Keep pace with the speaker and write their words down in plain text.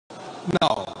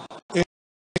Now,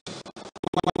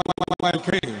 I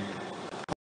came.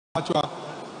 Actually,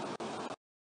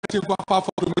 apart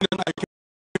from dominion, I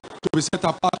came to be set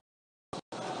apart.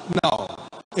 Now,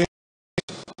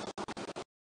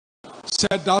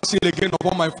 set that seal again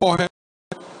upon my forehead,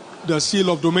 the seal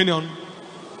of dominion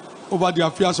over the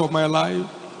affairs of my life,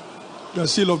 the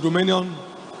seal of dominion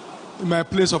in my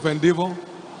place of endeavor.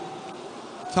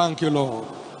 Thank you, Lord.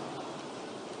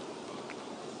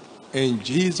 In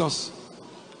Jesus'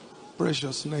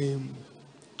 precious name,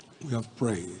 we have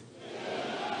prayed.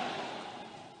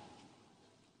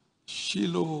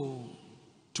 Shiloh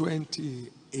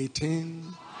 2018.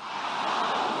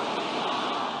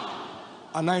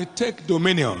 And I take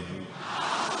dominion.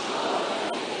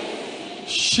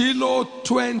 Shiloh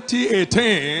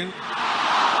 2018.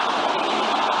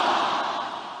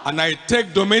 And I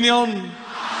take dominion.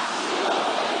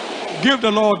 Give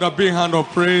the Lord a big hand of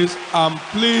praise, and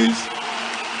please,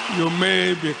 you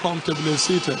may be comfortably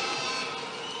seated.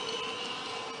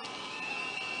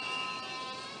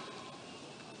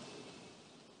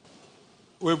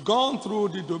 We've gone through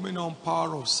the dominion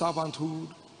power of servanthood,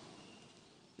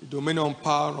 the dominion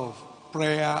power of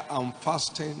prayer and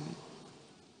fasting,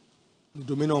 the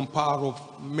dominion power of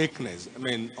meekness.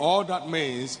 All that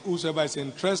means whosoever is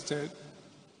interested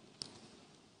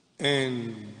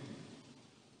in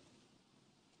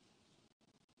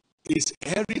his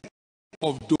heritage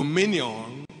of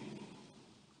dominion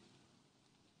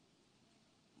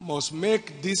must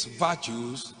make these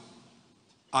virtues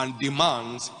and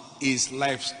demands his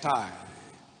lifestyle.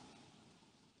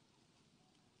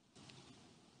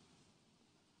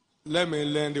 Let me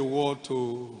lend the word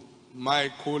to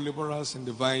my co-laborers in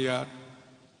the vineyard.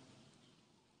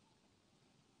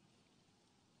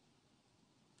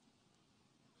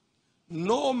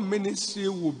 No ministry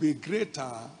will be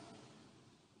greater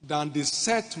than the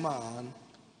set man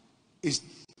is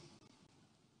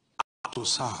to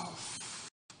serve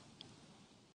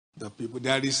the people.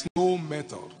 There is no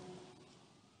method.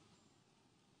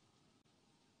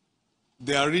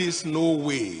 There is no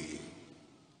way.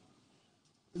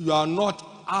 You are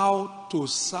not out to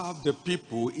serve the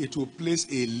people. It will place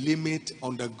a limit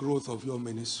on the growth of your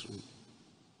ministry.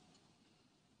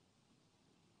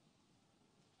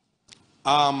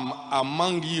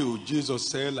 Among you, Jesus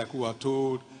said, like we are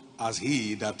told, as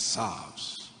he that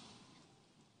serves.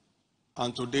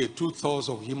 And today, 2/3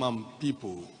 of human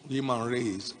people, human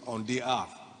race on the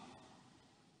earth,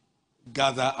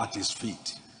 gather at his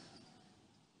feet.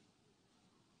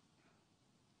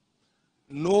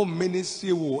 No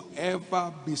ministry will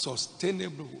ever be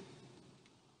sustainable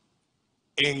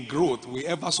in growth, will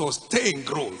ever sustain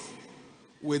growth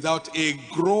without a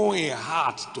growing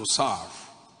heart to serve.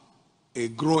 A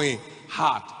growing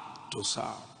heart to serve.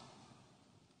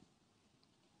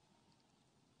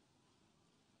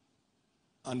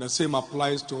 And the same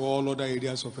applies to all other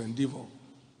areas of endeavor.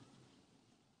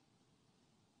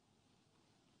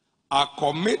 Our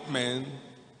commitment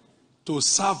to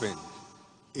serving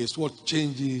is what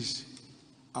changes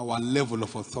our level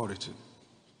of authority.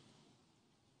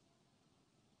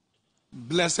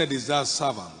 Blessed is that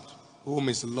servant whom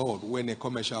his Lord, when he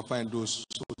comes, shall find those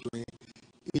so doing.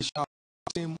 He shall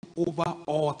set him over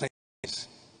all things.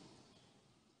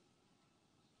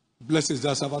 Blessed is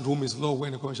that servant whom his Lord,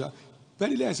 when he comes, shall.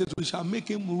 Verily I say to you, shall make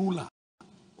him ruler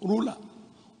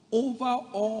over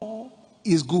all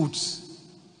his goods.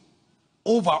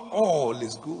 Over all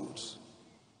his goods.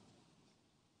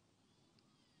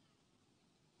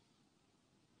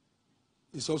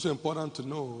 It's also important to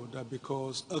know that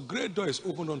because a great door is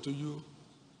opened unto you,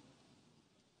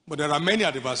 but there are many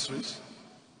adversaries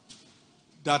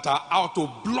that are out to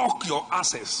block your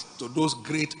access to those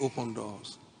great open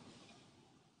doors.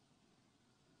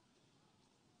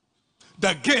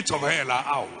 The gates of hell are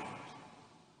out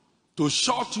to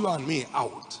shut you and me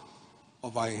out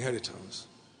of our inheritance.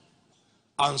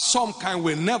 And some kind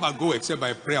will never go except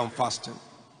by prayer and fasting.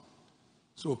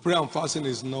 So prayer and fasting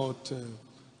is not a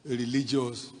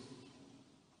religious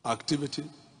activity.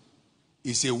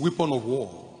 It's a weapon of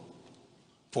war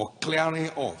for clearing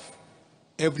off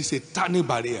every satanic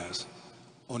barriers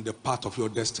on the path of your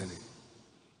destiny.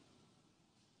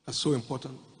 That's so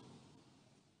important.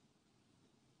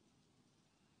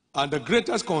 And the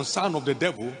greatest concern of the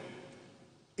devil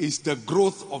is the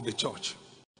growth of the church.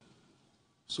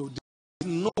 So there is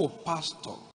no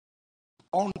pastor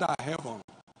under heaven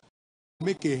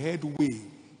make a headway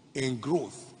in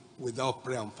growth without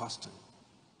prayer and fasting.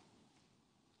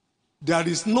 There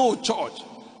is no church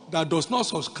that does not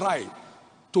subscribe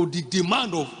to the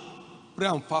demand of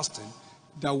prayer and fasting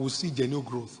that will see genuine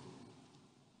growth,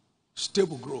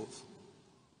 stable growth.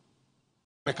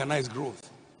 mechanized growth.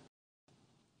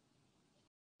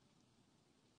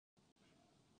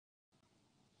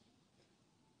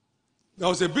 There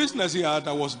was a business here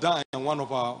that was dying, and one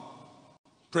of our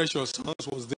precious sons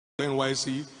was there in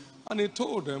NYC, and he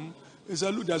told them, he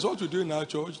said, look, that's what we do in our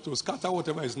church to scatter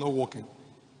whatever is not working.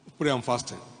 Prayer and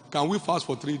fasting. Can we fast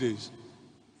for 3 days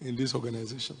in this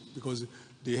organization? Because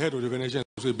the head of the organization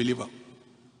is a believer.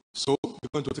 So we're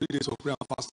going to 3 days of prayer and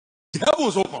fasting. The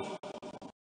heavens open.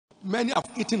 Many have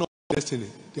eaten up their destiny.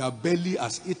 Their belly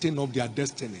has eaten up their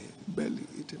destiny. Belly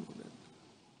eaten up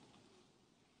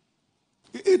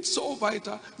their It's so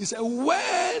vital. He said,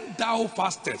 when thou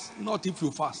fastest, not if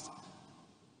you fast.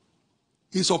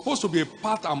 It's supposed to be a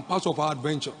part and parcel of our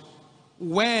adventure.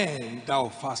 When thou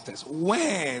fastest,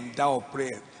 when thou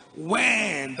prayest,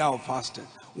 when thou fastest,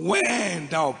 when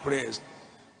thou prayest,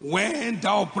 when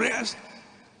thou prayest.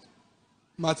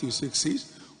 Matthew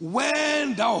 6:6.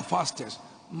 When thou fastest,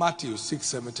 Matthew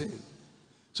 6:17.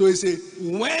 So he said,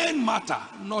 when matter,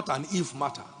 not an if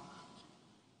matter.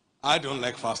 I don't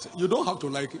like fasting. You don't have to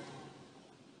like it.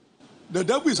 The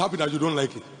devil is happy that you don't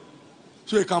like it.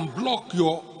 So he can block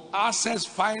your access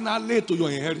finally to your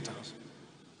inheritance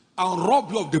and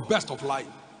rob you of the best of life.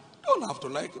 You don't have to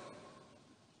like it.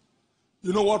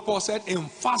 You know what Paul said? In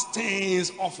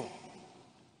fastings often.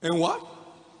 In what?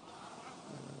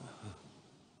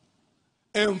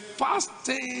 In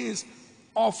fastings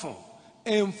often.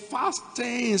 In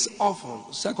fastings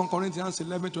often. 2 Corinthians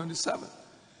 11:27.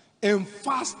 In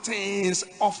fastings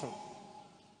often.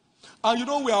 And you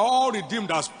know, we are all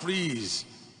redeemed as priests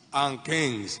and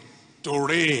kings to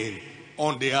reign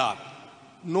on the earth.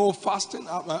 No fasting.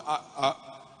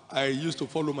 I used to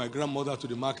follow my grandmother to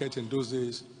the market in those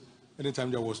days,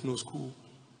 anytime there was no school.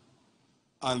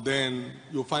 And then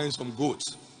you find some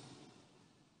goats.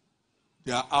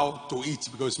 They are out to eat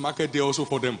because market day also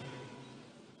for them.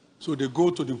 So they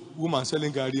go to the woman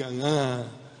selling gari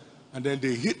and then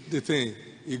they hit the thing.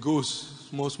 It goes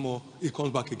small, it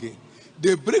comes back again.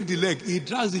 They break the leg, he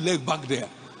drags the leg back there.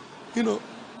 You know,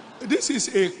 this is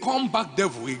a comeback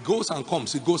devil. He goes and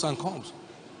comes, he goes and comes.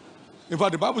 In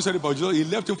fact, the Bible said about Jesus, he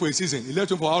left him for a season. He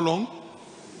left him for how long?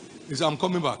 He said, I'm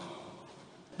coming back.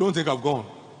 Don't think I've gone.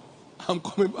 I'm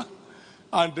coming back.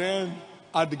 And then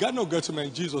at the Garden of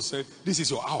Gethsemane, Jesus said, this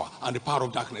is your hour and the power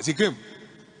of darkness. He came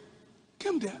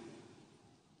there.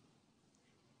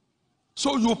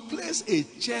 So you place a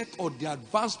check on the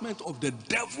advancement of the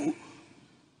devil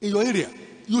in your area.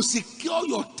 You secure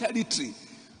your territory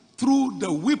through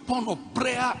the weapon of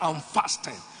prayer and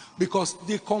fasting. Because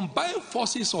the combined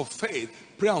forces of faith,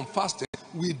 prayer and fasting,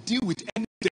 will deal with any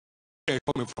day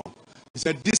coming from. He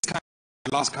said, this kind,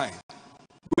 the last kind.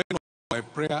 When by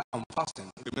prayer and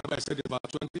fasting. Remember I said about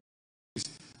 20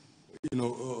 days,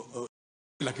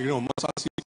 like mustard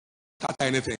seed, cut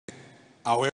anything.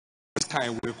 However, this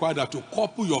kind will require that to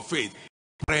couple your faith,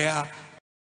 prayer.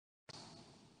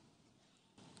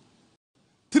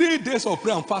 3 days of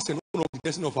prayer and fasting opened up the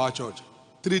destiny of our church.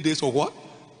 3 days of what?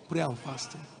 Prayer and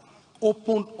fasting.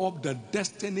 Opened up the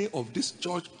destiny of this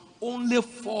church. Only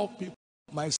 4 people,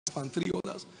 myself and 3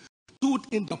 others, stood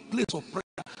in the place of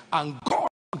prayer, and God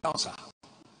came down, sir.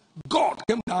 God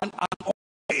came down and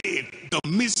obeyed the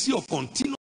mercy of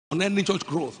continual unending church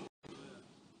growth.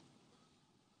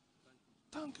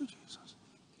 Thank you, Jesus.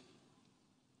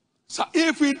 So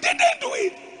if we didn't do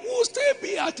it, we'll still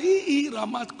be at EE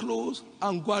Ramat Close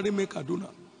and Guarime Kaduna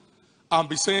and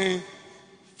be saying,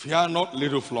 fear not,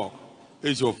 little flock.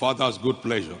 It's your Father's good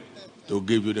pleasure to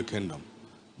give you the kingdom.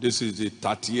 This is the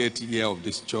 38th year of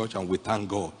this church, and we thank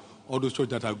God. All those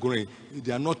churches that are growing,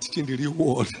 they are not teaching the real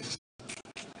word.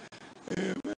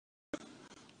 Amen.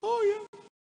 Oh, yeah.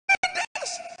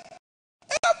 Yes.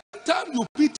 Every time you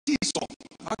pity some,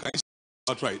 how can you say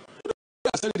about right? They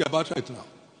are selling their birthright now.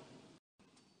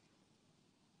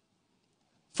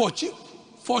 For cheap,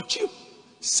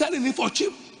 selling it for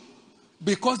cheap,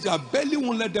 because their belly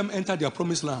won't let them enter their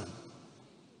promised land.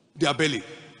 Their belly.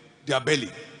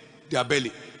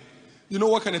 You know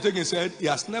what Kenneth Hagin said? He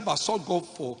has never sought God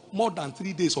for more than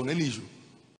 3 days on any issue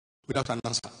without an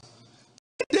answer.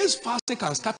 3 days fasting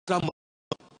can start that month.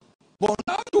 But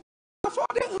now you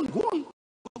afford it and go on.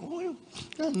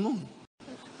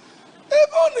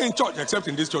 Even in church, except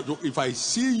in this church, if I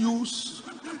see you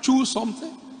choose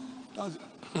something,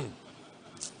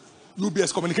 you'll be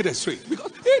excommunicated straight.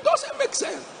 Because it doesn't make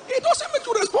sense. It doesn't make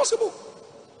you responsible.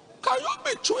 Can you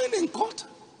be chewing in court?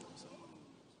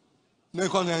 You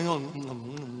chew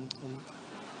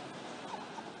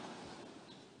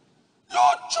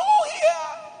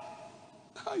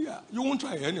here. Yeah, you won't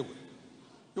try anyway.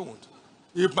 You won't.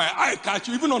 If my eye catch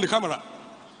you, even on the camera.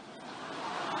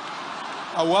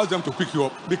 I will ask them to pick you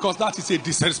up, because that is a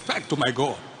disrespect to my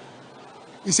God.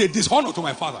 It's a dishonor to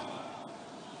my Father.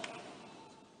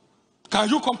 Can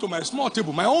you come to my small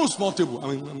table, my own small table?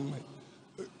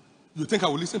 You think I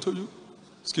will listen to you?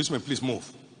 Excuse me, please move.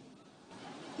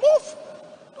 Move.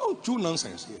 Don't do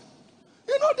nonsense here.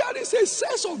 You know, there is a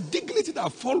sense of dignity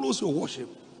that follows your worship.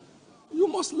 You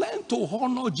must learn to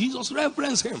honor Jesus,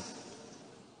 reverence him.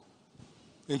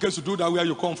 In case you do that where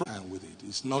you come from, and with it,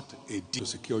 it's not a deal to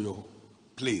secure your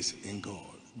place in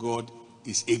God. God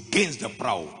is against the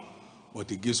proud, but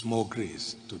he gives more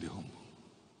grace to the humble.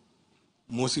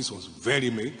 Moses was very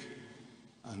meek,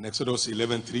 and Exodus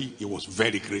 11:3, he was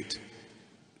very great.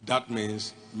 That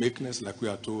means meekness, like we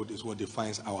are told, is what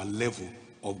defines our level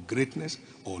of greatness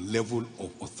or level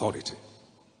of authority.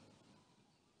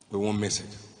 We won't miss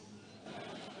it.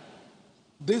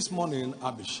 This morning,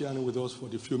 I'll be sharing with us for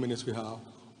the few minutes we have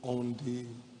on the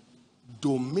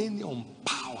dominion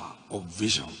power of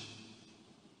vision.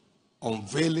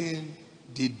 Unveiling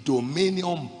the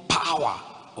dominion power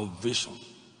of vision.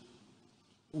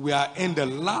 We are in the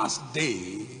last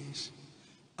days,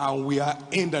 and we are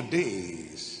in the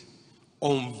days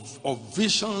of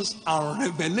visions and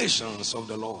revelations of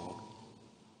the Lord.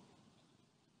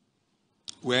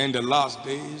 We are in the last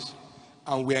days,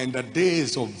 and we are in the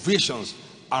days of visions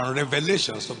and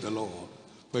revelations of the Lord.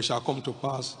 For it shall come to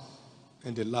pass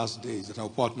in the last days that I will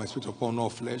pour out my spirit upon all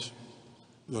flesh.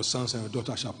 Your sons and your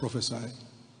daughters shall prophesy.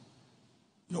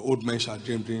 Your old men shall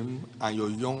dream, and your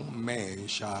young men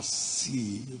shall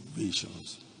see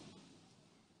visions.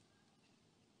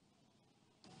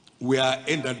 We are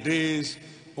in the days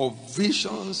of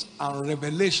visions and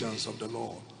revelations of the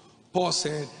Lord. Paul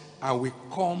said, and we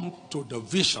come to the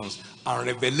visions and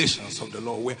revelations of the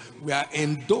Lord. We are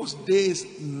in those days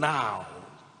now,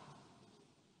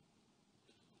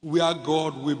 where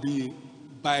God will be,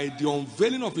 by the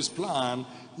unveiling of his plan,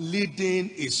 leading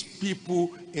his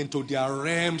people into their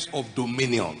realms of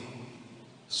dominion.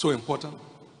 So important.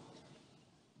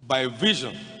 By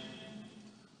vision,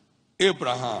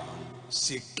 Abraham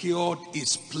secured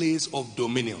his place of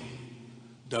dominion.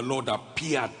 The Lord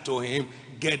appeared to him.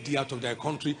 Get thee out of thy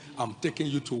country. I'm taking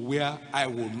you to where I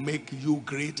will make you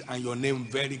great and your name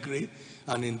very great.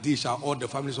 And in thee shall all the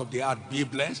families of the earth be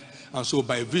blessed. And so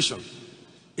by vision,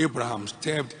 Abraham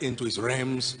stepped into his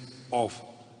realms of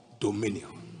dominion.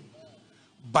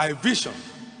 By vision,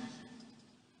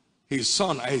 his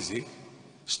son Isaac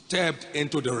stepped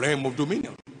into the realm of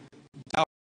dominion. Thou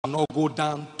shalt not go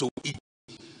down to Egypt.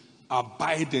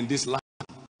 Abide in this land.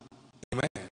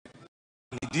 Amen.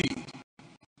 And he did.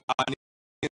 And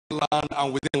in the land,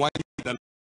 and within 1 year,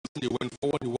 he went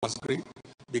forward. He was great,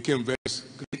 became very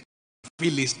great.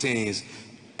 Philistines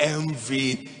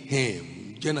envied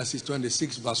him. Genesis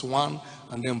 26, verse 1,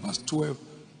 and then verse 12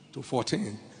 to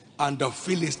 14. And the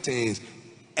Philistines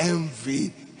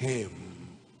envied him.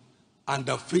 And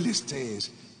the Philistines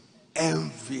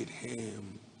envied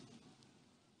him.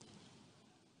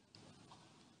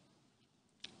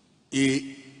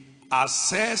 He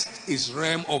assessed his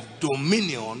realm of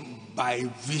dominion by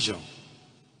vision.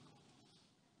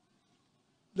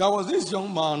 There was this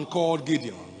young man called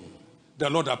Gideon. The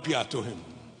Lord appeared to him,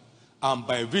 and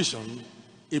by vision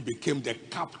he became the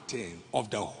captain of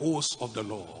the host of the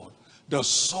Lord, the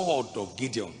sword of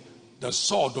Gideon, the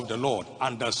sword of the Lord,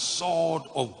 and the sword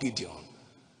of Gideon.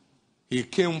 He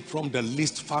came from the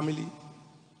least family,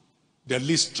 the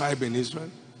least tribe in Israel,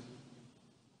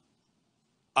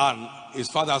 and his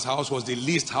father's house was the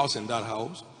least house in that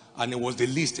house, and it was the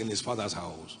least in his father's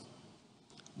house.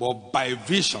 But by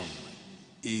vision,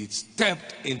 he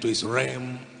stepped into his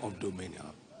realm of dominion.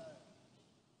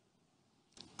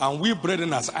 And we,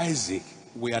 brethren, as Isaac,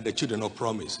 we are the children of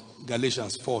promise.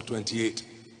 Galatians 4:28.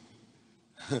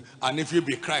 And if you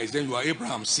be Christ, then you are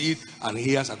Abraham's seed and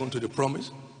heirs according to the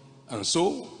promise. And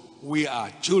so we are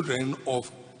children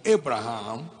of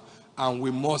Abraham, and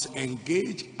we must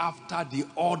engage after the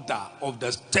order of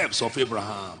the steps of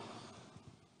Abraham.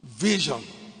 Vision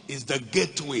is the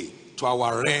gateway to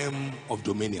our realm of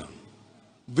dominion.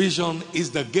 Vision is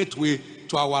the gateway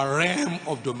to our realm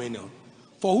of dominion.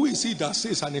 For who is he that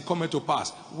says, and it cometh to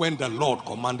pass, when the Lord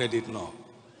commanded it not?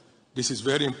 This is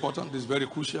very important. This is very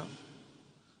crucial.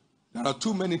 There are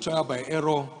too many trial by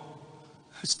error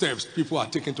steps people are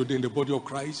taking today in the body of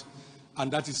Christ,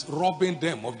 and that is robbing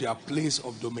them of their place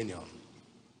of dominion.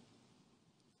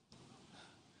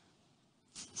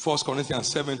 1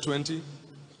 Corinthians 7:20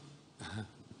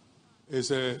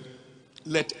 is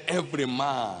let every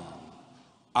man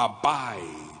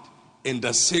abide in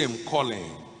the same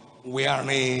calling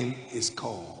wherein is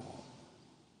called.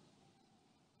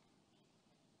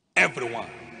 Everyone.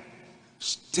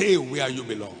 Stay where you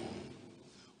belong.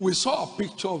 We saw a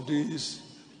picture of this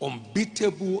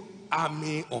unbeatable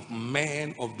army of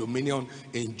men of dominion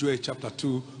in Joel chapter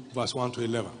 2, verse 1 to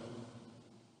 11.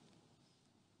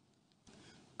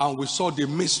 And we saw the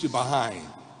mystery behind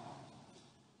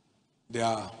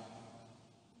their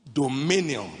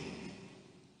dominion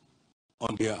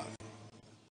on the earth.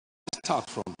 Let's start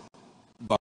from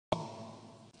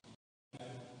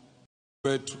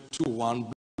verse 2:1.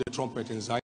 Blow the trumpet in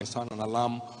Zion and sound an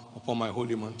alarm upon my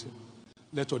holy mountain.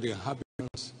 Let all the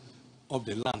inhabitants of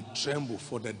the land tremble,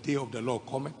 for the day of the Lord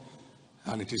cometh,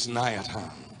 and it is nigh at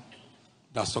hand.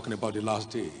 That's talking about the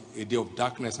last day, a day of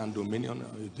darkness and dominion,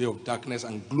 a day of darkness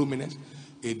and gloominess,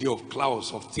 a day of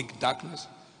clouds of thick darkness.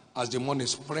 As the morning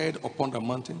spread upon the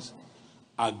mountains,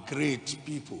 a great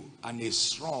people and a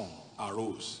strong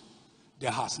arose.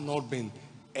 There has not been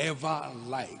ever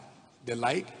the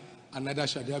like, and neither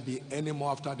shall there be any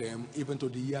more after them, even to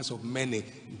the years of many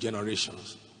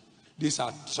generations. These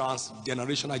are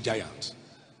transgenerational giants.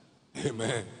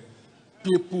 Amen.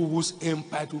 People whose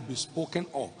empire will be spoken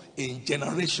of in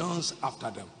generations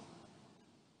after them.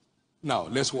 Now,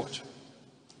 let's watch.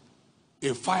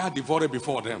 A fire devoured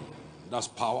before them. That's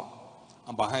power.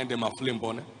 And behind them a flame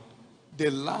burning. The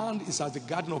land is as the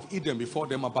Garden of Eden before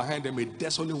them, and behind them a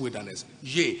desolate wilderness.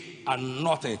 Yea, and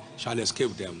nothing shall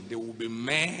escape them. They will be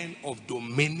men of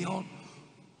dominion,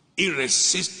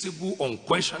 irresistible,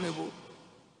 unquestionable.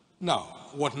 Now,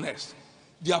 what next?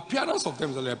 The appearance of them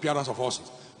is the appearance of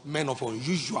horses, men of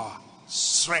unusual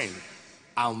strength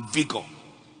and vigor.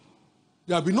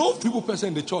 There will be no feeble person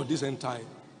in the church this end time.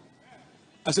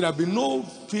 I said there will be no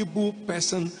feeble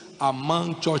person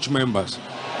among church members.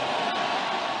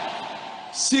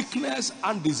 Sickness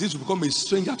and disease will become a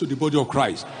stranger to the body of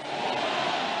Christ.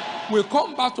 We'll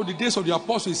come back to the days of the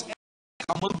apostles.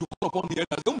 Among you call upon the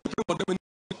elders. Don't be praying for them.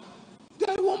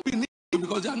 They won't be needed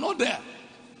because they are not there.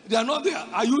 They are not there.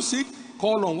 Are you sick?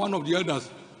 Call on one of the elders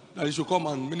that he should come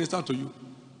and minister to you.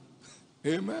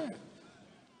 Amen.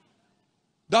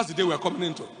 That's the day we're coming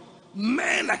into.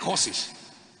 Men like horses.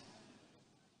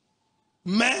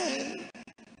 Men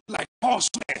like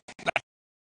horsemen. Like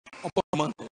upon the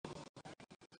mountain.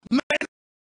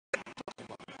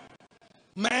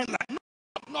 Men like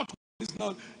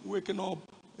not waking up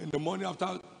in the morning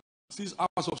after 6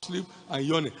 hours of sleep and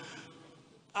yawning.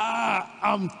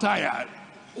 I'm tired.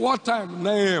 What time?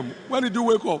 9 a.m. When did you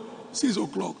wake up? 6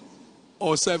 o'clock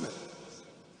or 7?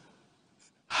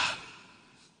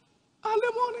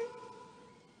 Early morning.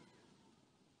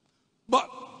 But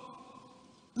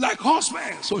like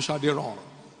horsemen, so shall they run.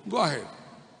 Go ahead.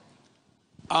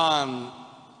 And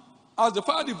as the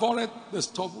fire devoured the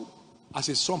stubble,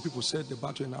 as some people said, the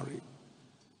battle in array.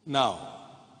 Now,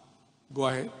 go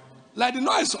ahead. Like the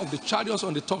noise of the chariots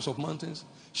on the tops of mountains,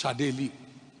 shall they leap.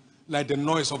 Like the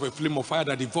noise of a flame of fire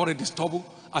that devoured the stubble,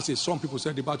 as some people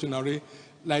said, the battle in array.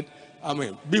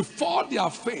 Before their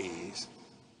face,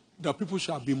 the people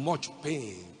shall be much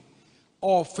pain.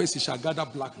 All faces shall gather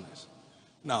blackness.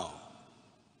 Now,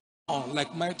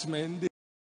 like mighty men, they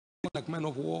like men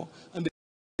of war, and they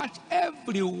catch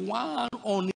everyone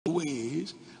on his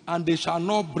ways, and they shall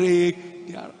not break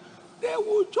they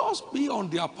will just be on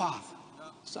their path.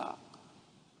 Sir.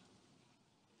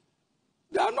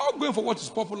 They are not going for what is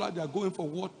popular, they are going for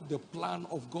what the plan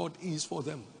of God is for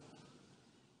them.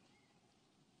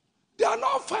 They are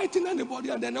not fighting anybody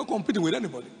and they are not competing with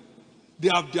anybody. They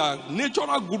have their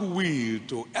natural goodwill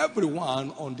to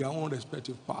everyone on their own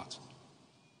respective path.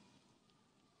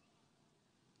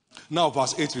 Now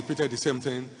verse 8 repeated the same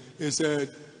thing. He said,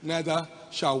 neither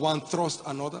shall one thrust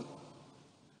another.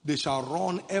 They shall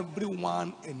run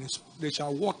everyone they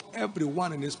shall walk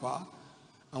everyone in his path.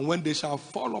 And when they shall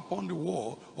fall upon the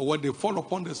wall, or when they fall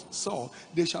upon the sword,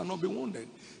 they shall not be wounded.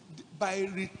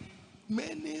 By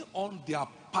remaining on their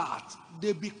path,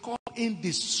 they become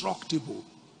indestructible.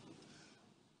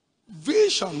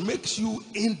 Vision makes you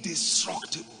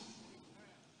indestructible.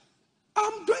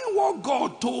 I'm doing what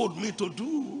God told me to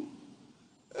do.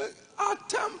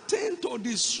 Attempting to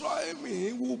destroy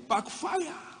me will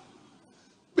backfire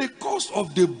because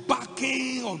of the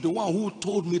backing of the one who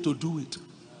told me to do it.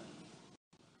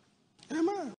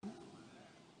 Amen.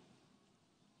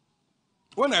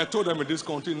 When I told them in this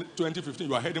country in 2015,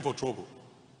 you are heading for trouble.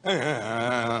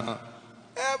 Everybody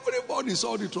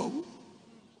saw the trouble.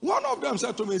 One of them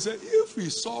said to me, he said, if we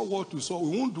saw what we saw,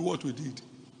 we won't do what we did.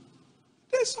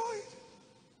 They saw it.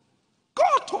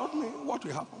 God told me what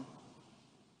will happen.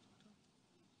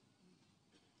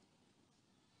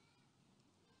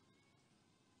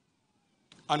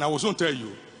 And I will soon tell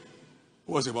you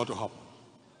what's about to happen.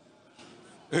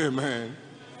 Amen.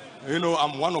 You know,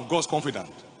 I'm one of God's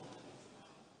confidant.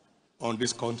 on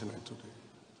this continent today.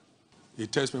 He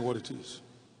tells me what it is.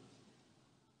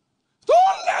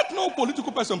 Don't let no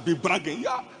political person be bragging.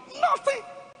 Yeah, nothing.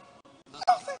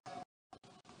 Nothing.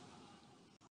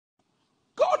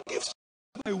 God gives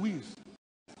by wills.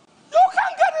 You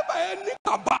can't get it by any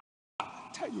cabal. I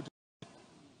tell you this.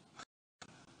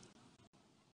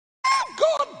 If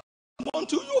God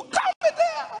wants you can't be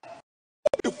there.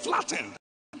 You'll be flattened.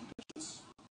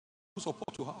 Who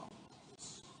support you have?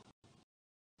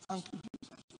 Thank you,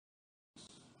 Jesus.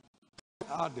 They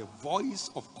are the voice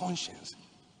of conscience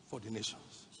for the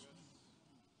nations.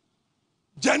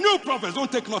 Genuine prophets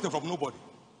don't take nothing from nobody.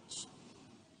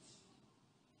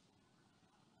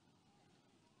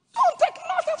 Don't take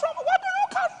nothing from what do you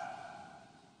carry?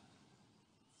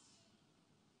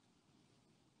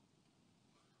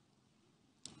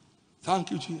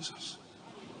 Thank you, Jesus.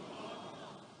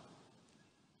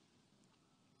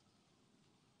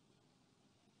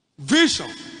 Vision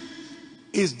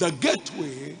is the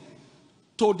gateway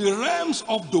to the realms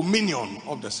of dominion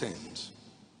of the saints.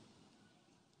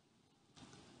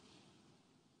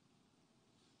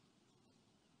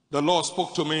 The Lord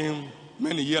spoke to me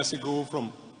many years ago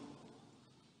from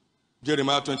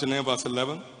Jeremiah 29 verse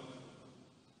 11.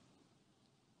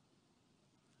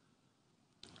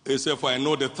 He said, for I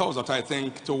know the thoughts that I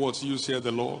think towards you, said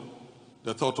the Lord,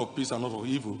 the thought of peace and not of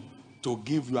evil, to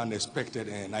give you an expected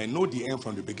end. I know the end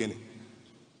from the beginning.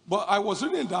 But I was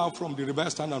reading down from the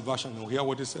Revised Standard Version. You hear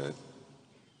what he said?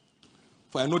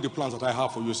 For I know the plans that I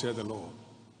have for you, said the Lord.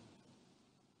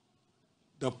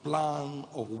 The plan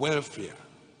of welfare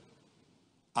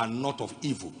and not of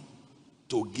evil,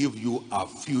 to give you a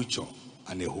future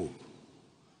and a hope.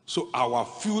 So our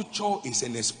future is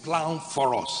in his plan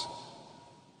for us.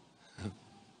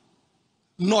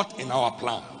 Not in our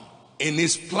plan. In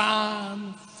his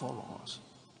plan for us.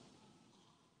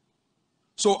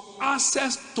 So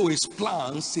access to his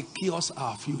plan secures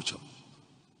our future.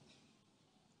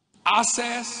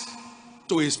 Access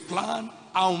to his plan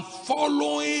and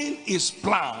following his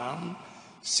plan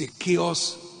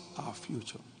secures our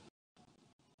future.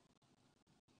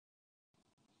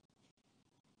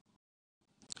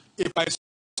 If I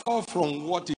start from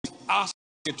what he asked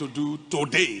me to do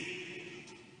today,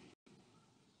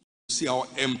 see how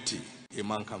empty a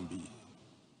man can be.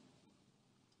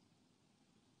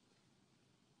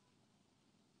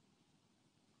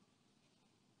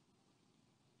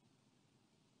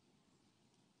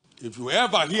 If you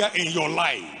ever hear in your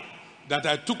life that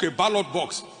I took a ballot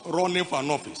box running for an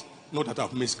office, know that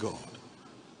I've missed God.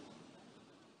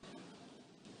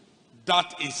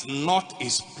 That is not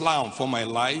his plan for my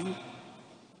life,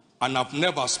 and I've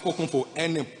never spoken for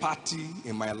any party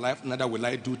in my life, neither will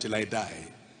I do till I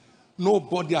die.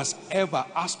 Nobody has ever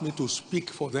asked me to speak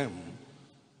for them.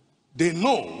 They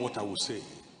know what I will say.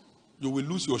 You will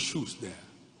lose your shoes there.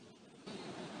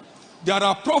 There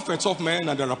are prophets of men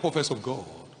and there are prophets of God.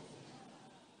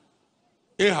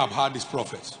 Ahab had his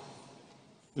prophets.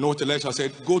 You know what Elisha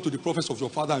said? Go to the prophets of your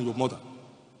father and your mother.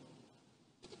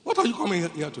 What are you coming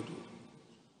here to do?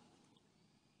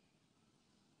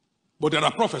 But there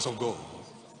are prophets of God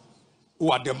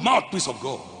who are the mouthpiece of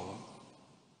God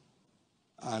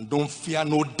and don't fear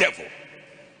no devil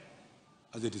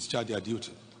as they discharge their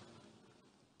duty.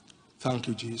 Thank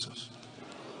you, Jesus.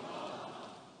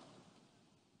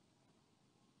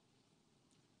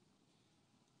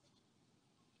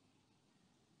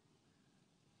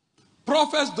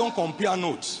 Prophets don't compare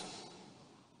notes.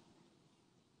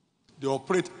 They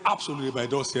operate absolutely by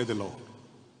thus said the Lord.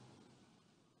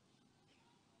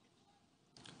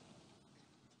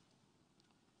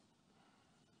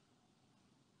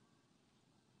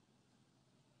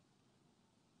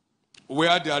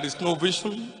 Where there is no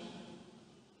vision,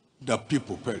 the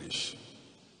people perish.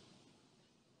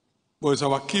 But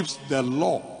whoever keeps the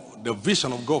law, the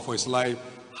vision of God for his life,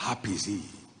 happy is he.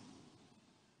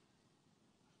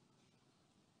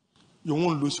 You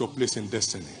won't lose your place in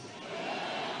destiny.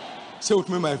 Say with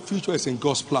me, my future is in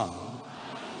God's plan.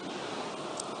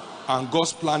 And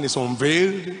God's plan is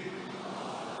unveiled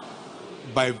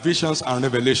by visions and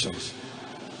revelations.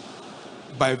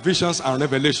 By visions and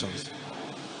revelations.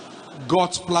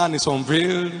 God's plan is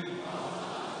unveiled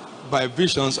by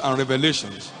visions and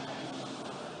revelations.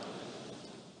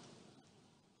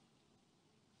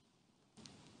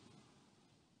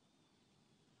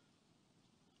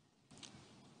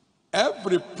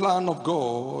 Every plan of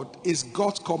God is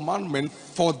God's commandment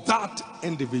for that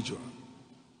individual.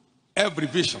 Every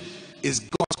vision is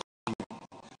God's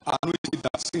commandment. And we see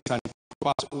that since and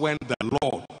past when the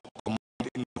Lord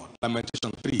commanded in God.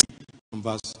 Lamentation 3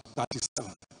 verse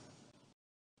 37.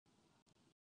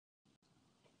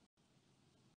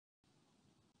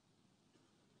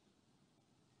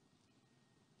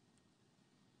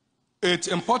 It's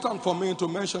important for me to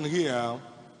mention here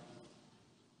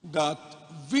that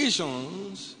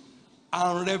visions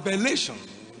and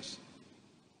revelations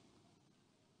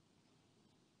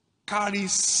carry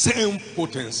same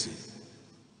potency.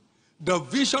 The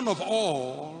vision of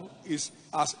all is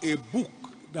as a book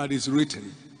that is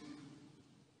written.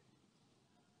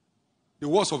 The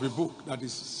words of a book that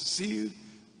is sealed,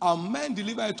 and men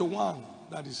deliver it to one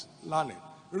that is learned.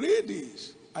 Read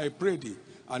this, I pray thee.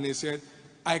 And he said,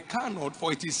 I cannot,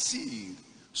 for it is sealed.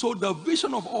 So the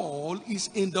vision of all is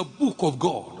in the book of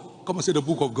God. Come and say the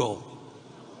book of God.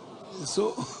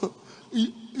 So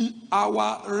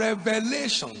our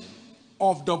revelation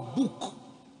of the book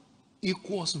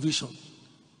equals vision.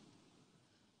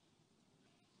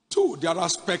 Two, there are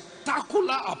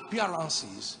spectacular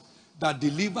appearances that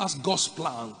delivers God's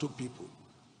plan to people.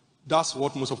 That's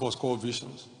what most of us call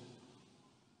visions.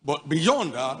 But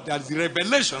beyond that, there are the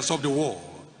revelations of the word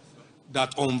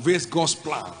that unveils God's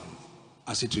plan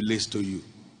as it relates to you.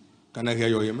 Can I hear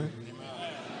your amen? Amen.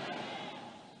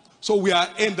 So we are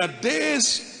in the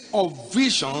days of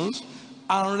visions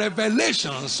and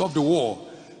revelations of the word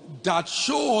that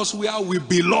show us where we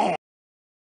belong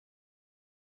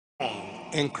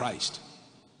in Christ.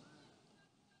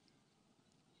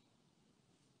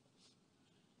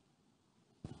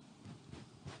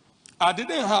 I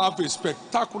didn't have a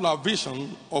spectacular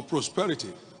vision of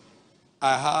prosperity.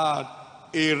 I had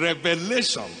a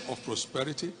revelation of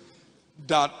prosperity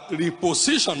that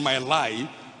repositioned my life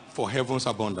for heaven's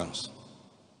abundance.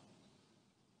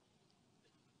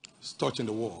 It's touching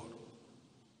the world.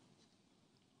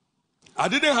 I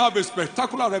didn't have a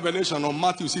spectacular revelation on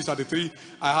Matthew 6:33.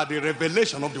 I had a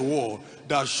revelation of the word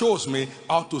that shows me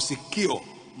how to secure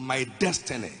my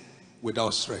destiny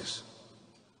without stress.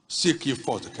 Seek ye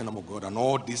first the kingdom of God, and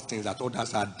all these things that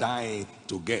others are dying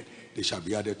to get, they shall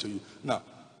be added to you. Now,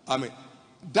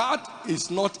 that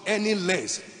is not any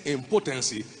less in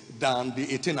potency than the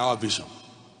 18-hour vision.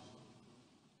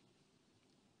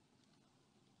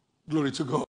 Glory to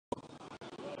God.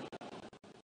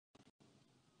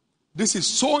 This is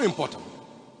so important.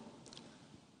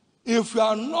 If you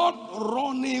are not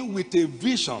running with a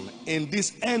vision in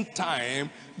this end time,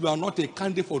 you are not a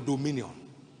candidate for dominion.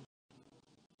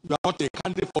 You are not a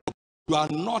candidate for, you are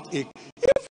not a,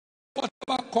 if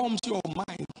whatever comes to your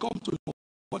mind, comes to you,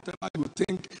 whatever you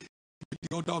think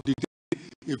the order of the day,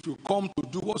 if you come to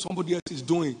do what somebody else is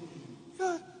doing,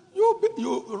 yeah,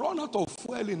 you run out of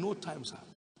fuel in no time, sir.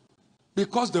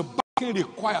 Because the backing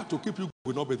required to keep you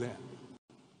will not be there.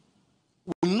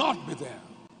 Will not be there.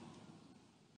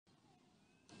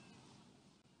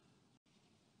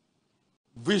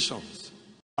 Visions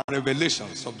and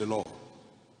revelations of the Lord.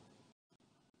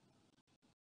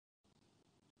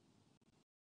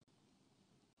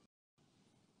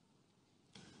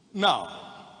 Now,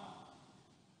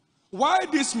 why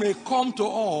this may come to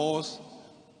us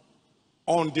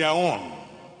on their own,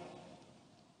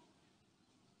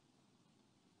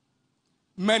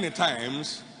 many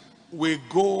times we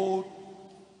go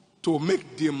to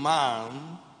make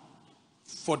demand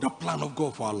for the plan of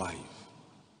God for our life.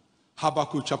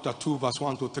 Habakkuk chapter 2 verse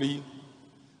 1 to 3.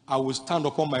 I will stand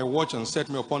upon my watch and set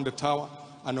me upon the tower,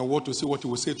 and I want to see what he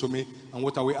will say to me and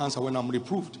what I will answer when I'm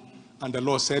reproved. And the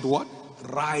Lord said, what?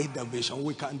 Write the vision.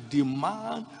 We can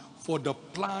demand for the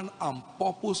plan and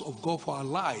purpose of God for our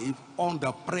life on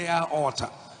the prayer altar.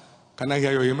 Can I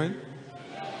hear your amen?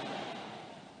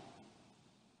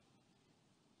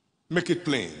 Make it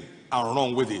plain and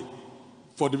run with it.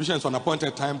 For the vision is an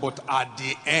appointed time, but at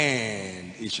the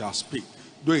end it shall speak.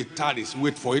 Though it tarries,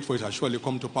 wait for it shall surely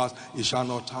come to pass. It shall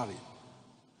not tarry.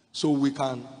 So we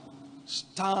can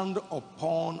stand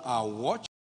upon our watch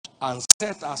and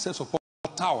set ourselves upon the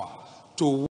tower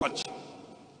to watch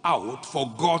out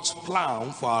for God's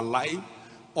plan for our life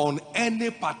on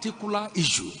any particular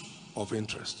issue of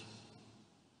interest.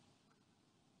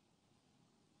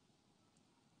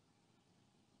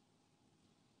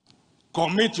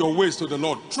 Commit your ways to the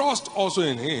Lord. Trust also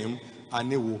in him,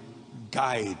 and he will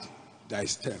guide thy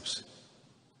steps.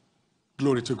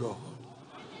 Glory to God.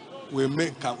 We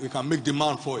can make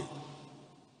demand for it.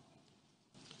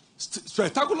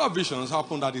 Spectacular visions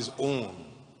happen at his own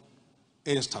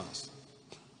instance.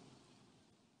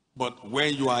 But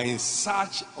when you are in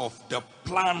search of the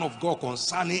plan of God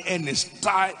concerning any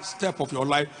step of your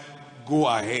life, go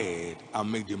ahead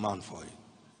and make demand for it.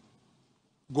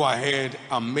 Go ahead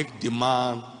and make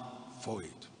demand for it.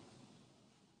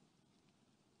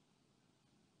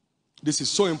 This is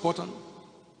so important.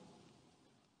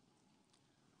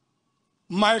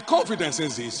 My confidence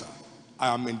is this: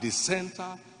 I am in the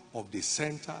center of the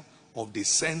center of the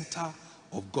center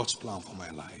of God's plan for my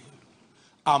life.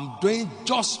 I'm doing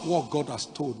just what God has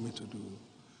told me to do.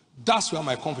 That's where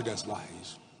my confidence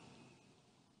lies.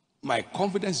 My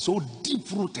confidence is so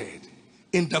deep-rooted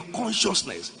in the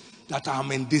consciousness that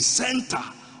I'm in the center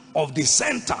of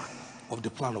the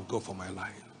plan of God for my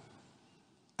life.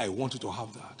 I want you to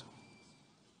have that.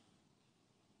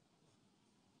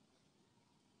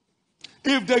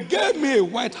 If they gave me a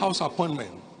White House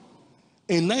appointment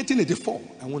in 1984,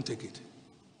 I won't take it.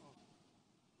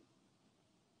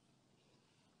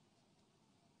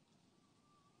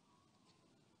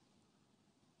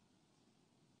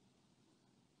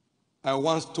 I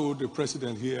once told the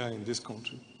president here in this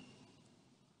country,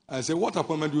 I said, what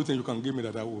appointment do you think you can give me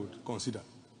that I would consider?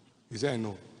 He said,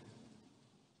 no.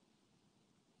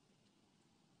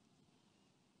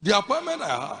 The appointment I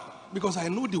have, because I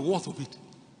know the worth of it.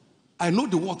 I know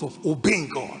the worth of obeying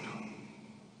God.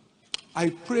 I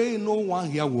pray no one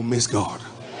here will miss God.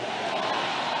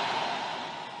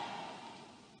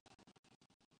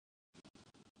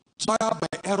 Trial by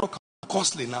error can be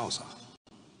costly now, sir.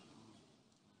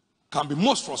 Can be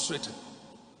most frustrating.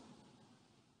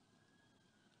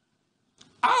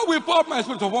 I will pour out my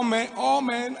spirit upon all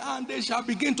men, and they shall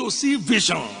begin to see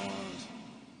visions.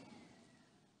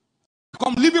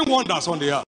 Become living wonders on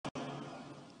the earth.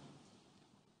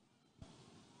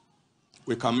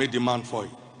 We can make demand for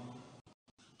it.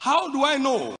 How do I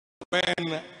know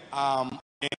when I'm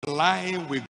in line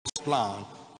with God's plan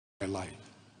for my life?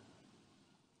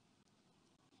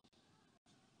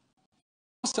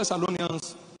 1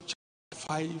 Thessalonians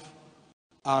 5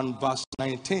 and verse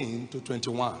 19 to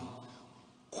 21.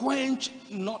 Quench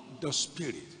not the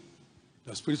spirit.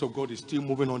 The spirit of God is still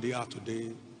moving on the earth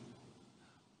today.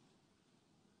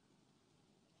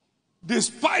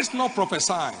 Despise not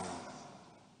prophesying.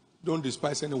 Don't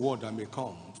despise any word that may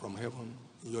come from heaven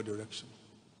in your direction.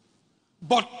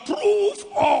 But prove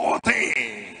all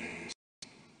things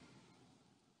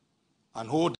and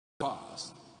hold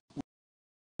fast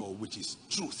which is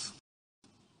truth.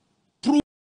 Prove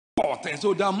all things.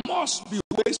 So there must be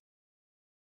ways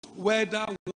whether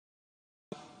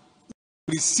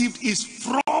received is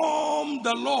from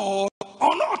the Lord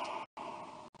or not.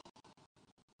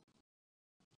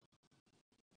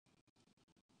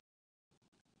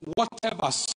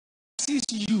 Whatever sees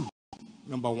you,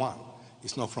 number one,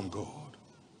 is not from God.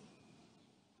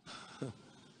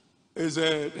 He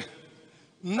said,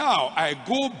 now I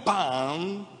go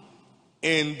bound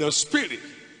in the spirit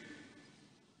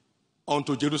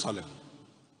unto Jerusalem,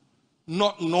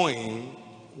 not knowing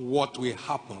what will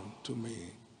happen to me.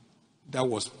 That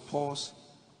was Paul's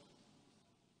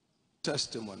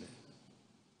testimony.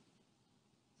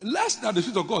 Lest that the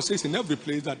Spirit of God says in every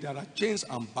place that there are chains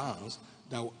and bonds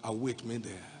that await me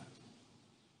there.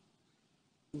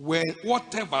 When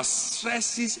whatever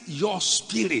stresses your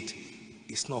spirit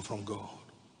is not from God.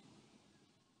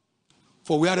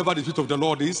 For wherever the Spirit of the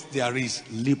Lord is, there is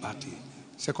liberty.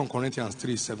 2 Corinthians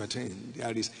 3:17.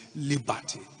 There is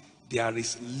liberty. There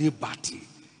is liberty.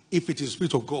 If it is the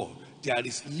Spirit of God, there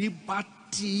is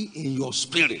liberty in your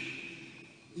spirit.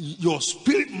 Your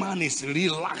spirit man is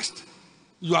relaxed.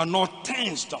 You are not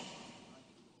tensed up.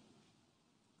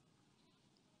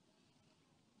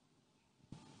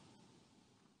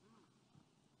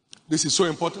 This is so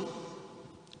important.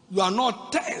 You are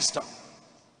not tensed up.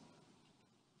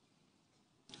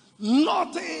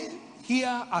 Nothing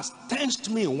here has tensed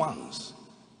me once.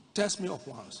 Tensed me up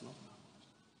once. No?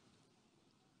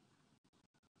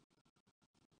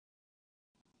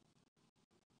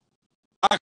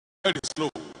 I very slow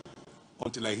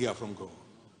until I hear from God.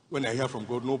 When I hear from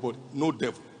God, nobody, no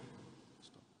devil.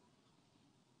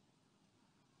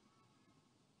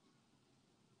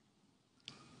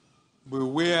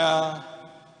 Beware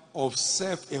of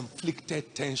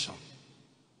self-inflicted tension.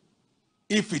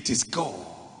 If it is God,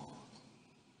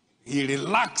 He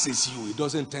relaxes you, He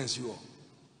doesn't tense you up.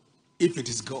 If it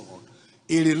is God,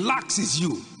 He relaxes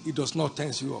you, He does not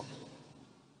tense you up.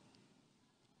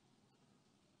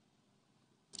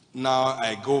 Now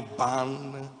I go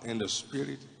bound in the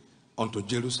spirit unto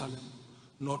Jerusalem,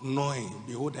 not knowing,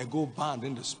 behold, I go bound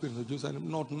in the spirit of Jerusalem,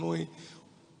 not knowing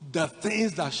the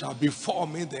things that shall befall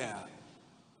me there.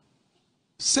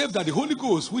 Save that the Holy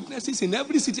Ghost witnesses in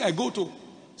every city I go to,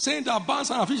 saying that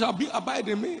bonds and fish shall abide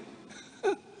in me.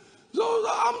 So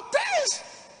I'm tense.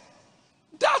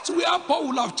 That's where Paul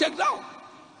will have checked out.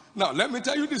 Now let me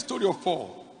tell you the story of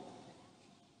Paul.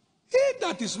 He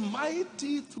that is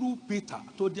mighty through Peter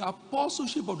to the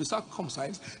apostleship of the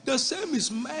circumcised, the same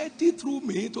is mighty through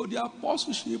me to the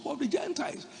apostleship of the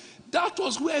Gentiles. That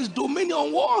was where his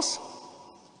dominion was.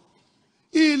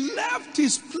 He left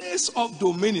his place of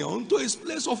dominion to his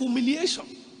place of humiliation.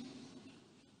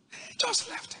 Just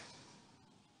left it.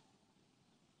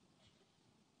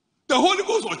 The Holy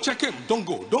Ghost was checking. Don't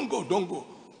go, don't go, don't go.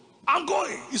 I'm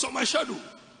going. It's on my schedule.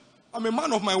 I'm a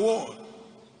man of my word.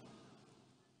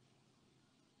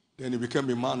 Then he became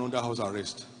a man under house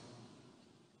arrest.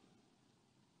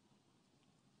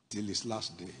 Till his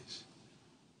last days.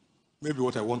 Maybe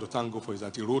what I want to thank God for is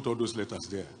that he wrote all those letters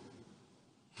there.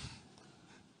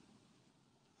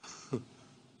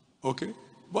 Okay?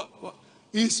 But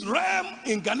his realm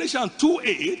in Galatians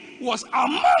 2:8 was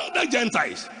among the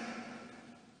Gentiles.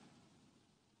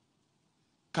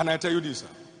 Can I tell you this? Sir?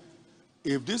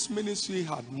 If this ministry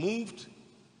had moved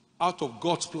out of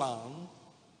God's plan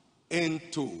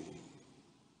into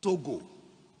Togo,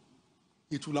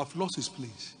 it will have lost its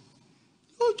place.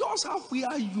 You just have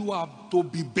where you are to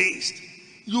be based.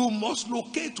 You must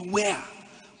locate where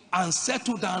and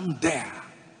settle down there.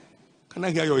 Can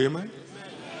I hear your amen?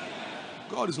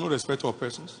 God is no respecter of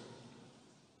persons.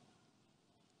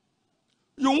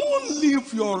 You won't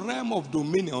leave your realm of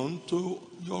dominion to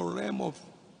your realm of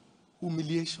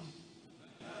humiliation.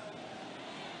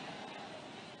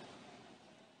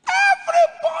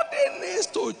 Everybody needs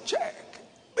to check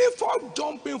before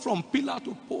jumping from pillar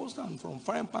to post and from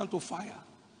frying pan to fire.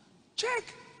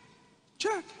 Check,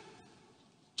 check,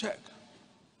 check.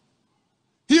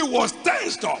 He was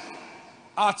tensed up.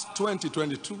 Acts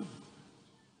 20:22.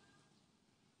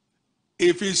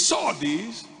 If he saw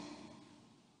this,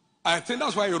 I think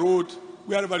that's why he wrote,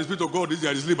 wherever the Spirit of God is,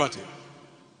 there is liberty.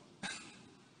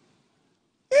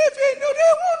 If he knew,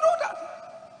 they won't know that.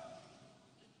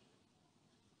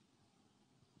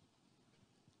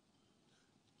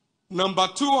 Number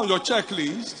 2 on your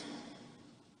checklist,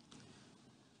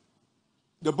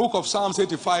 the book of Psalms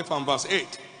 85 and verse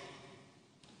 8.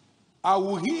 I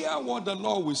will hear what the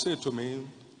Lord will say to me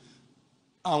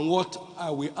and what I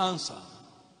will answer.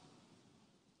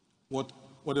 What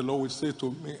the Lord will say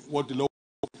to me, what the Lord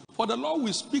will, for the Lord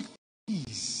will speak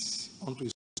peace unto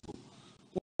his people.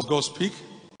 What does God speak?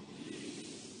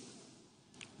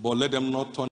 But let them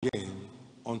not turn again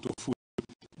unto food.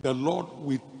 The Lord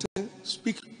will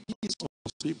speak peace unto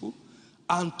his people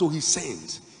and to his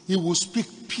saints. He will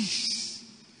speak peace.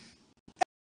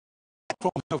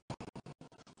 From heaven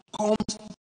comes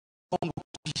down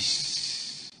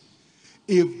peace.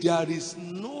 If there is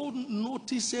no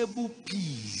noticeable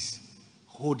peace,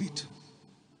 hold it.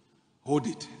 Hold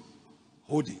it.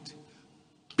 Hold it.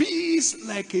 Peace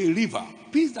like a river.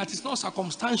 Peace that is not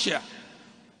circumstantial.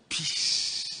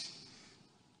 Peace.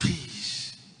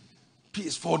 Peace.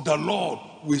 Peace. For the Lord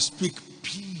will speak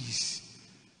peace.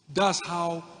 That's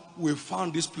how we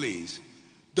found this place.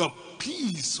 The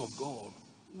peace of God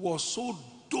was so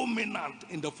dominant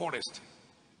in the forest.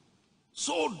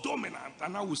 So dominant.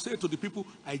 And I will say to the people,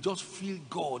 I just feel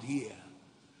God here.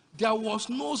 There was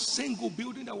no single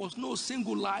building, there was no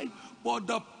single light, but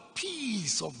the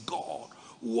peace of God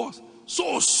was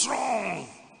so strong.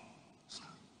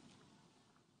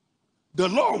 The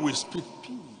Lord will speak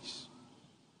peace.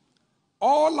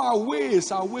 All our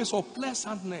ways are ways of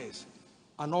pleasantness,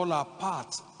 and all our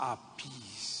paths are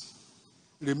peace.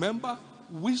 Remember,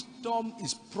 wisdom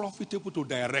is profitable to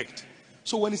direct.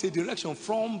 So when it's a direction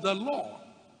from the Lord,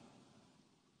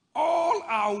 all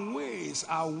our ways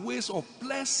are ways of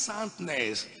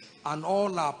pleasantness, and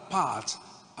all our paths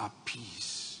are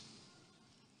peace.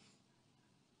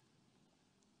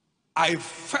 I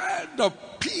felt the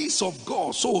peace of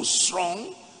God so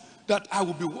strong that I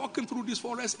will be walking through this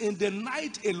forest in the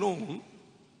night alone,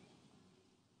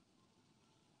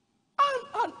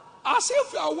 and as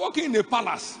if you are walking in a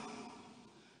palace.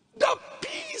 The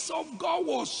peace of God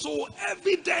was so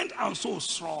evident and so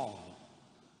strong.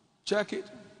 Check it.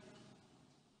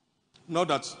 Not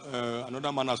that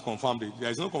another man has confirmed it. There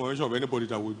is no confirmation of anybody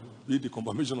that will be the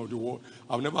confirmation of the word.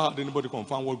 I've never had anybody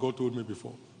confirm what God told me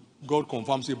before. God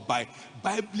confirms it by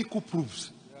biblical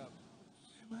proofs.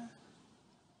 Yeah.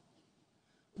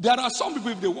 There are some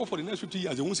people, if they work for the next 50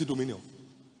 years, they won't see dominion.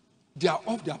 They are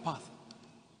off their path.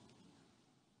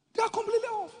 They are completely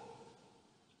off.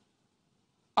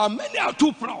 And many are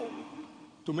too proud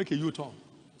to make a U-turn.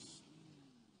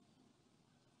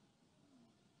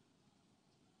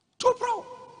 Too proud.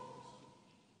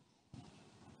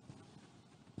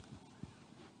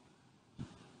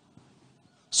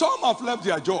 Some have left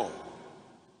their job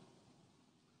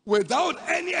without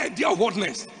any idea of what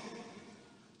next.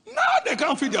 Now they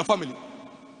can't feed their family.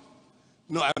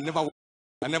 No, I never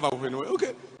will anyway.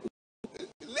 Okay.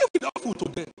 Live without food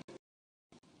today.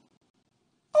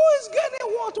 Who is getting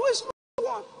what? Who is not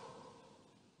what?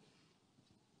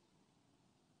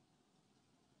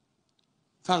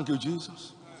 Thank you,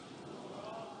 Jesus.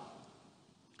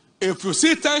 If you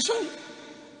see tension,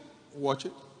 Watch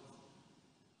it.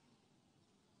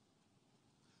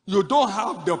 You don't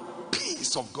have the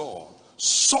peace of God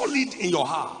solid in your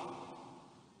heart.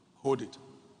 Hold it.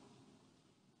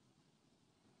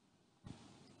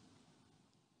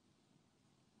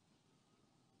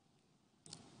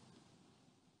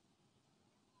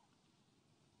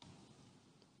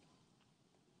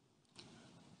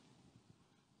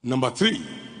 Number 3,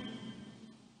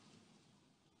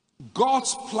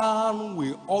 God's plan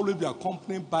will always be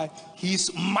accompanied by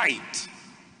his might,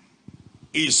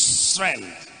 his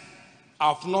strength.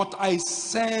 Have not I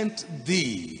sent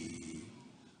thee?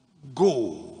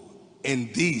 Go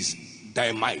in this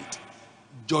thy might.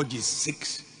 Judges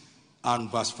 6 and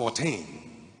verse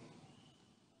 14.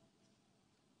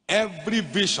 Every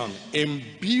vision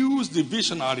imbues the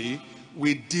visionary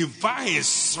with divine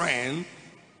strength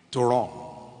to run.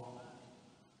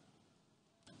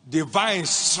 Divine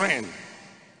strength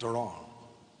to run.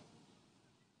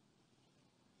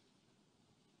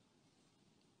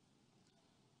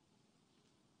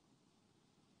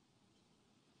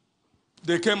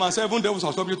 They came and said, "Even devils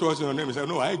are subject to us in your name." He said,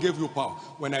 "No, I gave you power.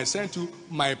 When I sent you,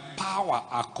 my power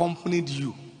accompanied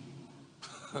you."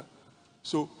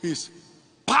 So his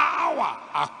power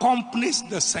accompanies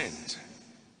the sent.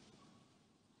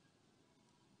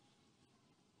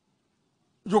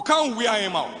 You can't wear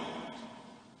him out.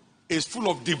 Is full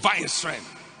of divine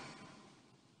strength.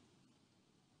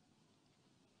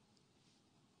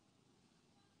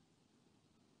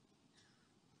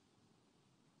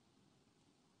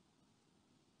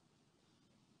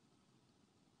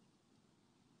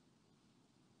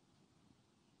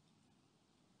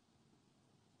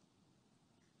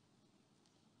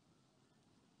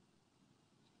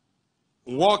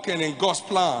 Walking in God's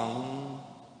plan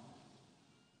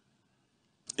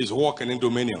is walking in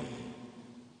dominion.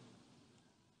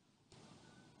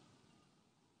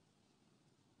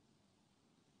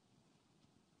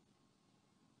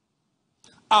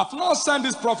 I've not sent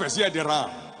this prophets yet they ran.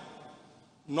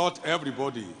 Not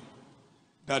everybody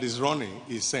that is running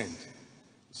is sent.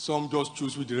 Some just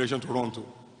choose which direction to run to.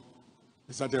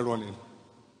 They started running.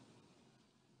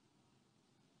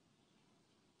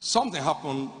 Something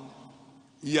happened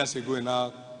years ago in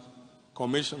our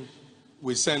commission.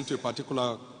 We sent to a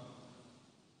particular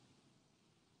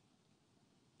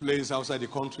place outside the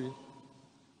country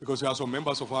because we have some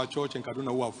members of our church in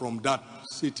Kaduna who are from that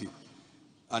city.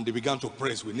 And they began to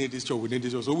press, "We need this church, we need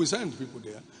this church." So we sent people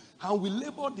there. And we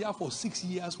labored there for 6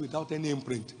 years without any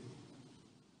imprint.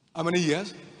 How many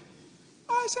years?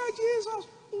 I said, "Jesus,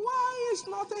 why is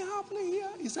nothing happening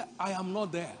here?" He said, "I am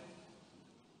not there."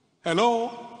 Hello?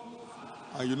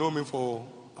 And you know me for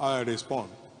how I respond.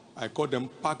 I call them,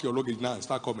 "Pack your luggage now and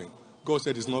start coming." God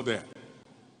said it's not there.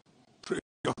 Praise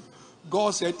God.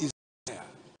 God said it's there.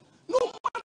 No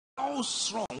matter how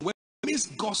strong, when it's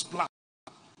God's plan,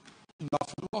 you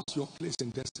have lost your place in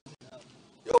destiny.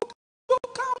 You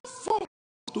can't force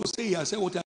to say, "I say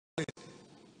what I say."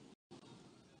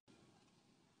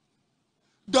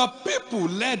 The people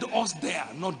led us there,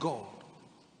 not God.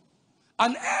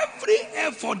 And every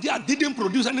effort there didn't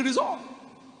produce any result.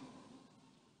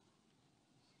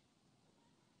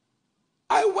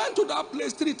 I went to that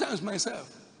place 3 times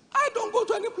myself. I don't go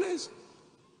to any place.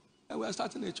 And we are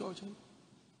starting a church.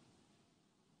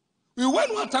 We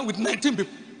went one time with 19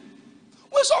 people.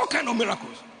 We saw all kind of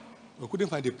miracles. We couldn't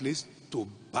find a place to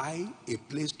buy, a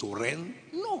place to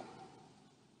rent. No.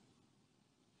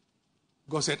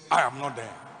 God said, "I am not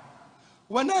there."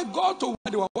 When I got to where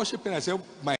they were worshiping, I said,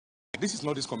 "This is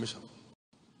not this commission."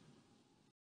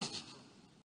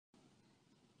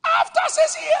 After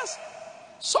 6 years,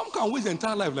 some can waste their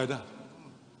entire life like that.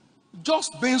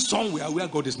 Just being somewhere where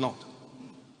God is not.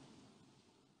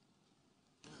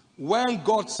 When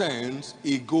God sends,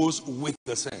 he goes with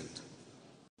the sent.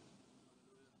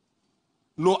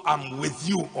 "No, I'm with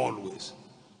you always."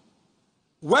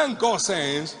 When God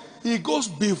sends, he goes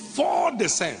before the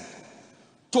sent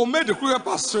to make the crooked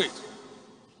path straight.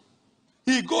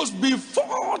 He goes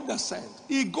before the sent.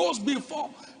 He goes before.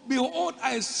 "Behold,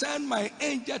 I send my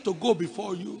angel to go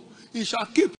before you. He shall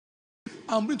keep you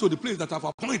and bring to the place that I've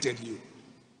appointed you."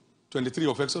 23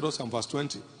 of Exodus and verse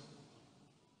 20.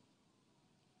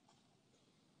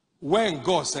 When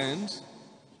God sends,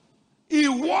 he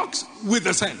walks with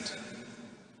the sent.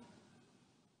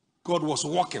 God was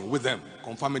walking with them,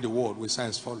 confirming the word with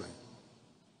signs following.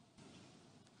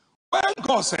 When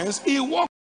God sends, he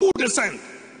walks with the sent.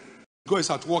 God is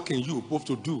at work in you, both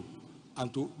to do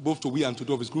and to both to will and to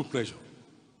do of his good pleasure.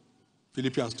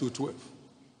 Philippians 2:12.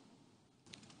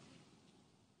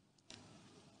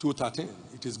 2:13.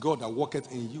 It is God that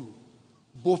worketh in you,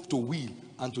 both to will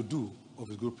and to do of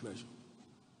his good pleasure.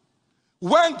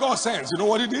 When God sends, you know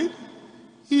what he did?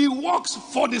 He works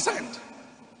for the sent.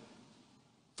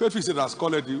 Faith is it has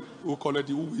called it, who called it,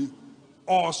 who will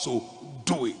also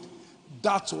do it.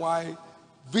 That's why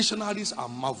visionaries are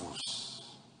marvelous.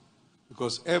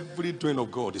 Because every doing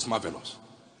of God is marvelous.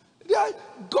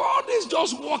 God is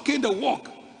just walking the walk,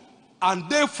 and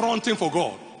they're fronting for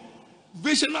God.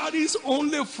 Visionaries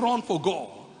only front for God.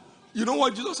 You know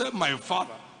what Jesus said? My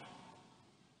Father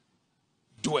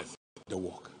doeth the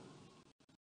work.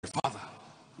 My Father,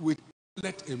 with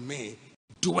let in me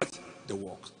doeth the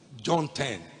work. John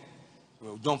 14:10.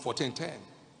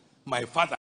 My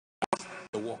Father doeth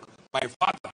the work. My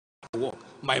Father the work.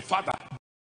 My Father.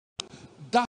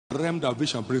 That realm that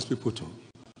vision brings people to.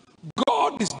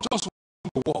 God is just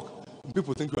the work.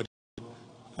 People think you are,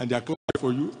 and they are clapping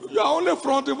for you. You are only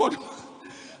fronting for.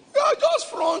 You are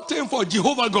just fronting for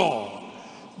Jehovah God.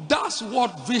 That's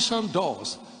what vision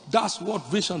does. That's what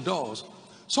vision does.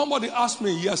 Somebody asked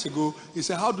me years ago, he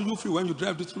said, how do you feel when you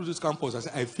drive through this campus? I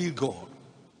said, I feel God.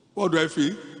 What do I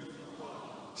feel?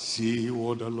 See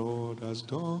what the Lord has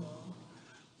done.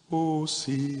 Oh,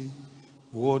 see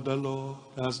what the Lord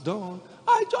has done.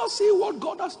 I just see what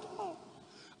God has done.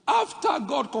 After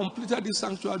God completed this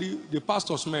sanctuary, the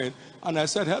pastors met, and I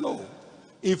said, hello.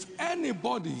 If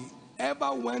anybody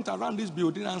ever went around this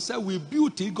building and said, we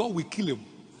built it, God will kill him.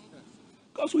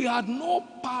 Because we had no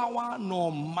power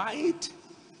nor might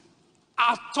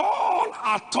at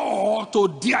all to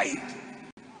dare it.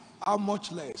 How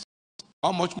much less?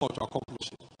 How much more to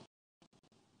accomplish it?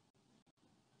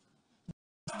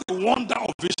 That's the wonder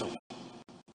of vision.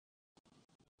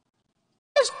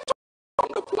 I started on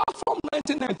the platform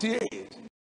 1998,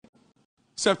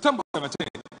 September 17,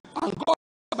 and God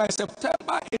by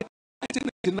September 8,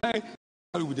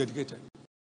 1999, we dedicated.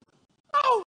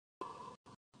 How?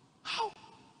 How?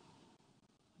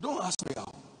 Don't ask me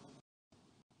how.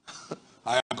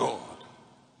 I am God.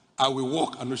 I will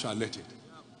walk and we shall let it.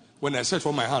 When I set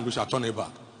for my hand, we shall turn it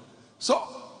back. So,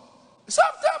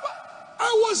 September,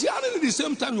 I was hearing it the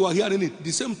same time you were hearing it,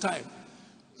 the same time.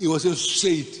 He was saying,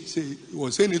 say it. Say it. He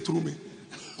was saying it through me.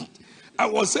 I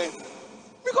was saying,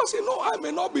 because I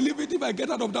may not believe it if I get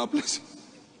out of that place.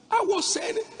 I was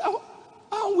saying it.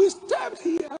 And we stepped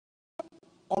here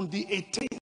on the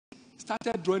 18th,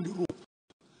 started drawing the rope.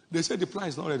 They said the plan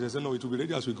is not ready. They said, no, it will be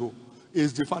ready as we go.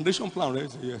 Is the foundation plan ready?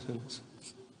 Yes.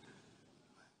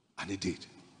 And it did.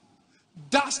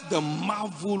 That's the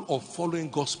marvel of following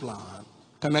God's plan.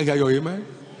 Can I hear your amen?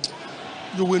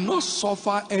 You will not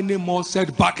suffer any more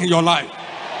setback in your life.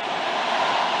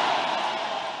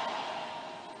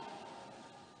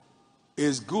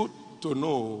 It's good to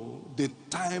know the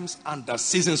times and the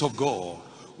seasons of God.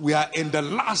 We are in the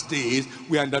last days.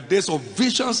 We are in the days of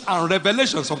visions and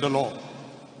revelations of the Lord.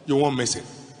 You won't miss it.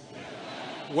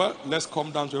 Well, let's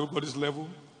come down to everybody's level.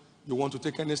 You want to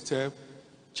take any step,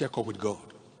 check up with God.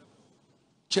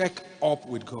 Check up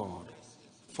with God.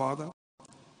 Father,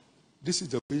 this is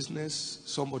the business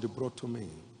somebody brought to me.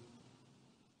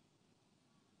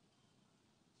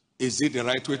 Is it the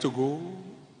right way to go?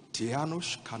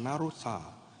 Tianos Kanarotha.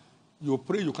 You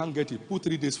pray, you can't get it. Put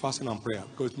 3 days fasting and prayer,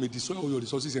 because it may destroy all your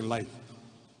resources in life.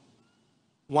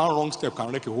 One wrong step can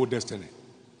wreck your whole destiny.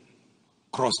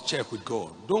 Cross-check with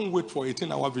God. Don't wait for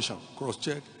 18-hour vision.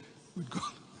 Cross-check with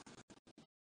God.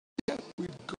 Check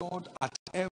with God at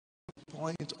every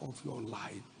point of your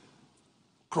life.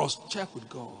 Cross-check with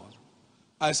God.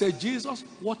 I said, Jesus,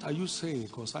 what are you saying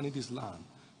concerning this land?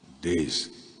 This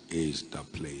is the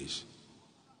place.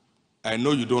 I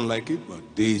know you don't like it,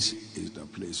 but this is the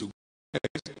place. You go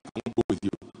next, I won't go with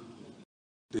you.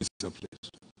 This is the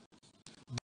place.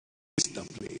 This is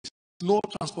the place. No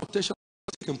transportation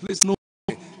taking place. No.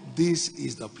 This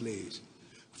is the place.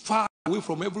 Far away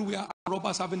from everywhere,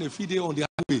 robbers having a feed day on the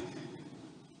highway.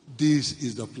 This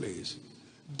is the place.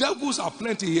 Devils are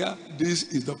plenty here.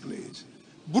 This is the place.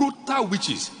 Brutal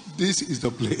witches. This is the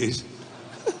place.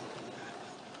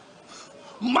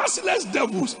 Merciless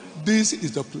devils. This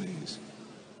is the place.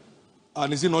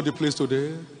 And is it not the place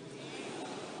today?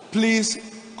 Please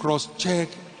cross-check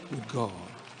with God.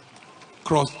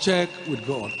 Cross-check with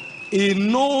God. He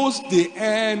knows the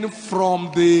end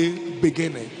from the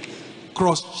beginning.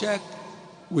 Cross-check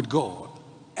with God.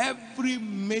 Every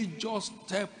major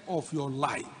step of your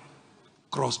life,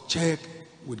 cross-check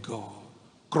with God.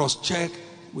 Cross-check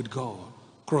with God.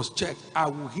 Cross-check. I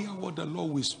will hear what the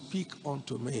Lord will speak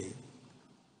unto me,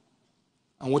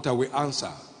 and what I will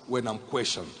answer when I'm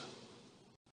questioned.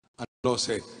 And the Lord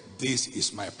said, this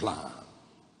is my plan.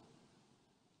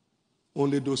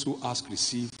 Only those who ask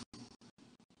receive.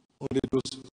 Only those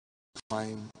who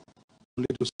find. Only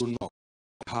those who knock.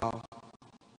 How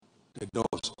the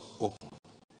doors open.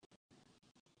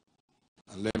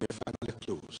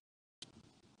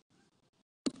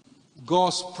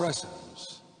 God's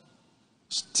presence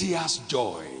stirs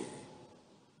joy.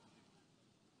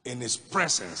 In his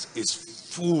presence is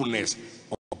fullness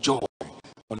of joy.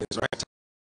 On his right hand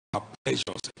are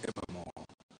pleasures evermore.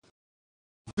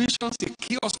 Vision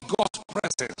secures God's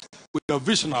presence with a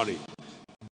visionary.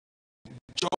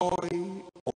 Joy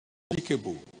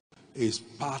unspeakable is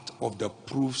part of the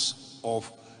proofs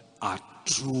of a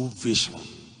true vision.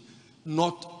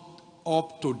 Not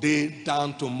up today,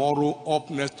 down tomorrow,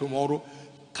 up next tomorrow.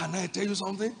 Can I tell you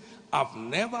something? I've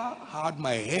never had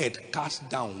my head cast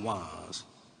down once.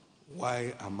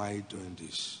 Why am I doing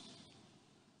this?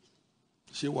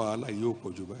 Is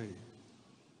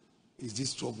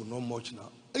this trouble not much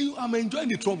now? I'm enjoying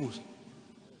the troubles.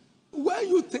 When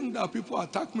you think that people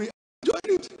attack me, I'm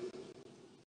enjoying it.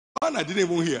 And I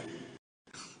didn't even hear.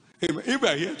 If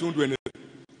I hear, don't do anything.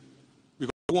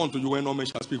 Because I want to you when no man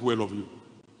shall speak well of you.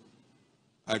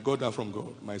 I got that from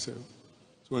God myself.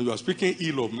 So when you are speaking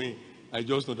ill of me, I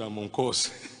just know that I'm on course.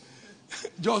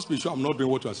 Just be sure I'm not doing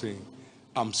what you are saying.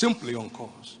 I'm simply on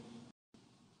course.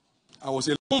 I was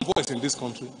a lone voice in this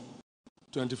country,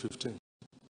 2015.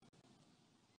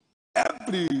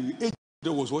 Every age they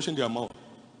was washing their mouth,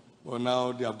 but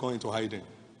now they have gone into hiding.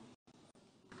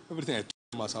 Everything I told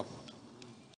them has happened.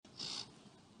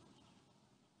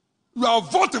 You are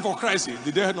voting for crisis.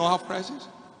 Did they not have crisis?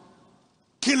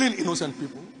 Killing innocent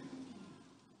people.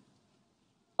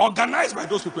 Organized by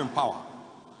those people in power.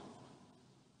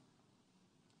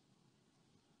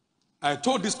 I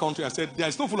told this country, I said, there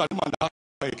is no fool at man that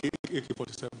has to buy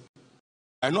AK-47.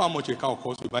 I know how much a cow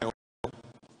costs to buy all.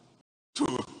 So,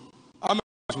 how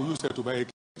much will you say to buy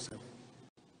AK-47?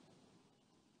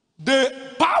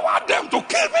 They power them to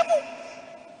kill people.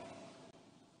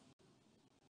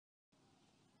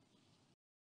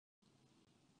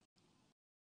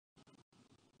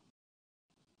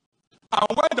 And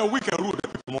when the wicked rule the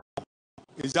people more,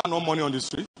 is there no money on the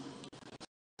street?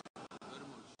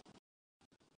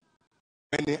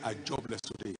 Many are jobless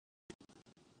today.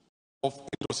 Of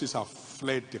industries have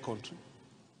fled the country.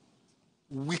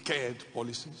 Wicked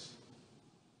policies.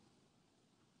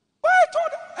 Well, I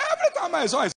told you, every time I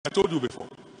saw it, I told you before.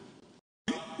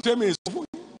 You tell me it's for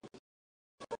you.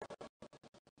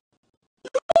 You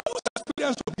don't use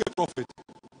experience to be a prophet.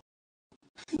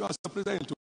 You are separated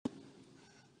into.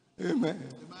 Amen.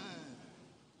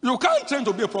 You can't train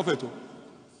to be a prophet.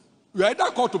 You are either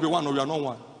called to be one or you are not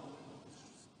one.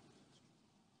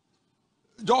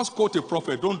 Just quote a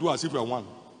prophet. Don't do as if you are one.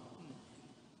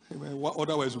 Amen.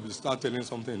 Otherwise, we'll start telling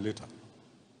something later.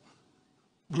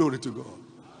 Glory to God.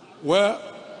 Well,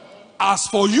 as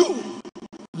for you,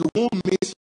 you won't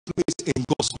miss place in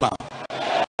God's plan.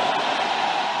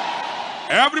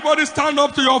 Everybody stand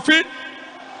up to your feet.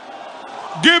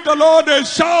 Give the Lord a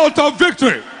shout of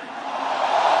victory.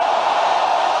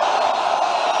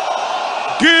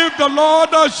 Give the Lord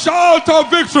a shout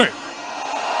of victory.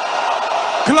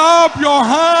 Clap your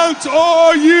hands,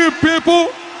 all ye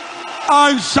people,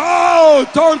 and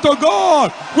shout unto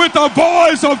God with a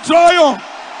voice of triumph.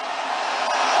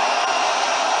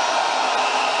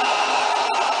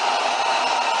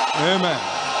 Amen.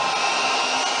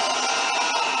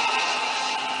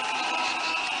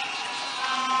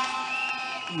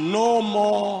 No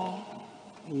more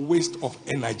waste of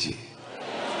energy.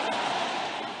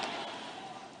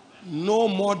 No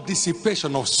more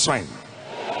dissipation of strength.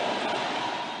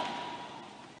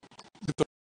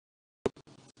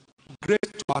 Grace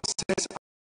to access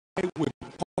I with the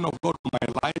power of God in my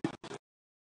life.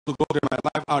 To God in my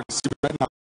life, I receive it now.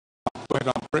 Go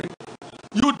ahead and pray.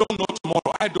 You don't know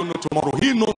tomorrow. I don't know tomorrow.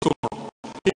 He knows tomorrow.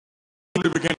 He knows from the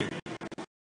beginning.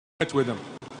 Get with him.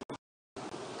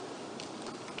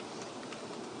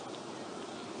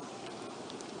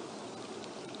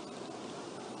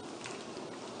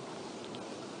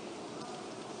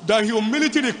 The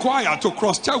humility required to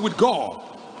cross-check with God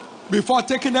before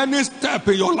taking any step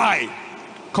in your life.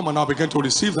 Come on now, begin to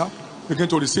receive that. Begin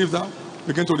to receive that.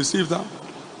 Begin to receive that.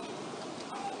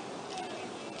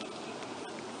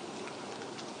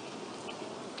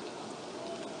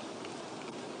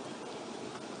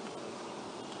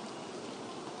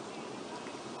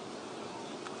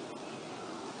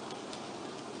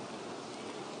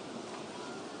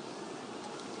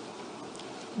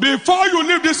 Before you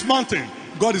leave this mountain,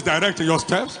 God is directing your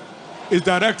steps. Is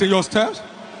directing your steps.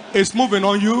 It's moving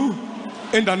on you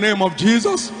in the name of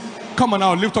Jesus. Come on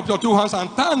now, lift up your two hands and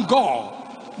thank God,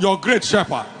 your great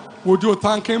shepherd. Would you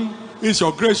thank him? He's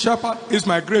your great shepherd. He's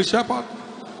my great shepherd.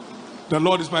 The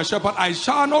Lord is my shepherd. I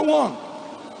shall not want.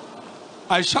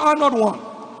 I shall not want.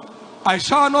 I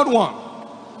shall not want.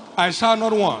 I shall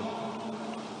not want.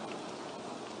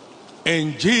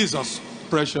 In Jesus'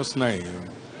 precious name.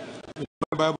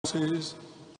 The Bible says,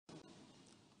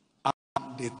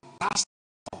 and they thirsted,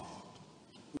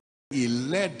 he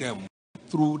led them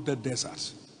through the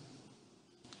desert.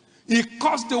 He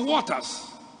caused the waters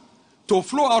to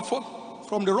flow out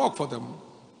from the rock for them.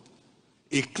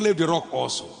 He cleft the rock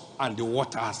also, and the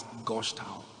waters gushed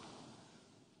out.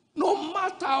 No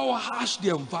matter how harsh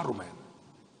the environment,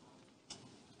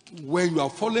 when you are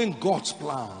following God's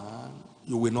plan,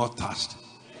 you will not thirst.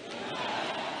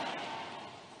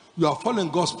 You are following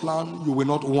God's plan, you will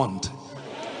not want.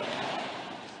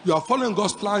 You are following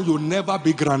God's plan, you will never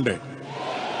be grounded.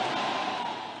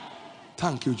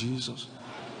 Thank you, Jesus.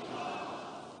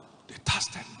 They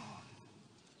thirsted.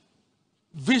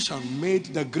 Vision made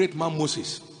the great man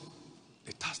Moses.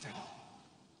 They thirsted.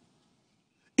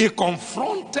 He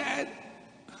confronted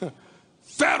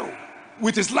Pharaoh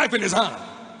with his life in his hand.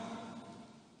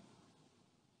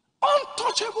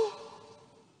 Untouchable.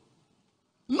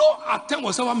 No attempt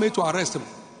was ever made to arrest him.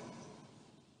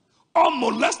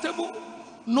 Unmolestable.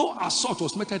 No assault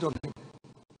was made on him.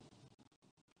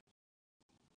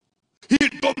 He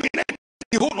dominated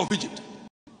the whole of Egypt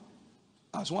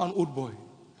as one old boy.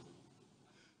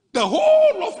 The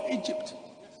whole of Egypt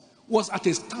was at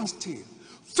a standstill.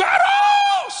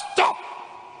 Pharaoh, stop!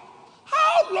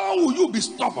 How long will you be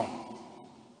stubborn?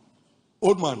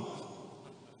 Old man.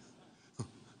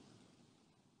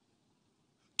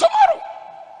 Tomorrow,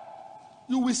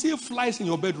 you will see flies in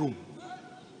your bedroom.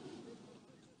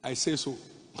 I say so.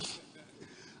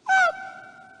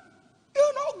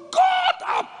 You know, God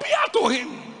appeared to him.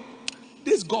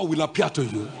 This God will appear to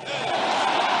you.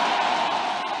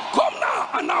 Come now,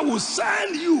 and I will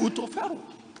send you to Pharaoh.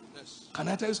 Can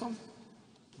I tell you something?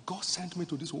 God sent me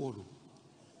to this world.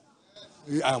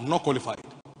 I am not qualified.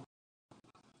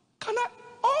 Can I?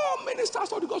 Oh,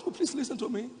 ministers of the gospel, please listen to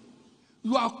me.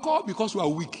 You are called because you are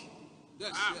weak.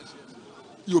 Yes.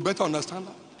 You better understand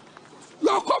that. You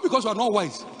are called because you are not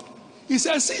wise. He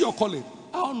says, see your calling.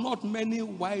 How not many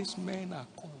wise men are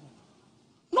called.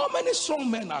 Not many strong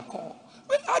men are called.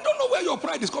 Well, I don't know where your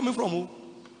pride is coming from.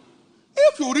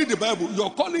 If you read the Bible,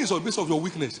 your calling is on the basis of your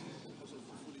weakness.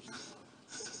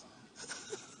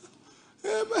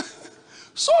 Amen.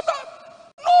 So that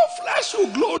no flesh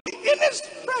will glory in his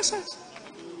presence.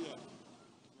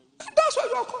 That's why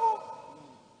you are called.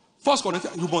 First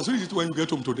Corinthians, you must read it when you get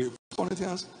home today. 1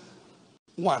 Corinthians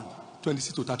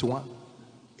 1:26 to 31.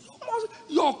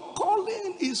 Your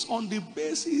calling is on the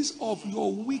basis of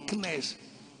your weakness.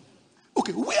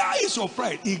 Okay, where is your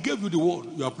pride? He gave you the word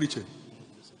you are preaching.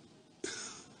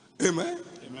 Amen.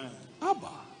 Amen. Abba.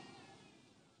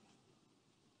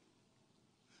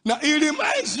 Now it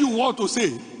reminds you what to say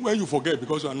when you forget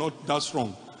because you are not that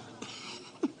strong.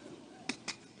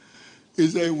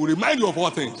 It will remind you of all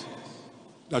things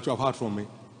that you have heard from me.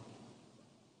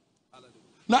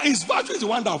 Now his virtue is the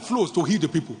one that flows to heal the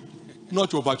people,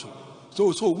 not your virtue.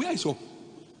 So where is the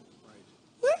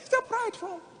pride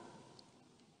from?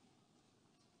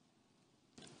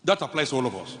 That applies to all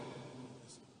of us.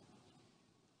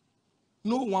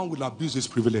 No one will abuse this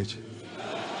privilege.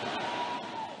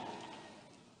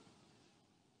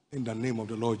 In the name of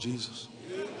the Lord Jesus.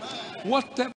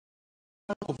 Whatever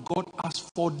of God asks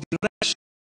for direction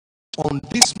on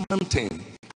this mountain,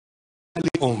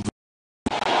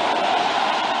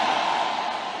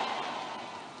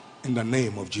 in the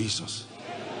name of Jesus.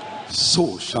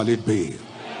 So shall it be.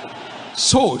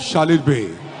 So shall it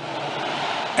be.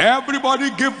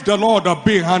 Everybody give the Lord a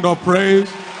big hand of praise.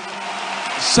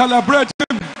 Celebrate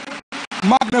him.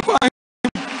 Magnify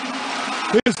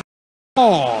him. His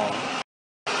all.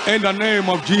 In the name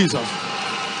of Jesus.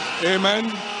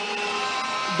 Amen.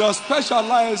 The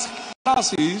specialized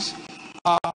classes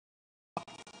are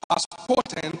as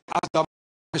potent as the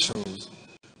missions.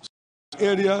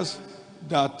 Areas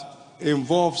that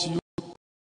involves you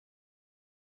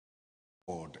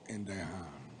in their hand.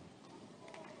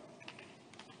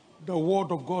 The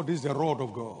word of God is the rod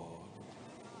of God.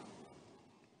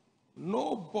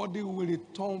 Nobody will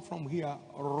return from here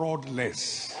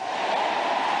rodless.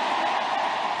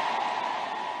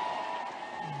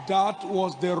 That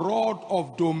was the rod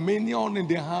of dominion in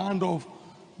the hand of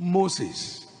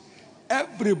Moses.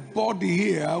 Everybody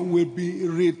here will be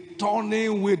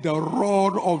returning with the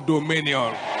rod of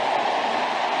dominion.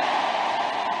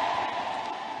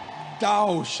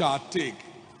 Thou shalt take.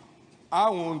 I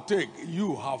won't take.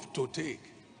 You have to take.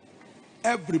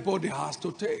 Everybody has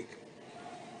to take.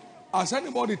 Has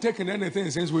anybody taken anything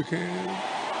since we came?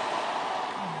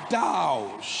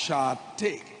 Thou shalt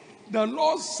take. The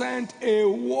Lord sent a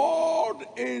word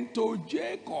into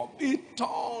Jacob. He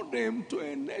turned him to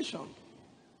a nation.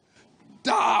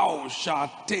 Thou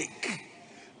shalt take.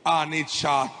 and it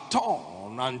shall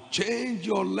turn and change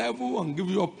your level and give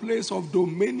you a place of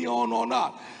dominion on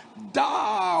earth.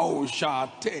 Thou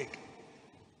shalt take.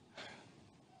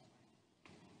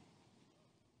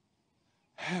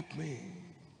 Help me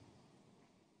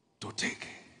to take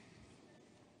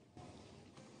it.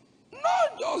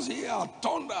 Not just hear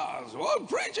thunders, well,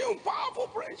 preaching, powerful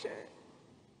preaching.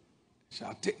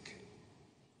 Shall take.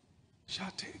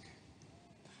 Shall take.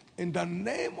 In the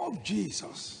name of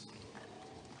Jesus.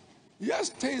 Yes,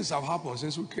 things have happened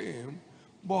since we came,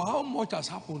 but how much has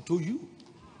happened to you?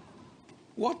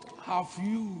 What have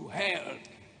you held?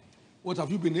 What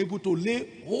have you been able to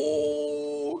lay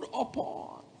hold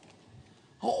upon?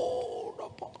 Hold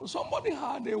upon. Somebody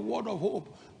had a word of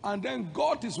hope and then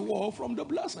got his word from the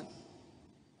blessing.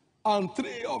 And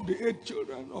 3 of the 8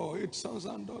 children, or 8 sons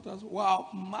and daughters, were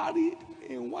married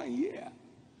in 1 year.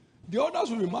 The others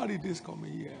will be married this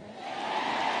coming year.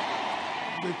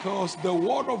 Because the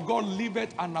word of God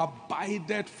liveth and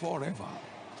abideth forever.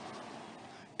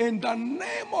 In the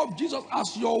name of Jesus,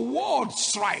 as your word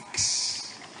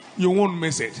strikes, you won't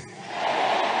miss it.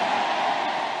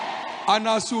 And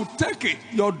as you take it,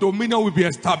 your dominion will be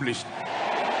established.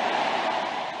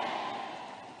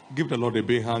 Give the Lord a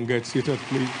big hand. Get seated,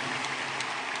 please.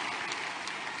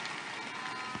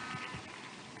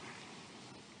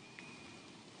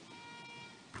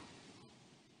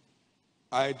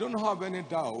 I don't have any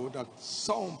doubt that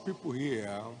some people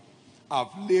here have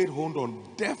laid hold on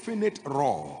definite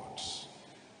rods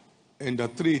in the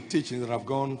 3 teachings that have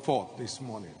gone forth this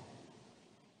morning.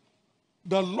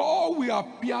 The Lord will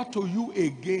appear to you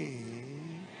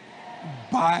again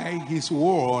by his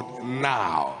word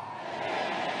now.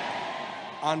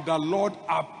 And the Lord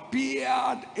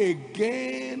appeared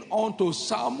again unto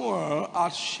Samuel at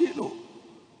Shiloh.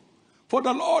 For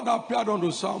the Lord appeared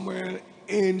unto Samuel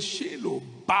in Shiloh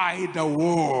by the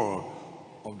word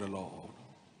of the Lord.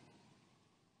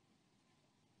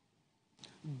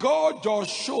 God just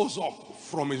shows up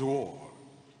from his word.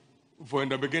 For in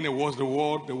the beginning was the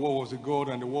word was the God,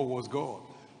 and the word was God.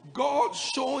 God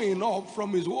showing up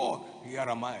from his word. Here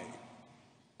am I.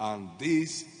 And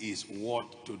this is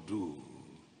what to do.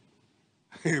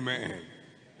 Amen.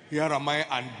 Here am I,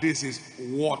 and this is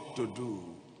what to do.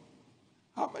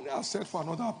 How many are set for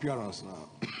another appearance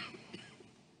now?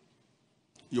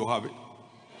 You have it.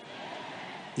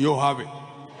 You have it.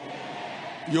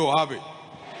 You have it.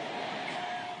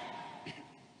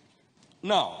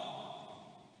 Now,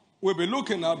 we'll be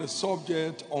looking at the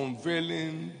subject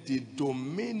unveiling the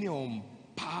dominion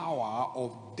power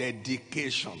of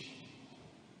dedication.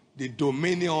 The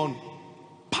dominion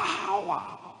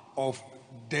power of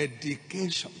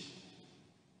dedication.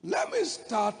 Let me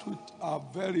start with a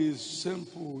very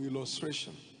simple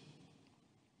illustration.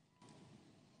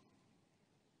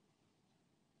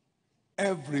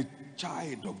 Every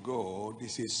child of God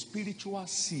is a spiritual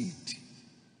seed.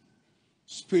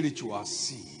 Spiritual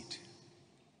seed.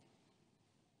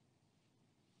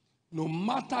 No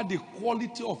matter the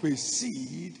quality of a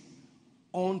seed,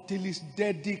 until it's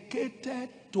dedicated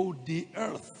to the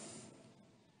earth,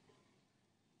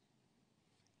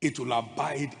 it will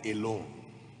abide alone.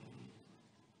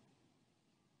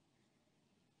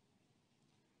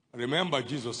 Remember,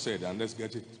 Jesus said, and let's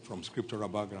get it from scriptural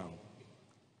background,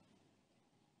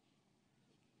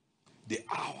 the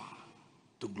hour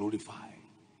to glorify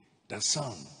the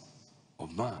Son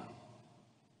of Man,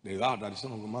 the hour that the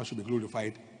Son of Man should be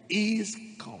glorified, is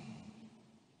come.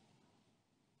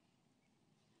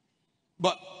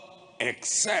 But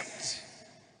except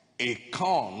a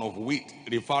corn of wheat,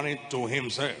 referring to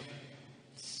himself,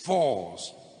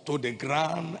 falls to the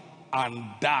ground and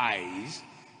dies,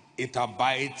 it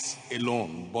abides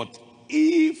alone. But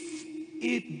if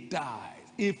it dies,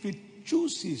 if it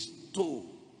chooses to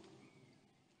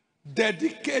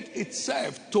dedicate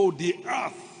itself to the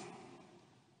earth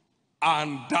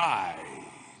and dies,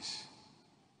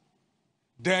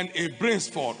 then it brings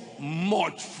forth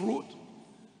much fruit.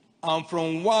 And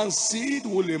from one seed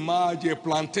will emerge a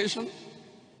plantation.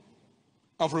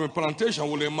 And from a plantation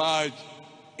will emerge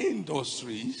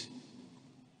industries.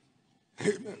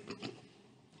 Amen.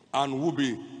 And will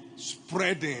be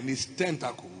spreading its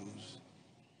tentacles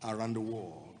around the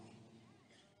world.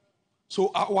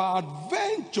 So our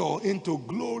adventure into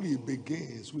glory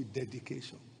begins with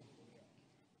dedication.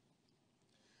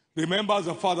 Remember, as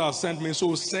the Father sent me,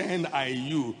 so send I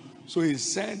you. So he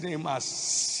sent him as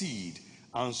seed.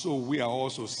 And so we are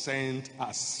also sent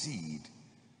as seed.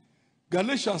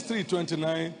 Galatians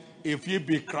 3:29, if ye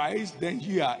be Christ, then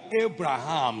ye are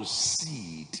Abraham's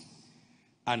seed,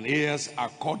 and heirs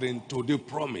according to the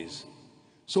promise.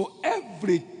 So every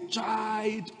every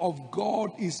child of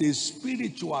God is a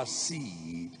spiritual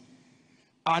seed,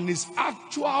 and its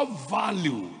actual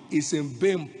value is in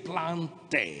being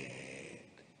planted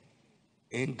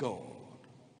in God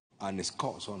and its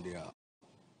cause on the earth.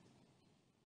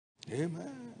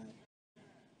 Amen.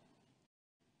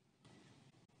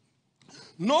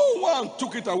 No one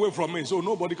took it away from me, so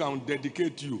nobody can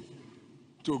dedicate you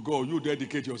to God. You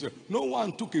dedicate yourself. No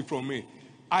one took it from me.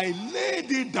 I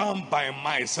laid it down by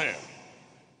myself.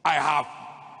 I have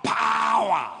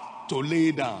power to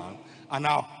lay down, and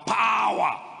I have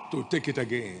power to take it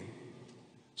again.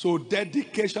 So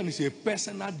dedication is a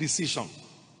personal decision.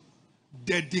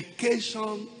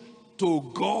 Dedication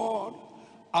to God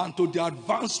and to the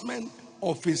advancement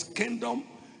of his kingdom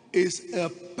is a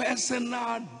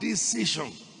personal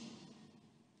decision.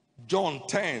 John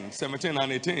 10, 17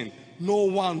 and 18. No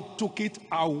one took it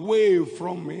away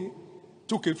from me.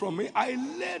 Took it from me. I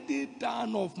laid it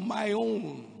down of my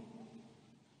own.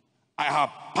 I have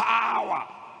power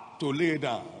to lay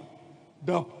down.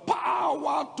 The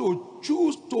power to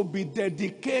choose to be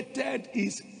dedicated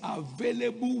is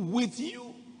available with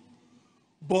you.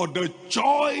 But the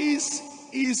choice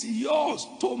is yours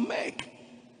to make.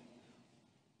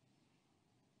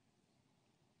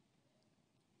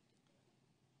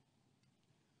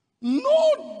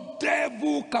 No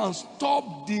devil can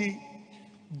stop the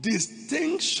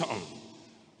distinction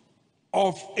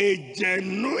of a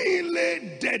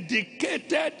genuinely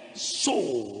dedicated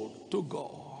soul to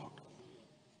God.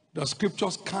 The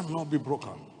scriptures cannot be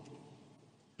broken.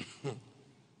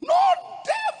 No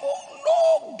devil,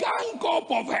 no gang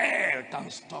up of hell can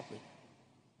stop it.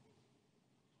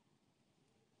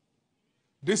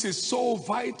 This is so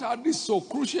vital, this is so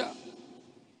crucial.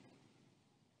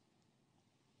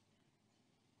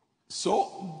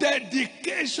 So,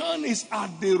 dedication is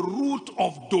at the root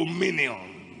of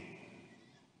dominion.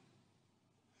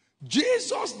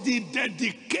 Jesus, the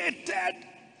dedicated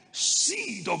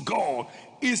seed of God,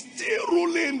 is still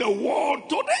ruling the world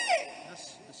today.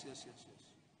 Yes.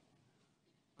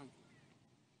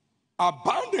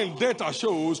 Abundant data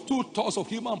shows 2/3 of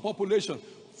human population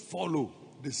follow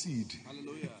the seed.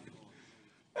 Hallelujah.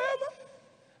 Amen.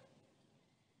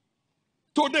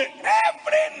 Today,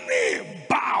 every knee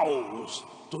bows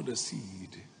to the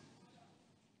seed.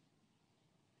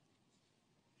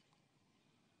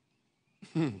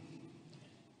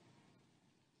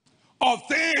 Of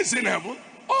things in heaven,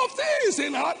 of things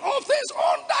in earth, of things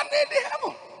underneath the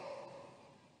heaven.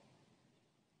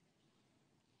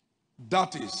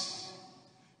 That is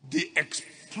the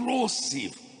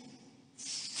explosive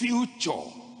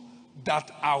future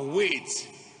that awaits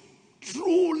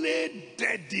truly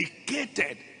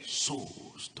dedicated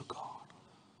souls to God.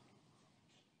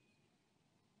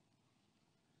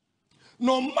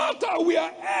 No matter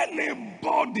where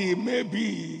anybody may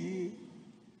be,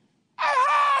 I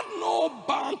had no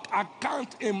bank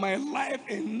account in my life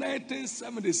in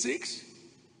 1976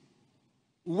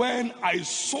 when I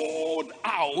sold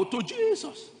out to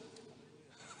Jesus.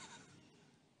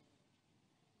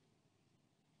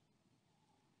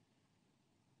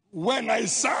 When I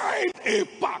signed a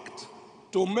pact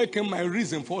to make him my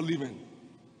reason for living.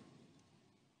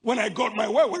 When I got my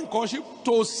wife in courtship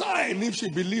to sign if she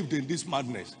believed in this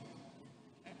madness.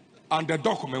 And the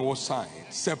document was signed.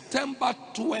 September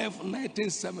 12,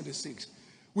 1976.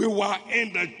 We were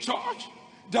in the church.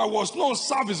 There was no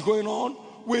service going on.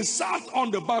 We sat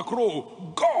on the back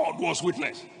row. God was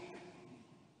witness.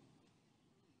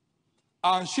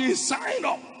 And she signed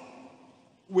up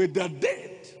with the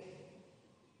date.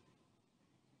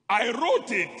 I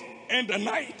wrote it in the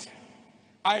night.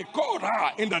 I called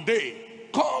her in the day.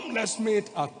 Come, let's meet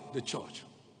at the church.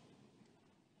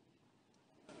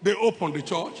 They opened the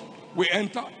church. We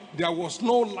entered. There was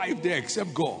no life there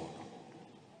except God.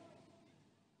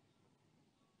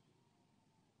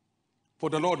 For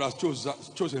the Lord has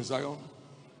chosen Zion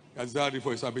as daddy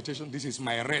for his habitation. This is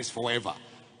my rest forever.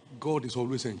 God is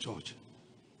always in church.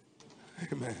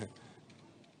 Amen.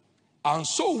 And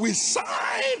so we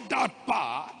signed that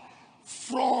part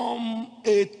from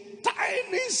a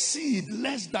tiny seed,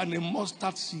 less than a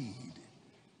mustard seed.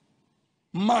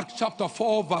 Mark chapter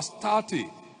 4, verse 30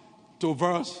 to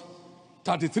verse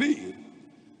 33.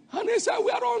 And he said,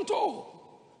 we are on tour.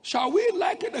 Shall we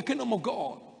liken the kingdom of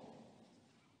God?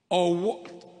 Or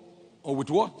what? Or with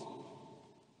what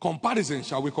comparison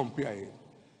shall we compare it?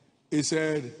 He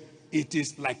said, it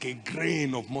is like a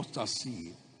grain of mustard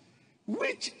seed,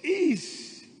 which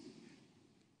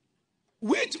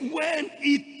when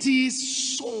it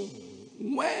is sown,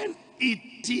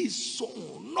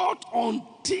 not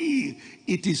until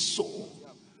it is sown,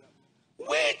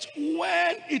 which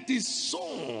when it is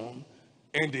sown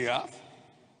in the earth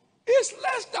is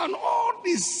less than all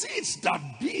the seeds that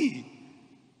be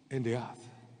in the earth.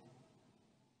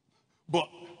 But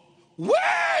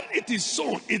when it is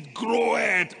sown, it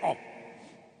groweth up.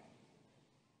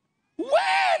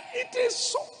 When it is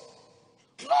sown,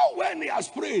 not when he has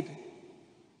prayed.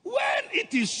 When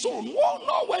it is sown,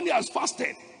 not when he has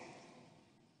fasted.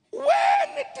 When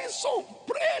it is sown,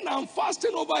 praying and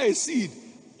fasting over a seed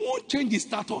won't change its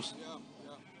status.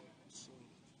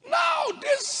 Now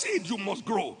this seed you must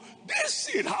grow. This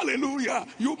seed, hallelujah,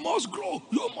 you must grow.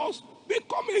 You must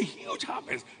become a huge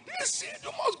harvest. This seed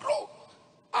you must grow.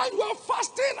 And you are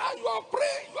fasting and you are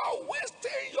praying. You are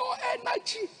wasting your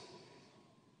energy.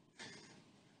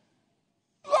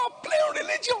 You are playing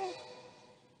religion.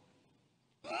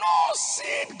 No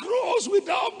seed grows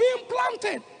without being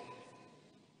planted.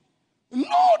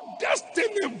 No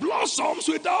destiny blossoms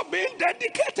without being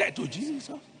dedicated to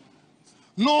Jesus.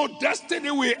 No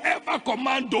destiny will ever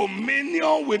command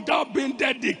dominion without being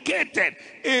dedicated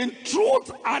in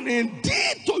truth and in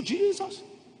deed to Jesus.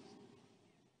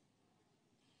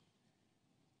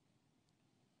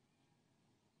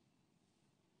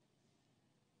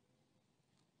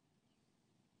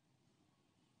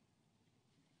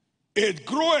 It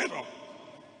groweth up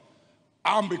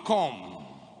and become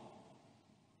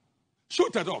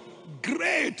shooted up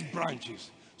great branches,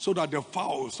 so that the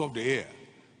fowls of the air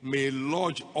may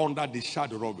lodge under the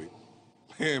shadow of it.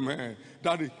 Amen.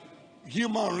 That is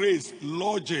human race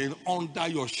lodging under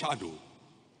your shadow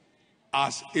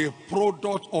as a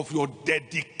product of your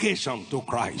dedication to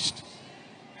Christ.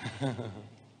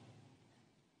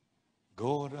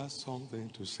 God has something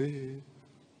to say.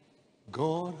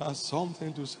 God has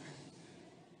something to say.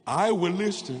 I will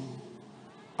listen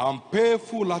and pay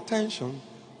full attention,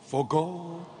 for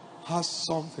God has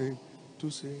something to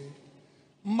say.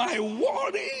 My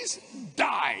worries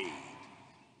died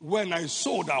when I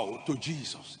sold out to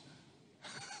Jesus.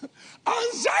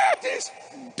 Anxieties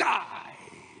died.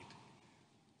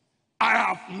 I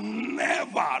have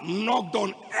never knocked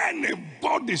on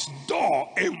anybody's door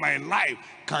in my life.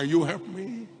 Can you help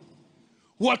me?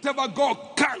 Whatever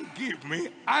God can give me,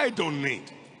 I don't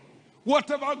need.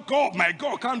 Whatever my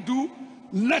God can do,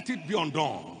 let it be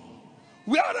undone.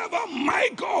 Wherever my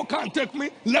God can take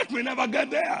me, let me never get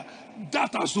there.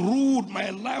 That has ruled my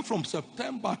life from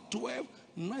September 12,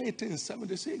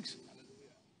 1976.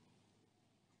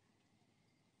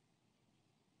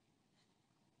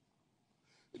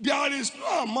 There is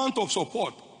no amount of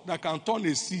support that can turn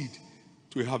a seed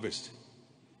to a harvest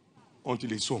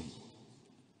until it's sown.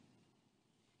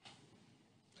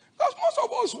 Because most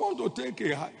of us want to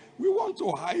take we want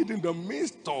to hide in the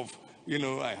midst of,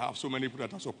 I have so many people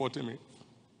that are supporting me.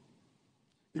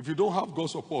 If you don't have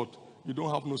God's support, you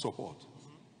don't have no support.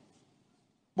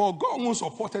 But God won't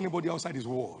support anybody outside his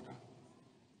word.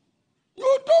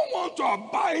 You don't want to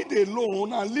abide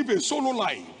alone and live a solo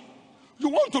life. You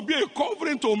want to be a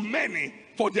covering to many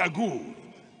for their good.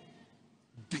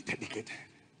 Be dedicated.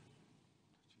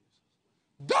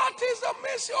 That is the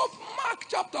message of Mark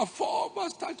chapter 4,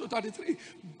 verse 30 to 33.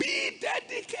 Be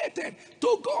dedicated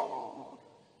to God.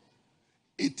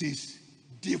 It is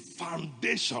the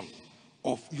foundation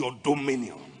of your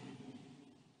dominion.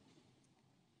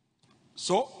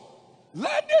 So,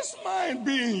 let this mind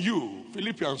be in you,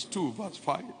 Philippians 2, verse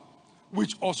 5,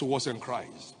 which also was in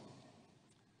Christ.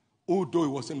 Although he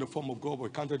was in the form of God,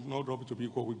 but counted not robbery to be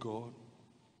equal with God,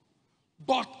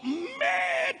 but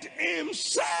made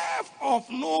himself of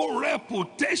no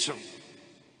reputation,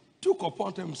 took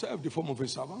upon himself the form of a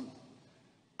servant,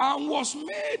 and was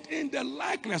made in the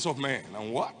likeness of man.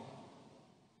 And what?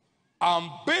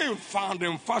 And being found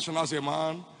in fashion as a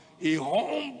man, he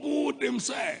humbled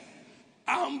himself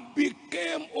and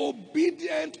became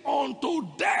obedient unto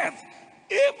death,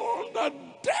 even the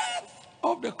death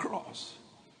of the cross.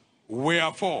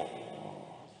 Wherefore,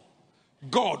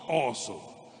 God also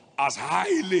has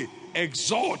highly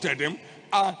exalted him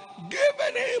and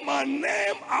given him a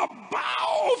name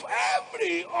above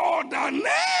every other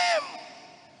name,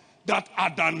 that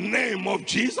at the name of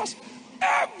Jesus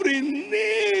every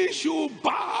knee should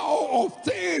bow of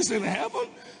things in heaven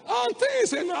and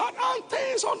things in earth and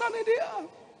things underneath the earth,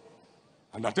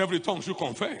 and that every tongue should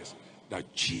confess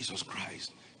that Jesus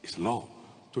Christ is Lord,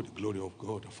 to the glory of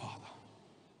God the Father.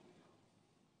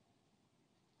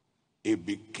 He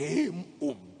became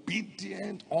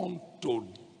obedient unto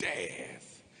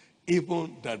death,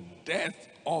 even the death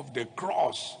of the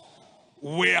cross.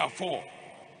 Wherefore,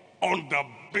 on the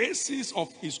basis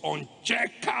of his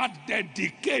uncheckered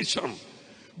dedication,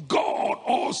 God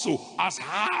also has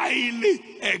highly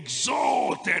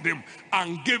exalted him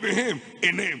and given him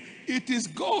a name. It is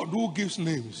God who gives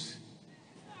names.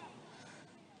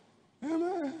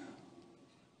 Amen.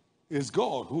 It's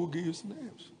God who gives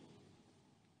names.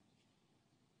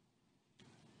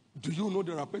 Do you know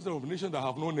there are presidents of nations that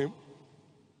have no name?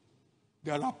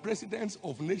 There are presidents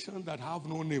of nations that have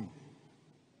no name.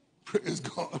 Praise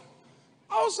God.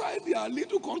 Outside their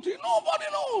little country, nobody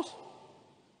knows.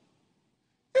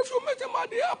 If you meet him at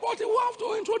the airport, he will have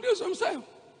to introduce himself.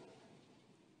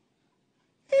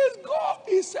 It's God,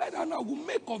 he said, and I will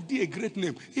make of thee a great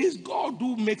name. It's God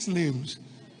who makes names.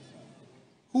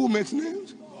 Who makes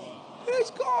names? It's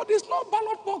God. It's not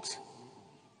ballot box.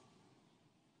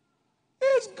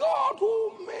 It's God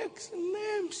who makes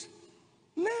names.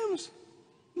 Names.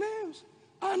 Names.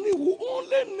 And he will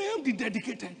only name the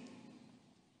dedicated.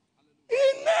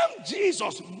 He named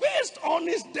Jesus based on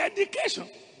his dedication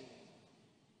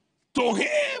to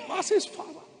him as his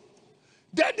father.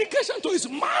 Dedication to his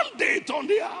mandate on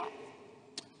the earth.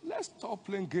 Let's stop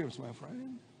playing games, my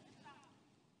friend.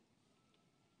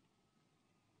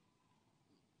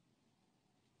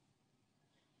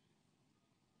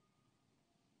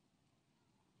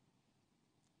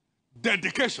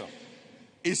 Dedication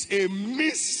is a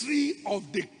mystery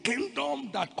of the kingdom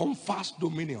that confers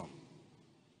dominion.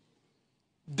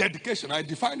 Dedication, I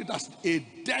define it as a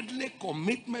deadly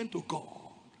commitment to God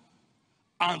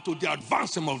and to the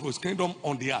advancement of his kingdom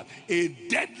on the earth. A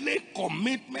deadly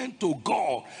commitment to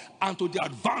God and to the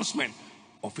advancement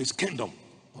of his kingdom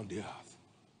on the earth.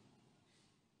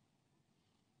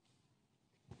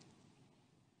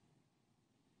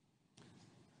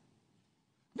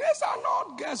 These are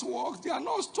not guesswork, they are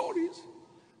not stories.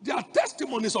 They are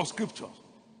testimonies of scripture.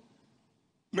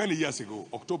 Many years ago,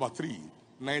 October 3,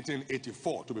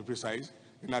 1984 to be precise,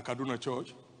 in our Kaduna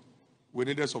church, we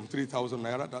needed some 3,000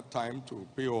 naira at that time to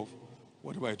pay off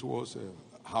whatever it was,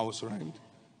 house rent,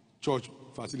 church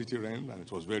facility rent, and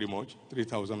it was very much,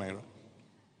 3,000 naira.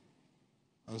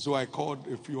 And so I called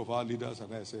a few of our leaders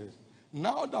and I said,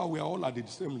 now that we are all at the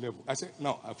same level, I said,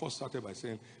 now I first started by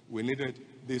saying we needed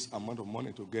this amount of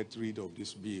money to get rid of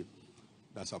this bill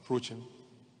that's approaching.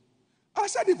 I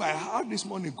said, if I had this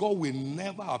money, God will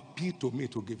never appeal to me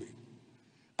to give it.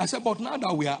 I said, but now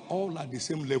that we are all at the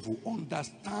same level,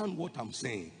 understand what I'm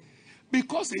saying.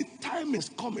 Because a time is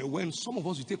coming when some of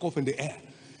us will take off in the air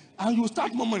and you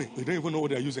start more money. You don't even know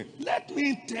what they're using. Let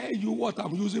me tell you what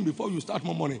I'm using before you start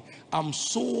more money. I'm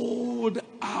sold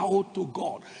out to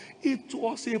God. It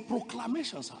was a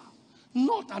proclamation, sir,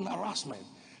 not an harassment.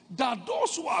 That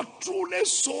those who are truly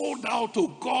sold out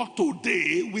to God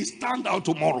today will stand out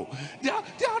tomorrow. There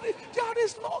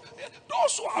is no,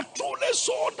 those who are truly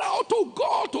sold out to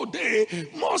God today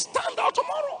must stand out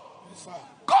tomorrow.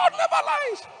 God never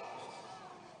lies.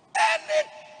 Any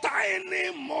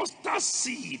tiny mustard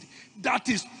seed that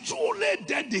is truly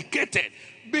dedicated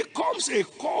becomes a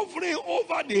covering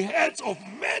over the heads of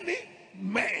many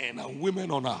men and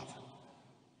women on earth.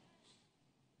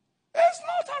 It's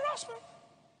not harassment.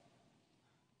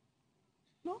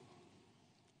 No.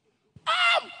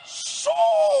 I'm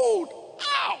sold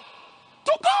out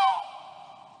to God.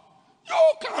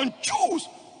 You can choose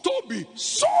to be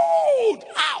sold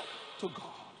out to God.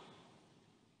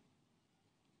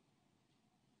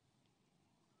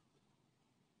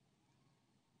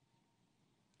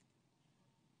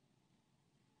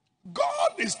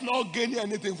 God is not gaining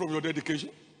anything from your dedication.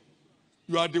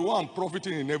 You are the one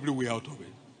profiting in every way out of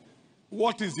it.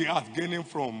 What is the earth gaining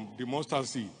from the mustard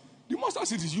seed? The mustard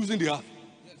seed is using the earth.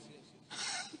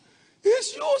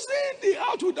 It's using the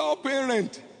earth without paying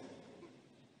rent.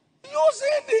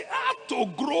 Using the earth to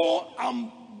grow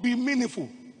and be meaningful.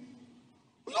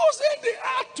 Using the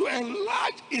earth to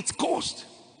enlarge its coast.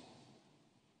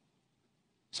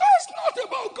 So it's not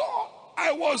about God.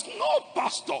 I was no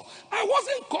pastor. I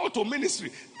wasn't called to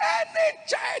ministry. Any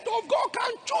child of God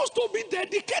can choose to be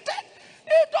dedicated.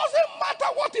 It doesn't matter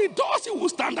what he does, he will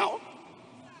stand out.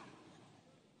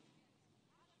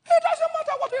 It doesn't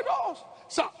matter what he does.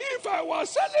 So if I was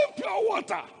selling pure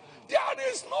water,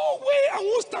 there is no way I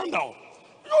won't stand out.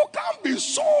 You can't be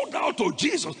sold out to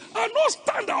Jesus and not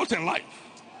stand out in life.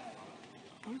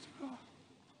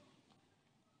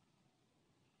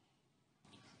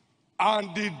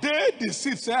 And the day the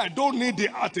seed says, I don't need the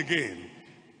earth again,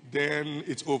 then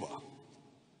it's over.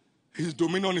 His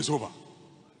dominion is over.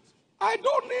 I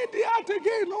don't need the earth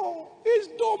again, no. His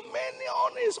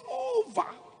dominion is over.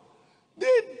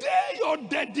 The day your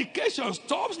dedication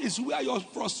stops is where your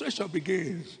frustration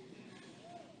begins.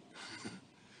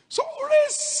 So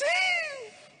receive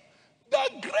the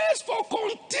grace for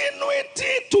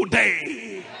continuity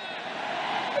today.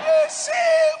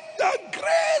 Receive the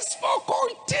grace for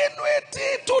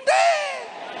continuity today.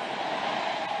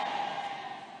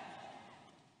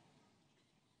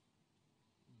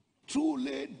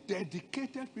 Truly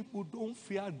dedicated people don't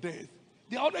fear death.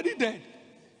 They're already dead.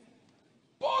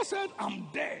 Paul said, I'm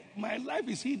dead. My life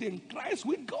is hid in Christ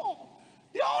with God.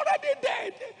 They're already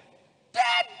dead.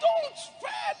 Dead don't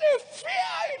really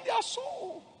fear in their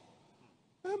soul.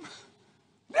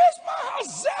 This man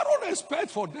has zero respect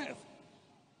for death.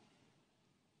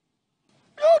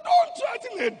 You don't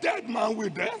threaten a dead man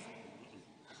with death.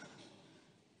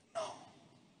 No.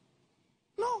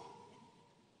 No.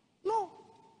 No.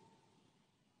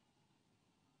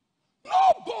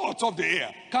 No birds of the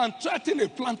air can threaten a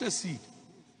planted seed.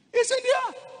 It's in the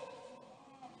earth.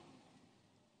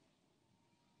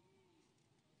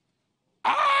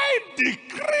 I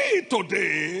decree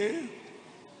today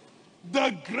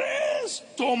the grace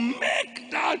to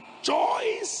make that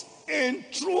choice in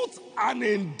truth and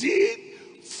in deed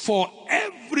for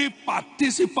every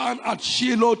participant at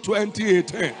Shiloh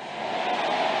 2018.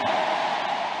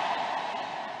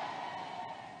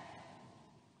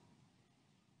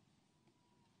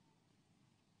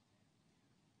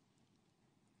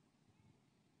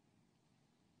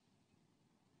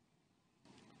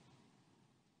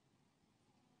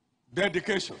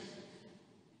 Dedication.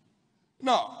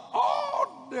 Now,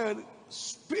 all the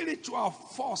spiritual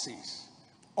forces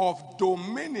of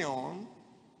dominion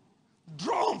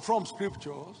drawn from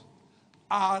scriptures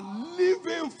are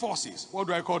living forces. What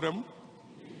do I call them?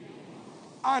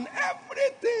 And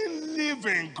everything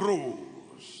living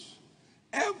grows.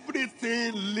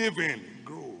 Everything living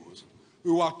grows.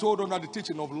 We were told under the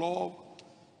teaching of love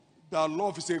that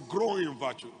love is a growing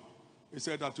virtue. He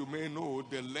said that you may know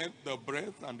the length, the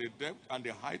breadth, and the depth, and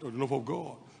the height of the love of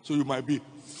God. So you might be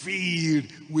filled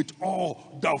with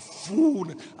all the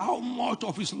fullness. How much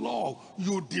of his love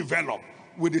you develop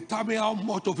will determine how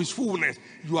much of his fullness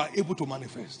you are able to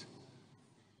manifest.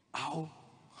 How?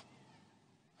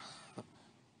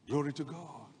 Glory to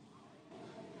God.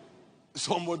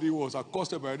 Somebody was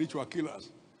accosted by ritual killers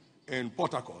in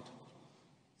Port Harcourt.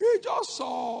 He just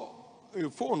saw a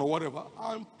phone or whatever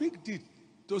and picked it.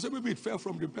 So maybe it fell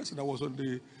from the person that was on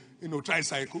the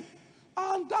tricycle.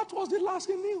 And that was the last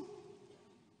he knew.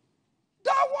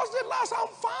 That was the last, and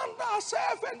found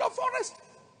herself in the forest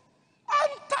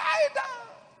and tied her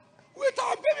with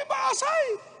her baby by her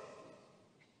side.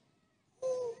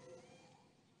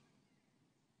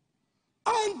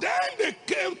 And then they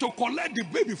came to collect the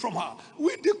baby from her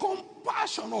with the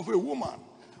compassion of a woman.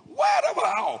 Wherever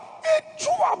how, it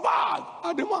threw her bag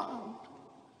at the man.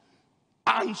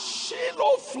 And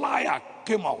Shiloh flyer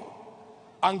came out.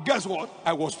 And guess what?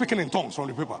 I was speaking in tongues from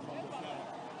the paper.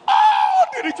 Oh,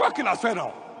 the ritual killers fell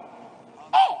down.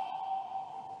 Oh,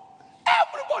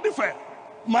 everybody fell.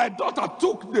 My daughter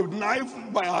took the knife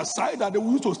by her side that they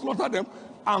used to slaughter them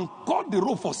and cut the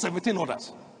rope for 17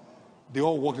 others. They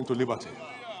all walked into liberty.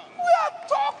 We are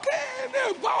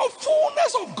talking about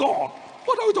fullness of God.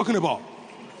 What are we talking about?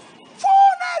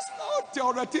 Fullness, not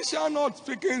theoretician, not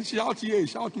speaking, shout here,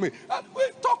 shout me.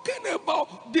 We're talking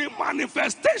about the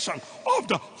manifestation of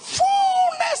the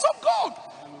fullness of God.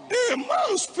 A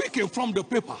man speaking from the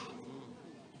paper.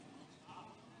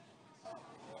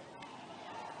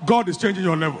 God is changing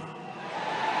your level.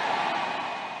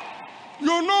 You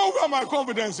know where my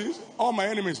confidence is? All my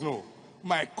enemies know.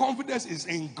 My confidence is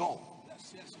in God,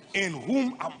 in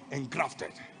whom I'm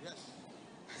engrafted.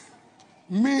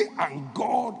 Me and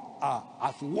God are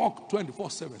at work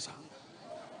 24/7, sir.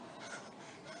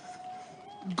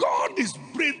 God is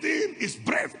breathing his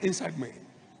breath inside me.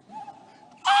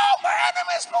 All my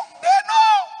enemies know. They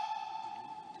know.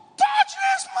 Touch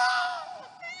this man.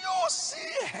 You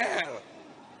see hell.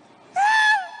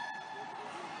 Hell.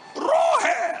 Raw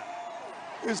hell.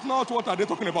 It's not what are they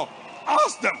talking about.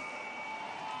 Ask them.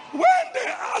 When they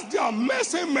ask their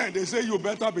messy men, they say, you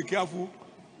better be careful.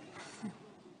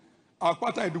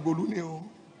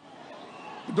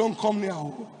 Don't come near.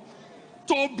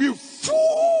 To be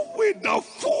full with the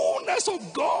fullness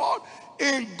of God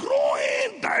in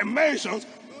growing dimensions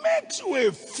makes you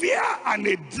a fear and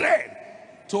a dread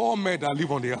to all men that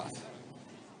live on the earth.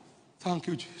 Thank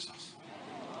you, Jesus.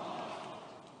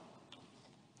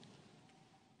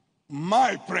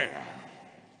 My prayer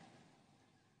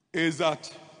is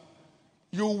that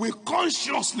you will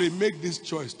consciously make this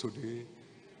choice today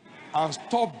and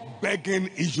stop begging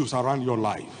issues around your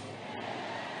life.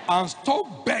 And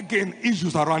stop begging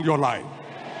issues around your life.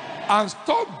 And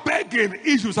stop begging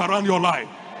issues around your life.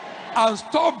 And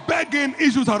stop begging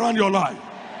issues around your life.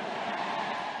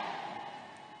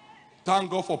 Thank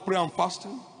God for prayer and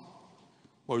fasting.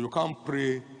 But you can't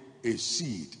pray a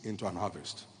seed into an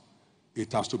harvest.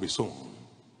 It has to be sown.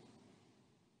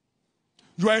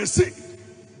 You are a seed.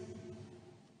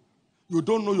 You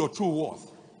don't know your true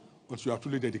worth until you are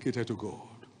truly dedicated to God.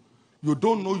 You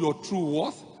don't know your true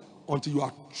worth until you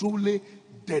are truly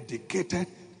dedicated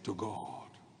to God.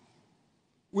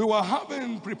 We were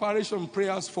having preparation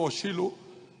prayers for Shiloh,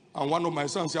 and one of my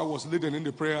sons here was leading in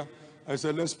the prayer. I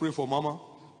said, let's pray for Mama,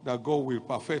 that God will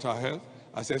perfect her health.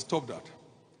 I said, stop that.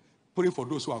 Pray for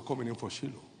those who are coming in for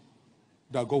Shiloh,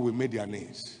 that God will meet their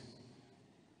needs.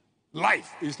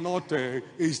 Life is not a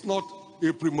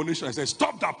premonition. I said,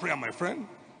 stop that prayer, my friend.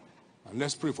 And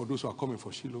let's pray for those who are coming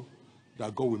for Shiloh,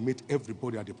 that God will meet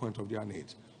everybody at the point of their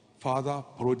needs. Father,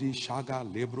 Prodi, Shaga,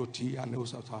 Lebro, Tia,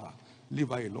 Neosata. Leave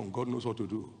her alone. God knows what to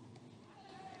do.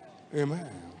 Amen.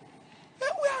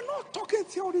 And we are not talking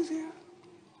theories here.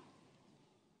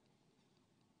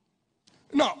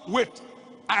 Now, wait.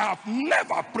 I have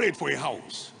never prayed for a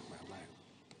house in my life.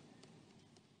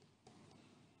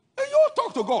 And you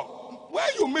talk to God. When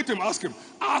you meet him, ask him,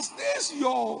 has this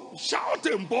your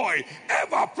shouting boy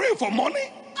ever prayed for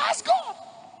money? Ask God.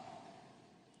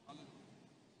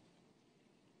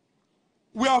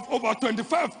 We have over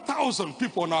 25,000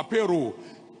 people on our payroll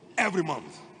every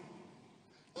month.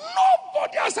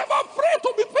 Nobody has ever prayed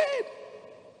to be paid.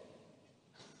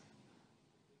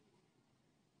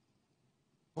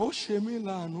 O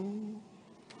Shemilanu,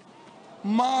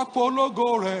 Ma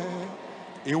Pologore,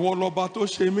 Iwolobato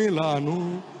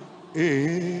Shemilanu,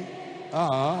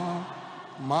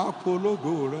 Ma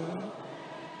Pologore.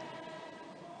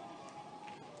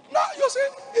 Now you see,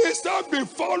 it's not be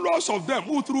followers of them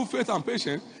who through faith and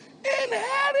patience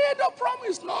inherit the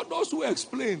promise, not those who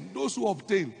explain, those who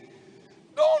obtain.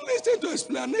 Don't listen to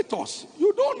explanators.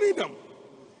 You don't need them.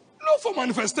 Look for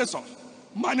manifestators.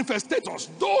 Manifestators,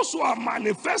 those who are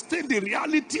manifesting the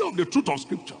reality of the truth of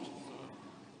scriptures.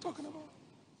 Talking about.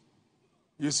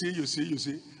 You see.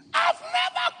 I've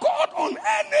never called on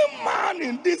any man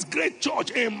in this great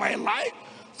church in my life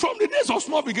from the days of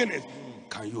small beginnings.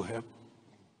 Can you help?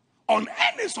 On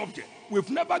any subject. We've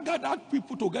never gathered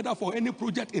people together for any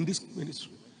project in this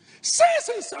ministry. Since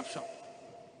inception.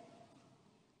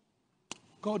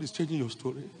 God is changing your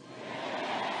story.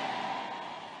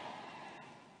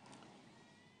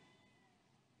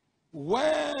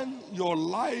 When your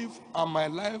life and my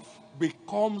life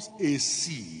becomes a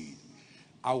seed,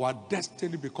 our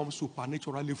destiny becomes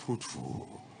supernaturally fruitful.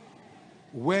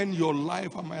 When your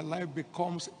life and my life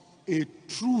becomes a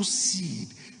true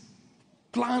seed,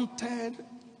 planted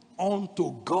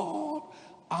unto God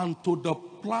and to the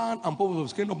plan and purpose of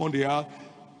his kingdom on the earth,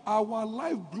 our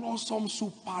life blossoms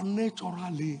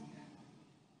supernaturally.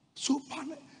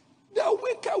 The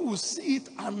wicked will see it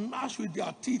and gnash with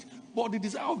their teeth, but the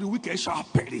desire of the wicked shall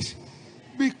perish.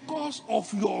 Because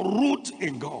of your root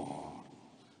in God,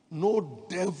 no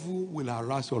devil will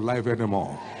harass your life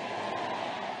anymore.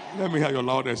 Let me hear your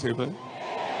loudest amen.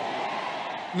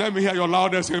 Let me hear your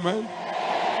loudest amen.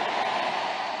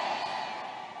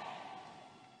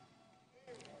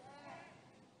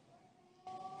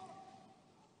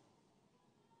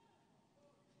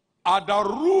 At the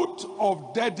root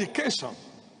of dedication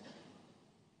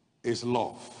is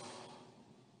love.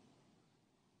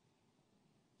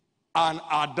 And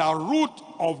at the root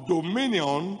of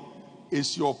dominion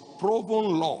is your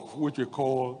proven love, which we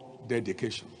call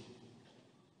dedication.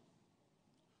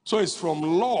 So it's from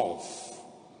love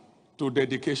to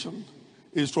dedication.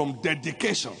 It's from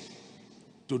dedication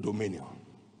to dominion.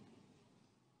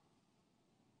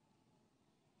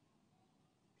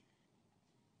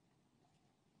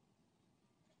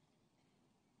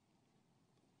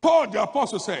 Paul the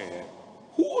apostle said,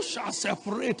 who shall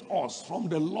separate us from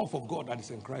the love of God that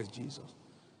is in Christ Jesus?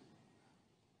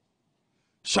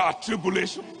 Shall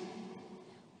tribulation,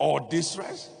 or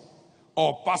distress,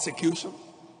 or persecution,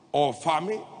 or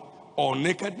famine, or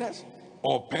nakedness,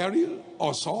 or peril,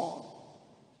 or sword?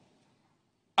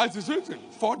 As it is written,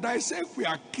 for thy sake we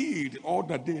are killed all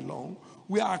the day long.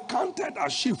 We are counted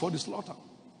as sheep for the slaughter.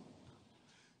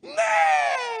 Nay,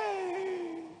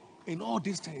 in all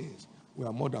these things, we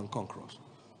are more than conquerors.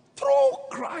 Through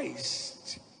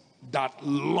Christ that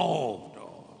loved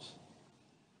us.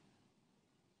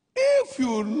 If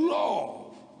you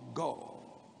love God,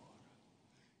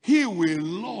 he will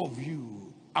love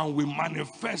you and will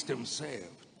manifest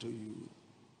himself to you.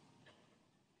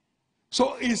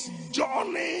 So his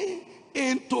journey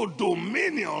into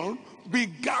dominion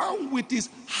began with his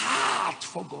heart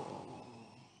for God.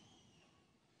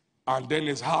 And then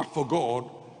his heart for God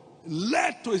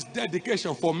led to his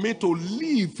dedication. For me to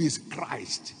live is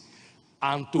Christ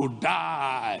and to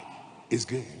die is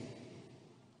gain.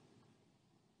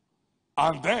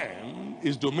 And then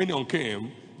his dominion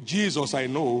came. Jesus I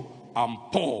know, and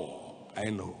Paul I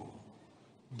know.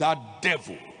 That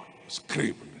devil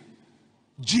screamed,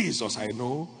 Jesus I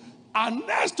know, And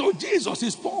next to Jesus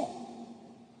is Paul.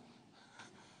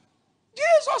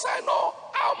 Jesus, I know.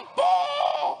 I'm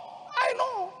poor. I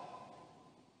know.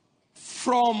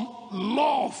 From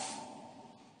love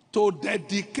to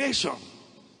dedication.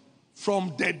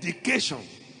 From dedication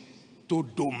to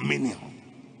dominion.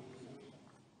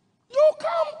 You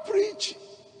can't preach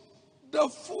the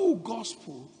full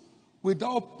gospel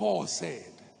without Paul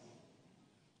said.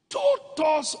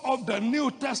 2/3 of the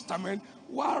New Testament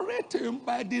were written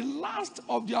by the last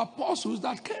of the apostles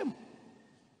that came.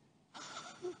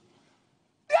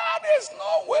 There is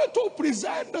no way to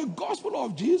present the gospel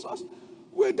of Jesus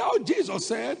without Jesus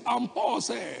said and Paul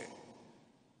said.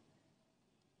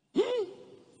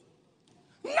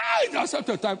 Now is the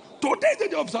accepted time. Today is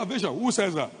the observation. Who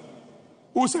says that?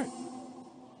 Who said?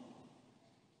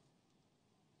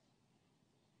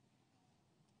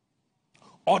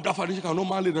 Or the foundation can no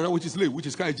man lay the which is laid, which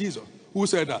is Christ Jesus. Who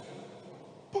said that?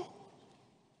 Paul.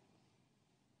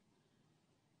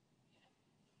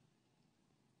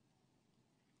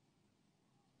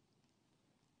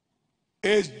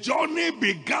 His journey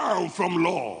began from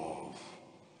love,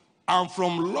 and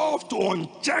from love to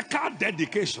uncheckered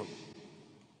dedication,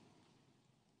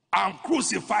 and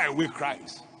crucified with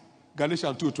Christ.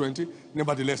 Galatians 2:20.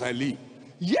 Nevertheless I live.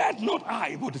 Yet not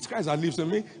I, but it's Christ that lives in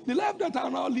me. The life that I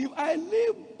now live, I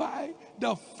live by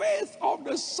the faith of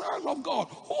the Son of God,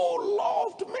 who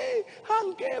loved me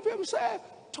and gave himself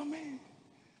to me.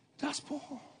 That's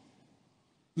Paul.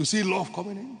 You see love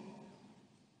coming in?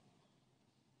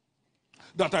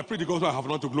 That I preach the gospel I have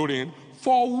not to glory in.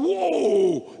 For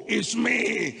woe is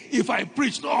me if I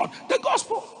preach not the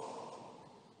gospel.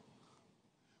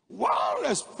 One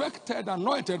respected,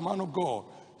 anointed man of God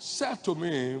said to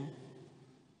me,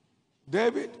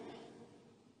 David,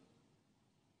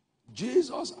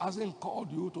 Jesus hasn't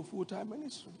called you to full-time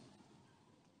ministry.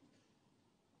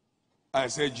 I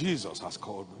said, Jesus has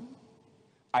called me.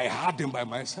 I had him by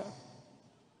myself.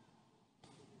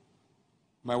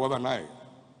 My wife and I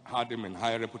had him in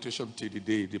high reputation till the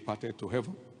day he departed to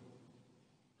heaven.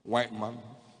 White man.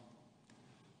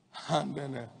 And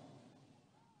then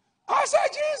I said,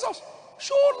 Jesus,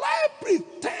 should I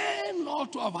pretend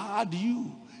not to have had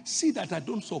you? See that I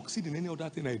don't succeed in any other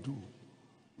thing I do.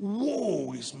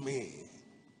 Woe is me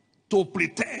to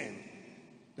pretend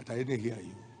that I didn't hear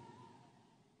you.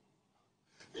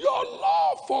 Your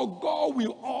love for God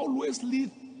will always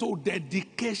lead to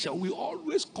dedication. We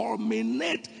always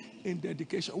culminate in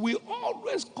dedication. We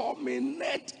always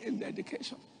culminate in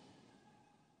dedication.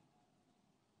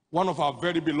 One of our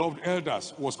very beloved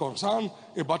elders was concerned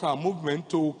about our movement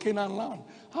to Canaan land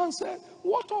and said,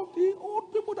 what of the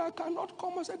old people that cannot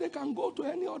come? I said they can go to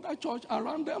any other church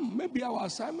around them. Maybe our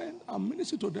assignment and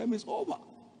ministry to them is over.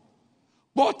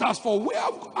 But as for where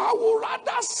I would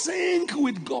rather sing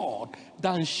with God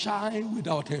than shine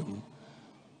without him.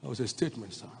 That was a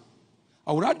statement, sir.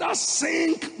 I would rather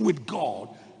sing with God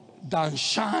than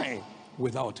shine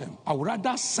without him. I would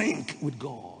rather sing with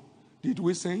God. Did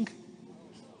we sing?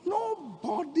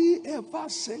 Nobody ever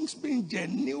sings being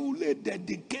genuinely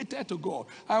dedicated to God.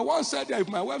 I once said that if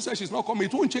my wife says she's not coming,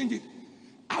 it won't change it.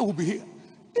 I will be here.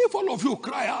 If all of you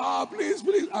cry, please,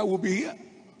 please, I will be here.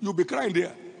 You'll be crying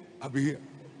there. I'll be here.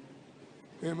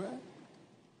 Amen.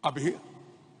 I'll be here.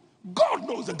 God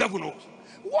knows, the devil knows.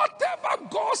 Whatever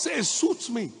God says suits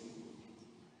me.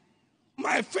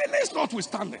 My feelings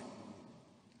notwithstanding.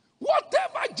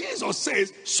 Whatever Jesus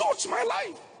says suits my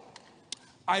life.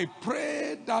 I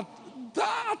pray that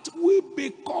will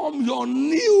become your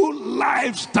new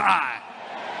lifestyle.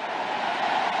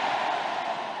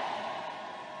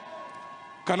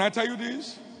 Can I tell you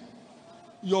this?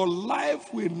 Your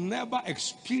life will never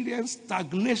experience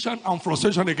stagnation and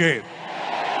frustration again.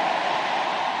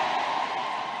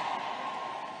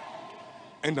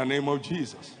 In the name of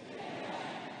Jesus.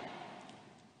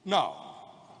 Now,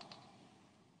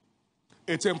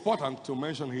 it's important to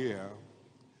mention here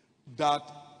that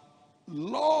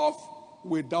love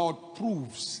without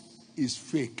proofs is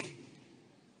fake.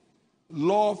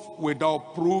 Love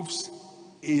without proofs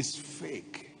is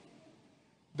fake.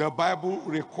 The Bible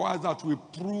requires that we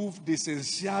prove the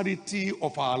sincerity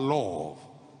of our love,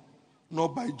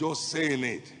 not by just saying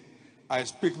it. I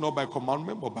speak not by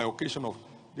commandment, but by occasion of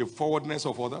the forwardness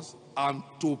of others, and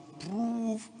to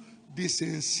prove the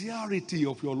sincerity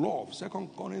of your love. 2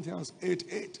 Corinthians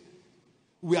 8:8.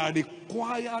 We are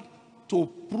required to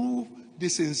prove the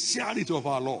sincerity of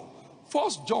our love.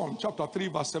 1 John chapter 3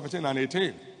 verse 17 and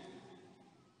 18.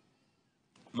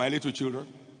 My little children,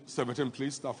 17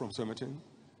 please, start from 17.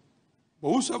 But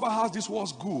whosoever has this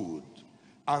was good,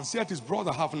 and saith his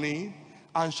brother have need,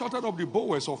 and shuttered up the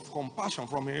bowels of compassion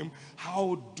from him,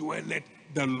 how dwelleth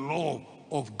the love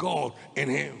of God in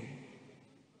him?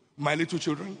 My little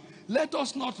children, let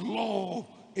us not love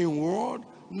in word,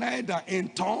 neither in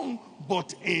tongue,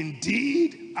 but in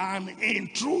deed and in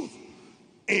truth.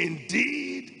 In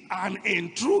deed and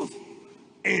in truth.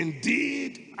 In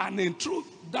deed and in truth.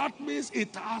 That means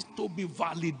it has to be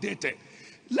validated.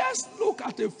 Let's look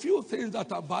at a few things that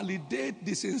validate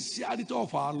the sincerity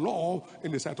of our love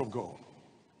in the sight of God.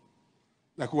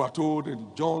 Like we are told in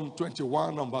John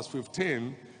 21 and verse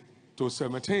 15 to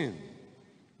 17.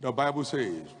 The Bible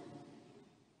says,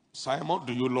 Simon,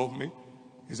 do you love me?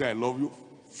 He said, I love you.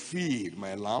 Feed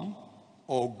my lamb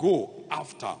or go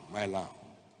after my lamb.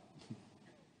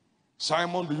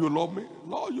 Simon, do you love me?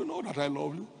 Lord, you know that I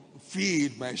love you.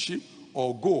 Feed my sheep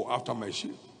or go after my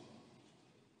sheep.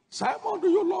 Simon, do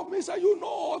you love me? He said, you know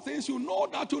all things. You know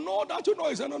that, you know that, you know.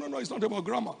 He said, no, it's not about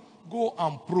grammar. Go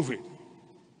and prove it.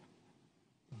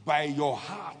 By your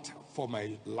heart for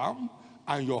my lamb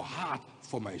and your heart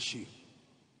for my sheep.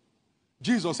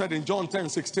 Jesus said in John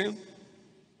 10:16,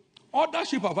 other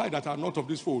sheep have I that are not of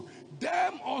this fold.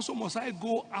 Them also must I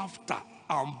go after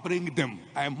and bring them.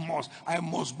 I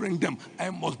must bring them. I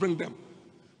must bring them.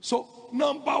 So,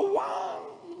 number one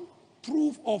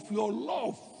proof of your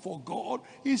love for God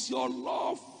is your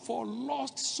love for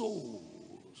lost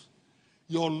souls.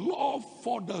 Your love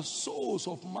for the souls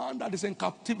of man that is in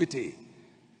captivity.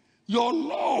 Your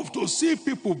love to see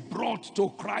people brought to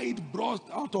Christ, brought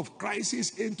out of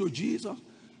crisis into Jesus.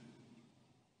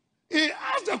 He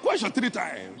asked the question 3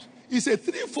 times. It's a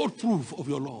threefold proof of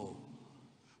your love.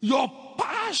 Your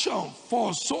passion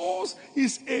for souls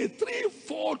is a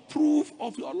threefold proof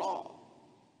of your love.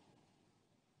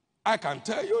 I can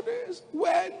tell you this,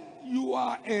 when you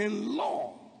are in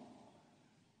love,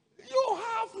 you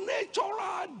have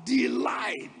natural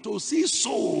delight to see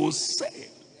souls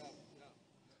saved.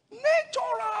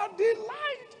 Natural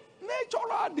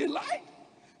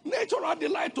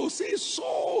delight to see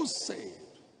souls saved.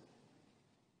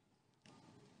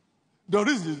 The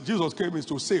reason Jesus came is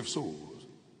to save souls.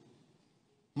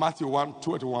 Matthew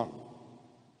 1:21.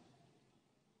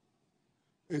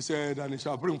 He said, and he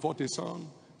shall bring forth a son,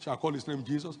 shall call his name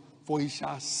Jesus, for he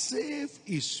shall save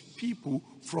his people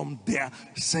from their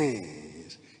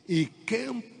sins. He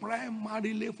came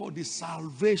primarily for the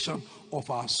salvation of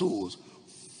our souls,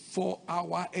 for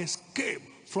our escape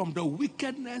from the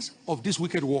wickedness of this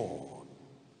wicked world,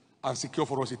 and secure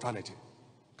for us eternity.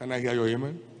 Can I hear your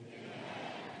amen?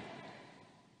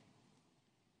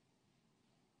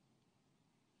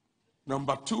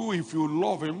 Number 2, if you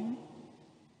love him,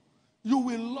 you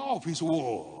will love his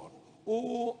word.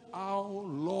 Oh, how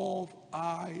love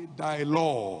I thy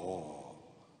law.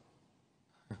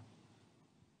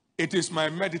 It is my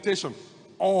meditation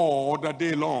all the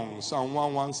day long. Psalm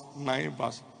 119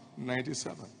 verse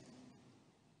 97.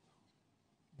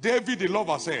 David the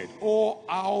lover said, oh,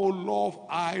 how love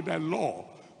I thy law.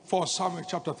 For Samuel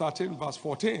chapter 13 verse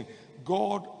 14.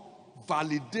 God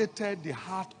validated the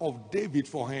heart of David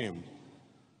for him.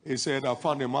 He said, I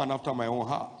found a man after my own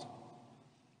heart.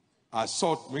 I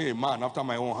sought me a man after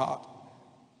my own heart.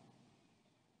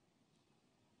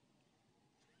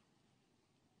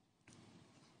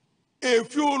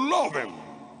 If you love him,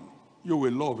 you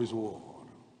will love his word.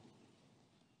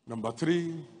 Number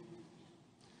 3,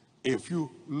 if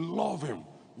you love him,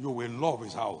 you will love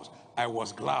his house. I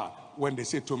was glad when they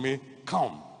said to me,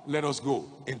 come, let us go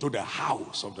into the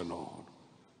house of the Lord.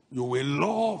 You will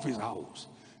love his house.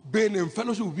 Being in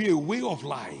fellowship will be a way of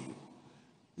life.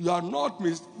 You are not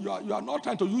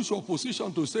trying to use your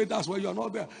position to say that's why you are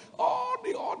not there. All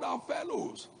the other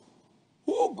fellows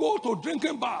who go to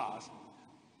drinking bars,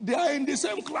 they are in the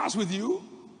same class with you.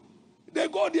 They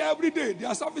go there every day.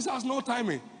 Their service has no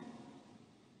timing.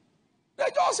 They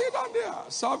just sit down there.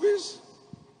 Service.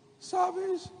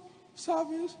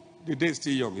 The day is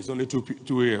still young. It's only 2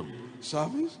 a.m.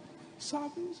 Service.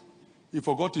 He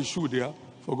forgot his shoe there.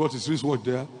 Forgot his wristwatch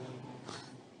there.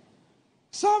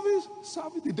 Service.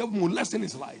 The devil molesting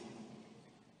his life.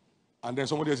 And then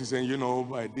somebody else is saying,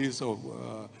 by this,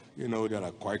 there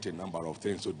are quite a number of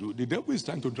things to do. The devil is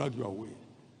trying to drag you away.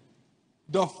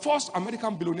 The first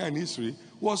American billionaire in history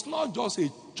was not just a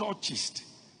churchist.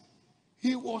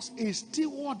 He was a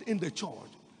steward in the church.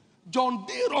 John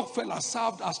D. Rockefeller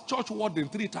served as church warden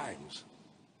 3 times.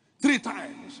 3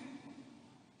 times.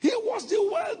 He was the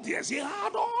wealthiest. He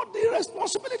had all the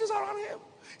responsibilities around him.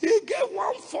 He gave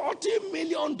 $140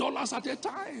 million at a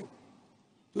time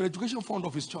to the education fund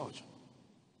of his church.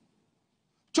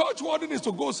 Church warden is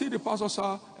to go see the pastor,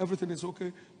 sir, everything is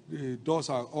okay. The doors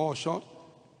are all shut.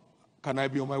 Can I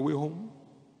be on my way home?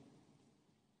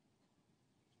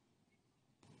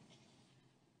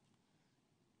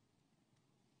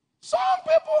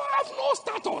 have no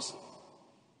status.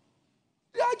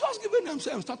 They are just giving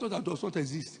themselves status that does not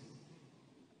exist.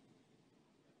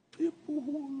 People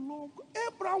who love.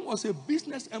 Abraham was a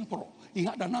business emperor. He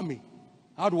had an army.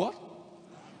 Had what?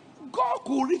 God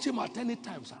could reach him at any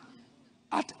time, sir.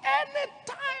 At any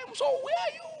time. So where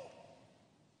are you?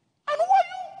 And who are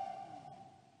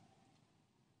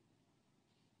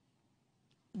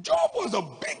you? Job was the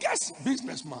biggest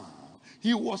businessman.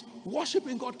 He was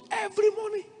worshiping God every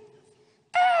morning.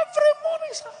 Every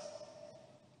morning, sir.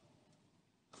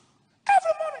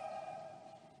 Every morning.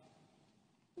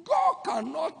 God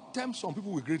cannot tempt some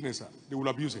people with greatness, sir. They will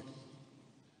abuse it.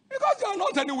 Because they are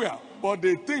not anywhere, but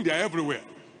they think they are everywhere.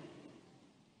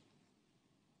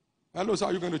 Hello, sir,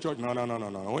 are you going to church? No.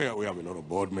 We have a lot of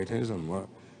board meetings. And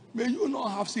may you not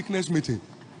have sickness meeting.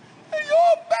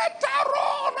 You better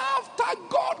run after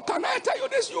God. Can I tell you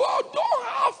this? You don't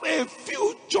have a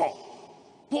future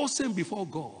posing before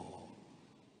God.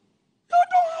 You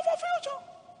don't have a future.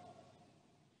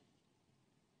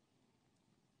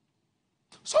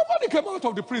 Somebody came out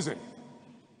of the prison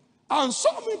and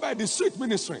saw me by the street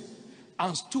ministering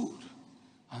and stood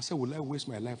and said, will I waste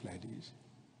my life like this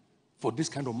for this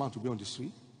kind of man to be on the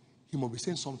street? He must be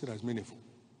saying something that's meaningful.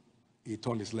 He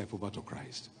turned his life over to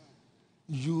Christ.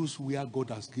 Use where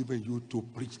God has given you to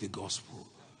preach the gospel.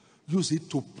 Use it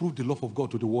to prove the love of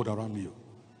God to the world around you.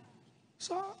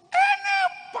 So any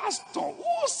pastor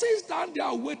who sits down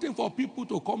there waiting for people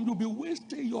to come, you'll be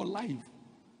wasting your life.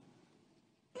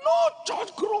 No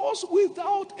church grows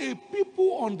without a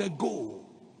people on the go.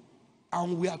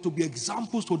 And we are to be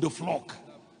examples to the flock.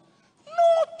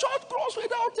 No church grows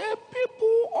without a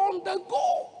people on the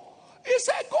go. He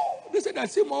said go. They said I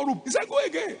see more room. He said go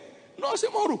again. No, see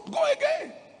more room. Go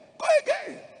again. Go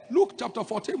again. Luke chapter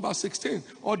 14 verse 16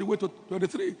 all the way to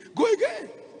 23. Go again.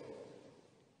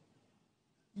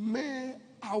 May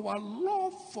our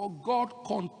love for God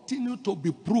continue to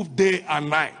be proved day and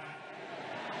night.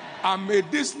 And may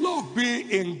this love be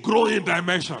in growing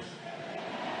dimension.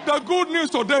 The good news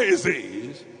today is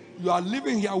this: you are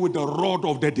living here with the rod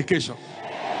of dedication.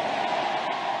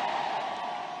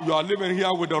 You are living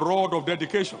here with the rod of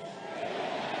dedication.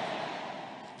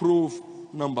 Proof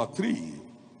number 3.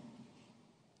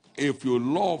 If you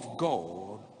love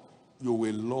God, you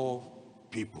will love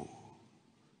people.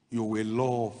 You will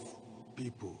love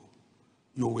people.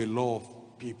 You will love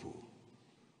people.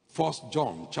 1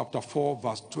 John chapter 4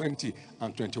 verse 20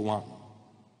 and 21.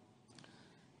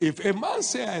 If a man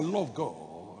say I love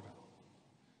God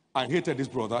and hated his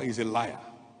brother, he is a liar.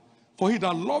 For he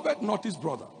that loveth not his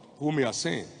brother whom he has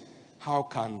seen, how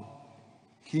can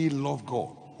he love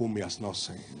God whom he has not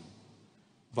seen?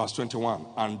 Verse 21.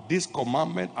 And this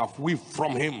commandment have we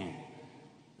from him,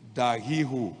 that he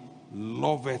who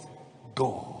loveth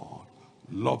God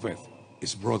loveth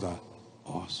his brother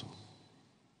also.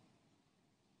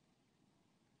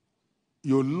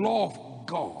 You love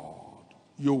God,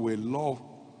 you will love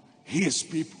his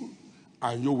people,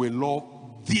 and you will love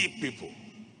the people.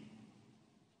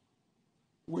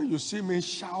 When you see me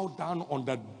shout down on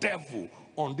the devil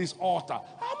on this altar,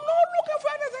 I'm not looking for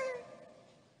anything.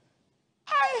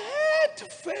 I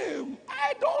hate fame.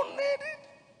 I don't need it.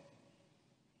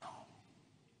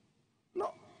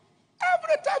 No.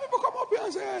 Every time people come up here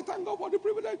and say, hey, thank God for the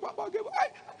privilege Papa gave.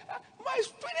 My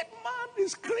spirit man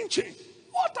is cringing.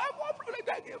 What type of privilege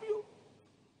I gave you?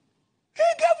 He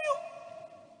gave you.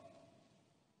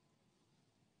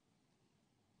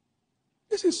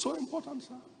 This is so important,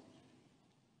 sir.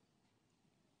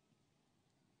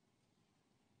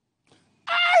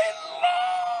 I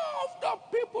love the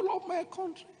people of my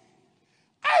country.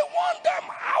 I want them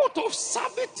out of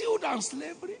servitude and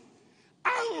slavery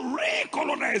and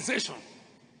recolonization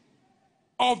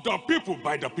of the people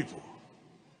by the people.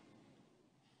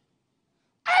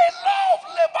 I love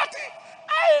liberty.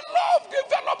 I love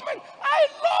development. I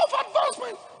love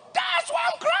advancement. That's why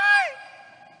I'm crying.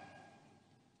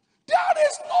 There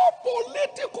is no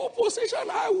political position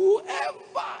I will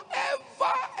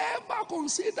ever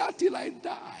consider till I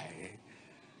die.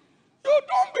 You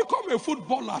don't become a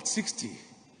footballer at 60.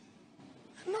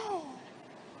 No.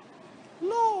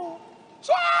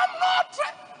 So I'm not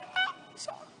trying.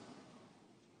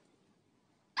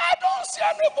 I don't see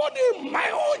anybody in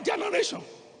my own generation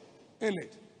in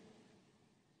it.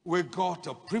 We got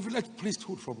a privileged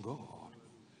priesthood from God.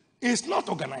 It's not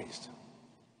organized.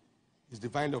 It's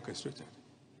divinely orchestrated.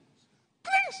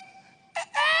 Please,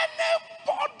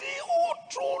 anybody who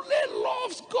truly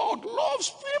loves God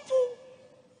loves people.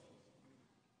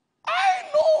 I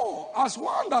know, as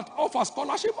one that offers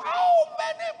scholarship, how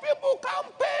many people can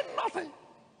pay nothing.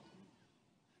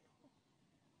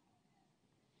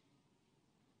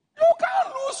 You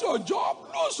can't lose lose your job,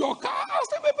 lose your car, and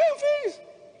still be paying fees.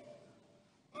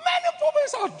 Many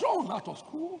pupils are drawn out of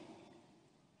school.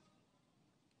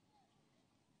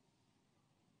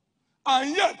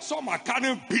 And yet some are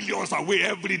carrying billions away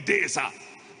every day, sir,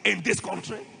 in this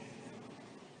country.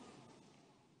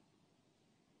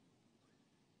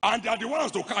 And they are the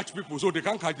ones to catch people so they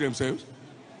can't catch themselves.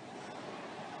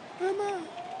 Amen.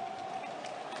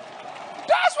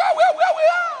 That's where we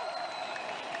are.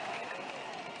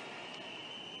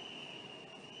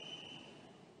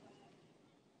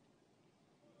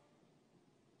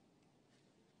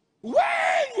 When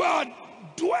you are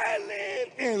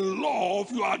dwelling in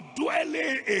love, you are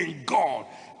dwelling in God.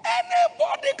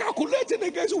 Anybody calculating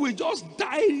against you will just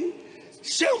die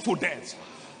shameful death.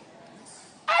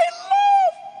 I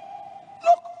love.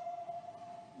 Look,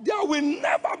 there will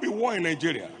never be war in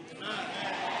Nigeria.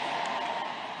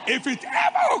 If it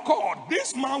ever occurred,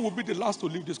 this man will be the last to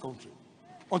leave this country.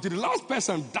 Until the last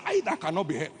person died that cannot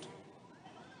be helped.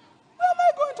 Where am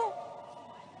I going to?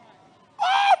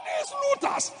 All these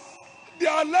looters,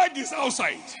 their leg is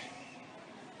outside.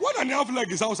 1.5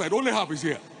 leg is outside, only half is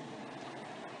here.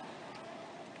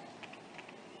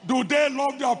 Do they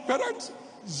love their parents?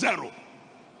 Zero.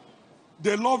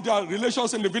 They love their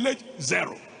relations in the village?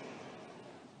 Zero.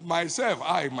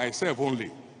 I myself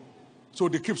only. So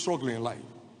they keep struggling in life.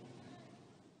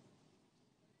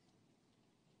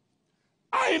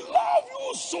 I love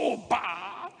you so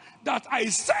bad that I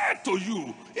said to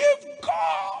you, if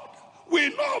God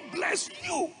will not bless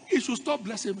you, he should stop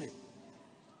blessing me.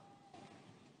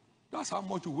 That's how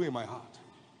much you weigh in my heart.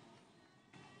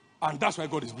 And that's why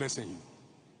God is blessing you.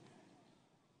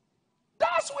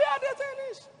 That's where the thing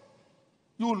is.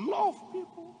 You love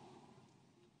people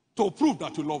to prove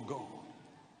that you love God.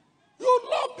 You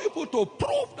love people to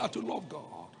prove that you love God.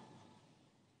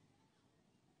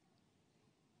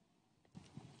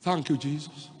 Thank you,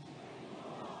 Jesus.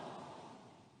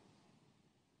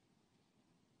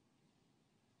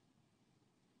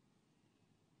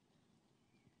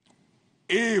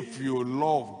 If you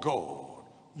love God,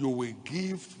 you will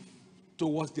give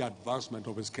towards the advancement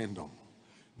of his kingdom.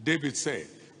 David said,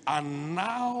 and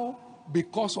now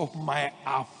because of my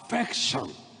affection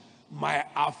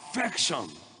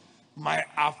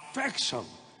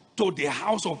to the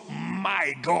house of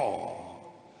my God,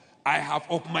 I have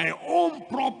of my own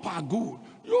proper good.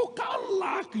 You can't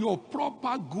lack your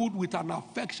proper good with an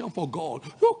affection for God.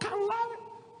 You can't lack it.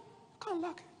 You can't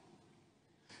lack it.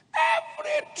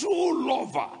 Every true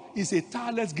lover is a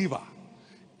tireless giver.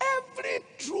 Every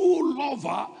true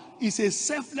lover is a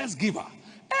selfless giver.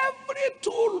 Every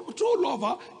true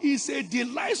lover is a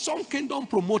delightsome kingdom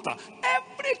promoter.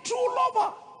 Every true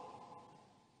lover.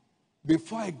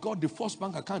 Before I got the first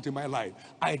bank account in my life,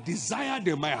 I desired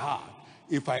in my heart,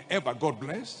 if I ever got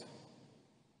blessed,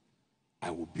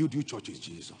 I will build you churches,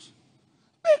 Jesus.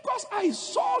 Because I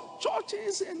saw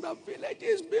churches in the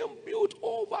villages being built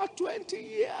over 20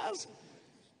 years.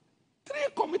 3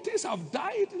 committees have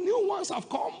died, new ones have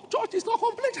come, church is not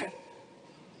completed.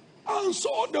 And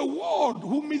so the world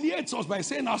humiliates us by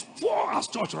saying, as poor as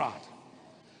church rat.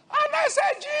 And I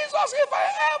said, Jesus, if I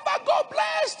ever got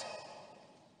blessed.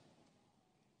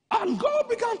 And God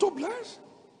began to bless.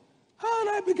 And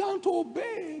I began to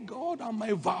obey God and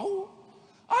my vow.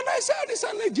 And I said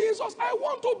recently, Jesus, I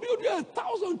want to build you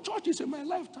 1,000 churches in my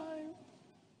lifetime.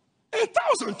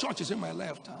 1,000 churches in my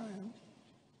lifetime.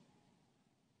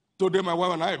 Today my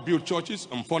wife and I build churches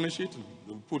and furnish it,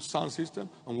 and put sound system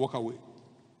and walk away.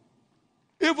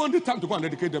 Even the time to go and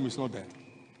dedicate them is not there.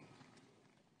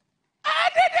 I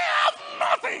didn't have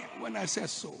nothing when I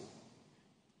said so.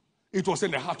 It was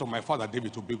in the heart of my father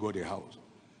David to build God a house.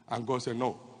 And God said,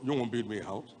 no, you won't build me a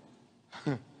house.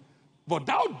 But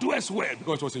thou doest well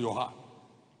because it was in your heart.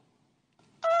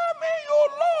 I mean, you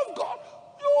love God.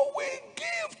 You will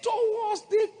give towards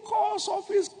the cause of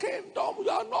his kingdom. You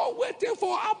are not waiting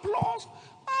for applause.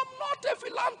 I'm not a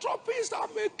philanthropist.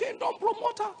 I'm a kingdom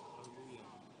promoter.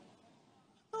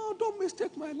 No, don't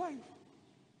mistake my life.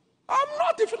 I'm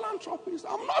not a philanthropist.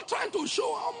 I'm not trying to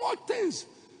show how much things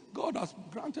God has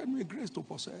granted me grace to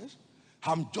possess.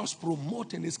 I'm just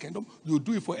promoting his kingdom. You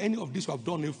do it for any of this, you have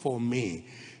done it for me.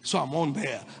 So I'm on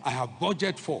there. I have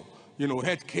budget for,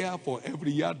 health care for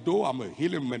every year. Though I'm a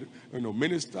healing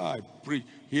minister, I preach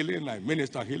healing, I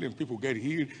minister healing. People get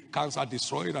healed, cancer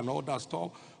destroyed and all that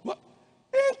stuff. But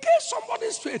in case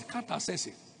somebody's faith can't access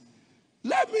it,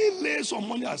 let me lay some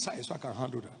money aside so I can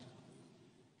handle that.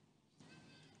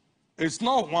 It's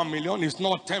not 1 million, it's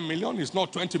not 10 million, it's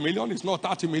not 20 million, it's not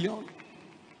 30 million.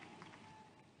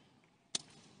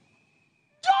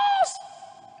 Just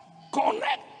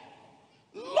connect.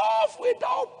 Love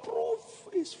without proof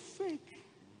is fake.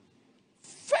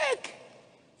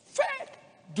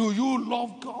 Do you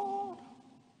love God?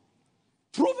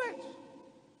 Prove it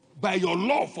by your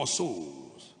love for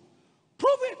souls.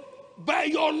 Prove it by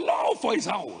your love for his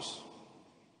house.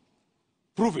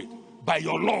 Prove it by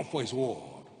your love for his word.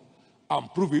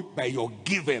 And prove it by your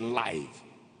giving life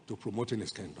to promoting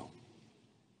his kingdom.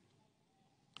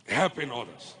 Helping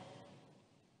others.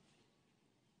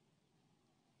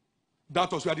 That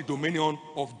was where the dominion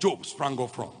of Job sprang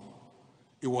up from.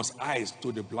 It was eyes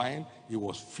to the blind, it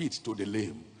was feet to the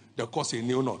lame. The cause he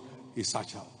knew not, he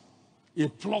searched out. He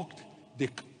plucked the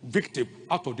victim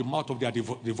out of the mouth of their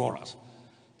devourers,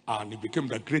 and he became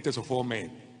the greatest of all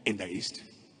men in the East.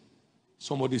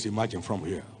 Somebody's imagined from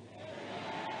here.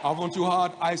 Haven't you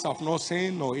heard? Eyes have not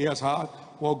seen, nor ears heard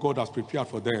what God has prepared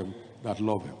for them that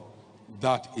love him.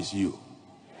 That is you.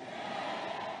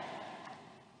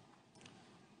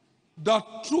 The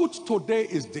truth today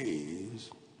is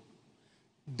this: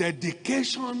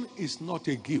 dedication is not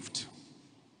a gift.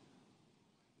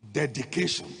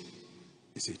 Dedication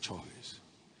is a choice.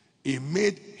 He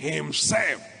made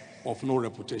himself of no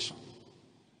reputation.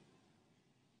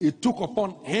 He took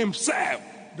upon himself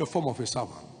the form of a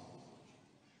servant.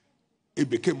 He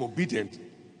became obedient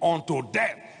unto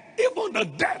death, even the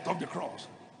death of the cross.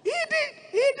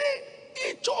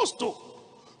 He chose to.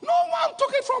 No one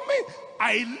took it from me.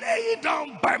 I lay it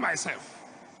down by myself.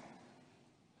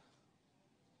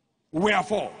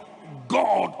 Wherefore,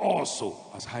 God also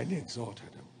has highly exalted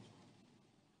him.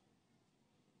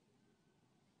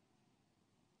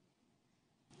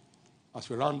 As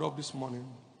we round up this morning,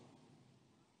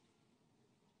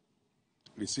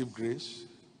 receive grace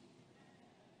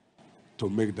to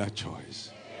make that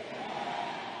choice.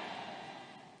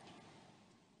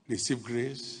 Receive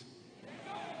grace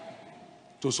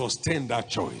to sustain that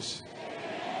choice.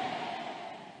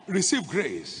 Receive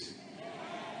grace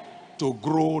to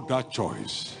grow that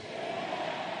choice.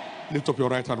 Lift up your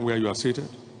right hand where you are seated.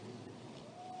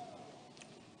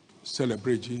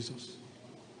 Celebrate Jesus.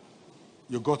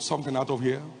 You got something out of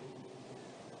here.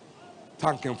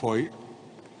 Thank him for it.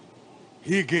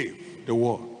 He gave the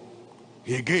word.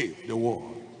 He gave the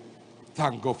word.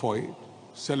 Thank God for it.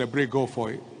 Celebrate God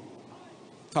for it.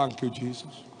 Thank you,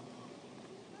 Jesus.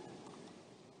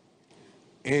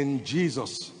 In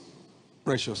Jesus'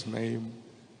 precious name,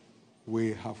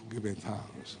 we have given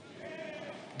thanks.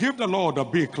 Give the Lord a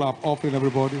big clap offering,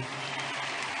 everybody.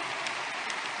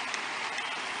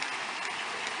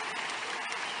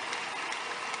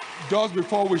 Just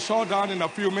before we shut down in a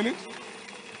few minutes,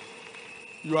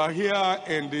 you are here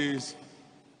in this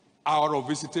hour of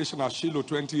visitation at Shiloh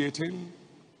 2018,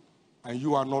 and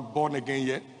you are not born again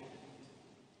yet.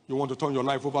 You want to turn your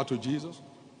life over to Jesus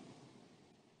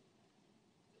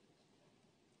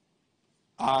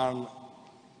and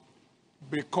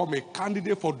become a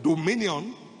candidate for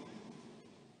dominion,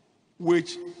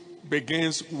 which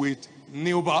begins with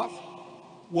new birth.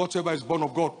 Whatever is born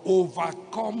of God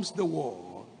overcomes the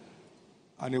world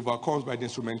and overcomes by the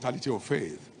instrumentality of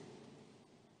faith.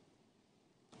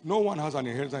 No one has an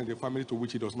inheritance in the family to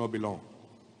which he does not belong.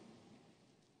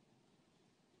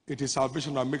 It is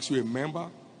salvation that makes you a member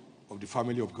of the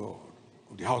family of God,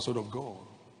 of the household of God.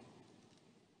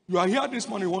 You are here this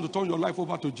morning, you want to turn your life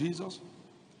over to Jesus.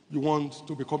 You want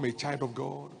to become a child of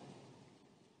God.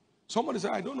 Somebody say,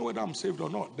 I don't know whether I'm saved or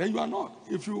not. Then you are not.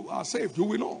 If you are saved, you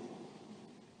will know.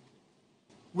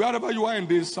 Wherever you are in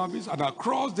this service and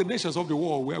across the nations of the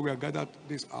world where we are gathered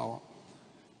this hour,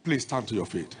 please stand to your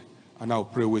feet and I'll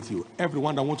pray with you.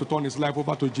 Everyone that wants to turn his life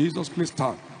over to Jesus, please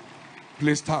stand.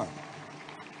 Please stand.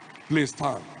 Please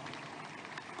stand.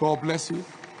 God bless you.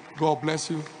 God bless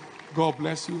you. God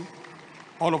bless you.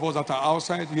 All of us that are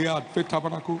outside here at Faith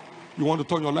Tabernacle, you want to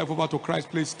turn your life over to Christ,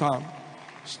 please stand.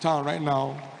 Stand right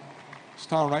now.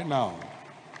 Stand right now.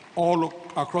 All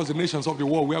across the nations of the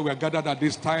world where we are gathered at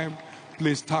this time,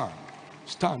 please stand.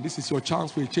 Stand. This is your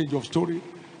chance for a change of story.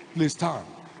 Please stand.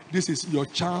 This is your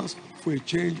chance for a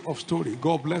change of story.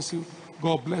 God bless you.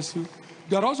 God bless you.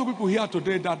 There are also people here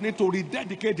today that need to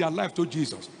rededicate their life to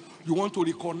Jesus. You want to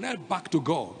reconnect back to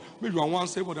God. Maybe you are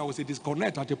once saved, but there was a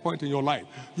disconnect at a point in your life.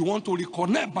 You want to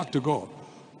reconnect back to God.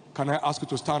 Can I ask you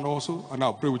to stand also? And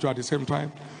I'll pray with you at the same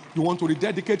time. You want to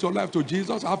rededicate your life to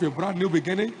Jesus, have a brand new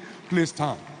beginning? Please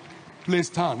stand. Please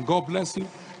stand. God bless you.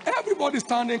 Everybody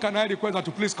standing, can I request that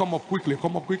to please come up quickly?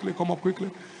 Come up quickly. Come up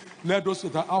quickly. Let those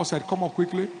that are outside come up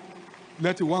quickly.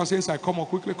 Let the ones inside come up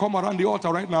quickly. Come around the altar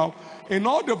right now. In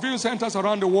all the viewing centers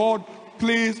around the world,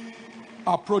 please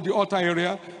approach the altar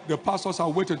area. The pastors are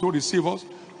waiting to receive us.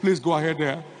 Please go ahead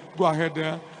there. Go ahead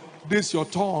there. This is your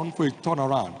turn for a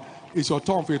turnaround. It's your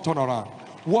turn for a turnaround.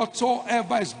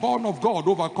 Whatsoever is born of God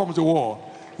overcomes the world.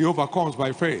 He overcomes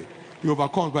by faith. He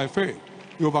overcomes by faith.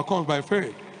 He overcomes by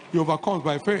faith. He overcomes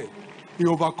by faith. He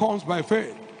overcomes by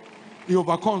faith. He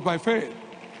overcomes by faith.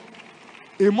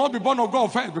 He must be born of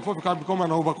God first before you can become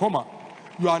an overcomer.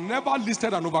 You are never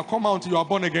listed an overcomer until you are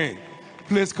born again.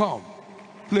 Please come.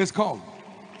 Please come.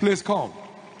 Please come.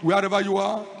 Wherever you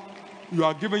are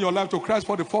giving your life to Christ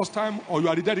for the first time, or you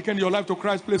are rededicating your life to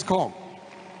Christ, please come.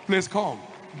 Please come.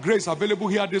 Grace available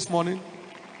here this morning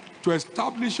to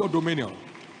establish your dominion.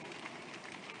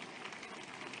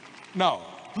 Now,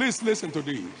 please listen to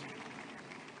this.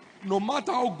 No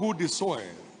matter how good the soil,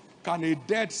 can a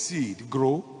dead seed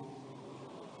grow?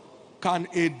 Can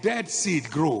a dead seed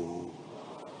grow?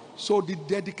 So the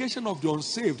dedication of the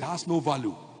unsaved has no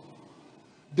value.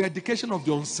 The dedication of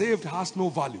the unsaved has no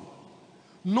value.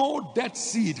 No dead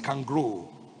seed can grow.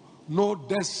 No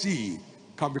dead seed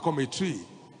can become a tree.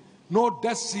 No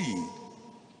dead seed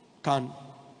can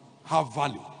have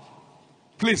value.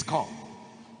 Please come.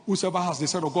 Whosoever has the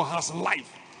Son of God has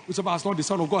life. Whosoever has not the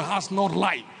Son of God has not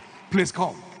life. Please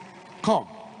come. Come.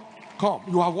 Come.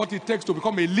 You have what it takes to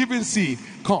become a living seed.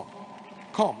 Come.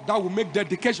 Come. That will make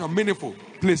dedication meaningful.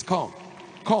 Please come.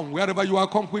 Come. Wherever you are,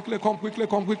 come quickly, come quickly,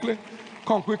 come quickly.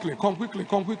 Come quickly, come quickly,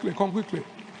 come quickly, come quickly.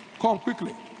 Come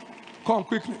quickly. Come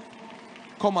quickly.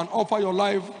 Come and offer your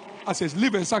life as a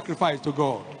living sacrifice to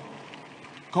God.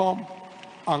 Come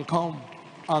and come.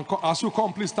 And come. As you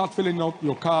come, please start filling up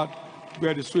your card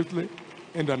very swiftly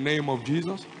in the name of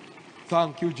Jesus.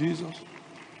 Thank you, Jesus.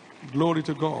 Glory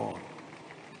to God.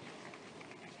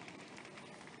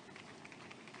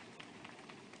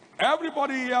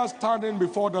 Everybody here standing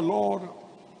before the Lord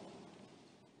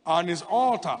and his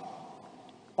altar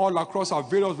all across our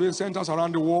various viewing centers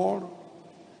around the world,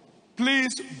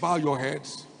 please bow your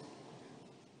heads.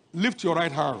 Lift your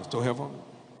right hands to heaven.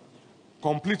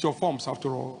 Complete your forms after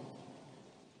all.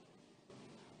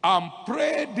 And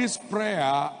pray this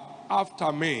prayer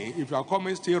after me. If you are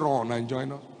coming, still run and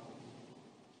join us.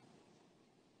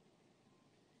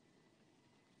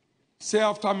 Say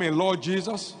after me, Lord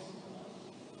Jesus,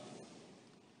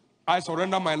 I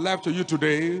surrender my life to you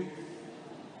today.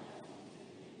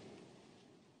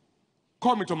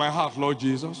 Come into my heart, Lord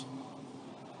Jesus.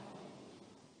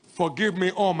 Forgive me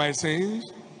all my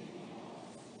sins.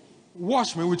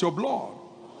 Wash me with your blood.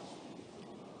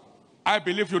 I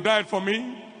believe you died for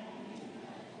me.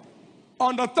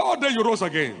 On the third day you rose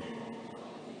again,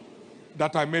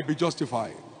 that I may be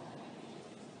justified.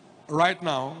 Right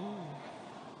now,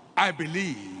 I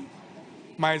believe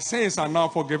my sins are now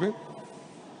forgiven.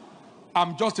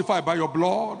 I'm justified by your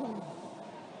blood.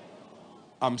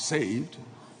 I'm saved.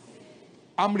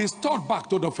 I'm restored back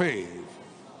to the faith.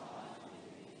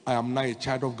 I am now a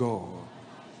child of God.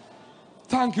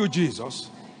 Thank you, Jesus,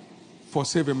 for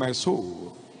saving my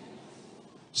soul.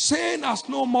 Sin has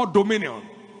no more dominion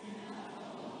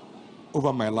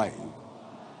over my life.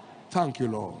 Thank you,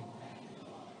 Lord.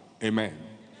 Amen.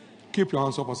 Keep your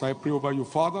hands up as I pray over you,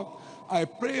 Father. I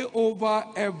pray over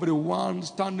everyone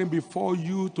standing before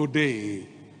you today.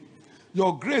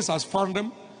 Your grace has found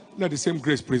them. Let the same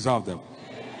grace preserve them.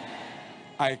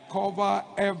 I cover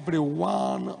every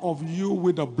one of you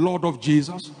with the blood of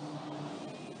Jesus.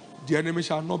 The enemy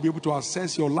shall not be able to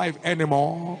access your life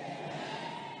anymore.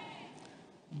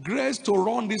 Grace to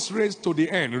run this race to the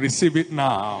end, receive it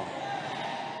now.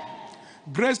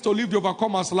 Grace to live the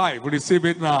overcomer's life, receive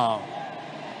it now.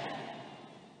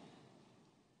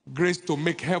 Grace to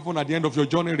make heaven at the end of your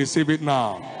journey, receive it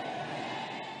now.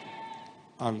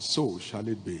 And so shall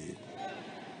it be.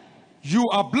 You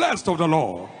are blessed of the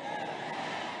Lord.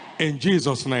 In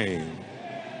Jesus' name.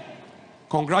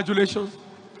 Congratulations,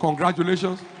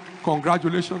 congratulations,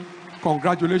 congratulations,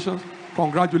 congratulations,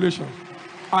 congratulations.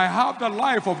 I have the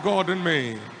life of God in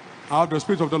me. I have the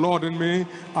Spirit of the Lord in me.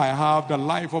 I have the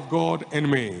life of God in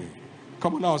me.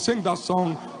 Come on now, sing that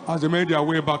song as they made their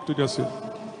way back to their seat.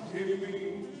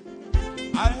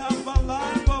 I have the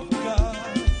life of God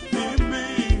in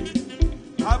me.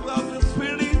 I've got the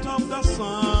Spirit of the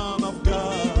Son of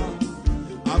God.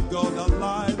 I've got the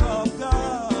light of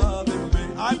God in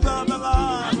me. I've got the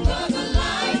light. I've got the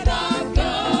light of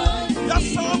God.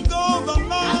 Yes, I've got the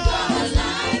light. I've got the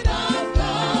light of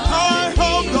God. I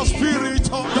have the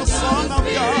Spirit of the Son of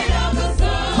God.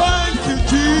 Thank you,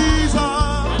 Jesus.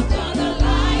 I've got the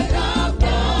light of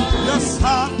God. Yes,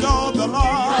 I've got the light.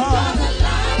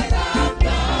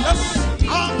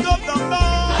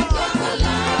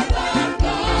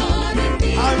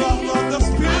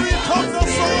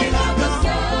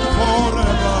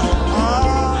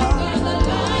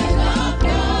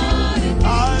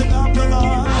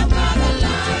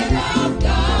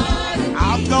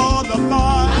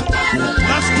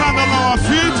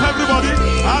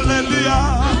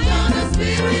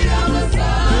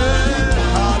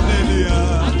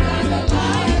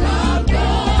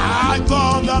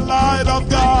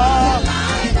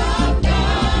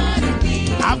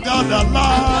 got the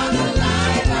life.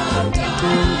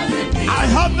 I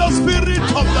have the spirit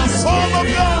of the Son of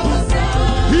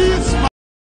God. He's my.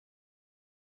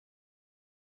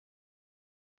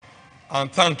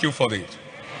 And thank you for it.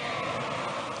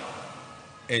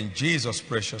 In Jesus'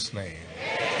 precious name.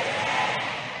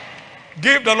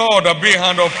 Give the Lord a big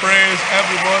hand of praise,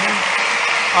 everybody.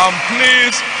 And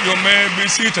please, you may be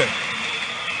seated.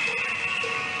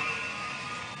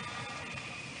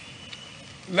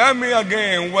 Let me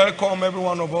again welcome every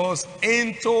one of us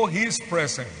into his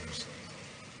presence.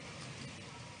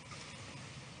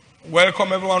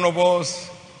 Welcome every one of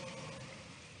us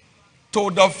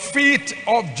to the feet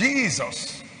of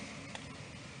Jesus.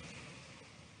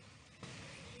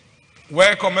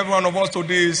 Welcome every one of us to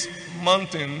this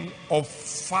mountain of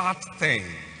fat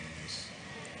things.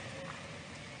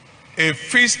 A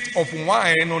feast of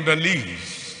wine on the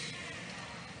leaves.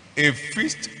 A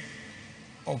feast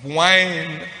of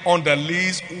wine on the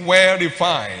leaves well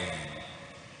refined.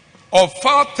 Of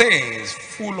fat things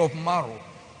full of marrow.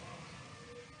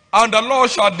 And the Lord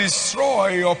shall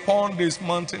destroy upon this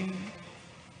mountain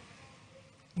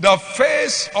the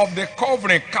face of the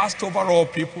covering cast over all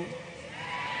people,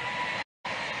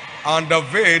 and the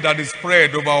veil that is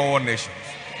spread over all nations.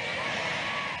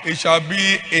 It shall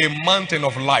be a mountain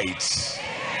of light.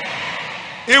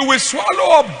 It will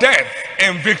swallow up death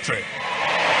and victory.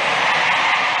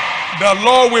 The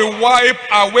Lord will wipe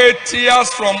away tears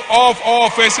from off all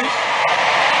faces,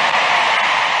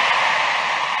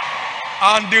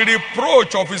 and the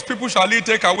reproach of his people shall he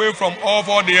take away from off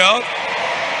all the earth.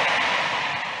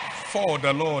 For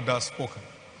the Lord has spoken.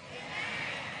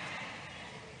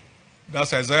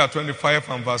 That's Isaiah 25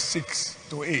 and verse 6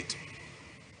 to 8.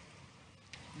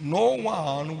 No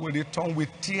one will return with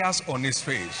tears on his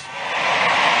face.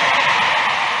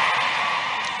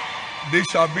 This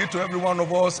shall be to every one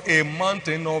of us a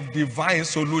mountain of divine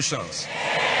solutions.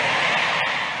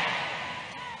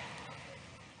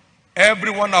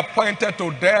 Everyone appointed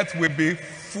to death will be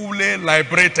fully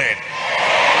liberated.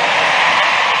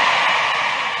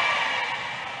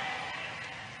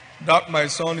 That my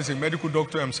son is a medical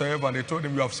doctor himself, and they told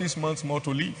him, you have 6 months more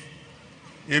to live.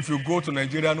 If you go to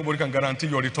Nigeria, nobody can guarantee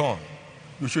your return.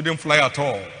 You shouldn't fly at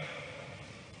all.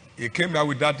 He came here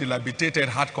with that debilitated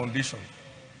heart condition.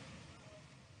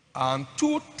 And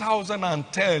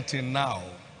 2030 now,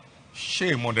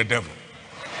 shame on the devil.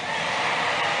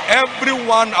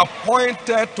 Everyone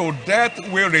appointed to death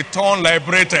will return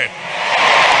liberated.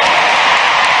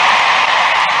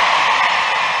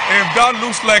 If that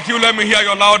looks like you, let me hear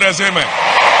your loudest amen.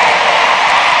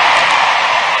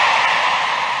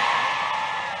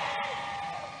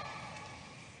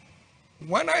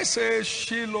 When I say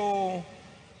Shiloh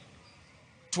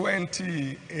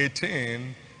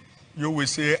 2018, you will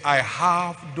say, I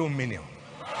have dominion.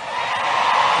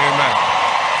 Amen.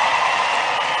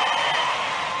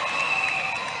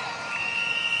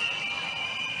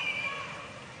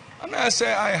 And I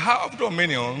say, I have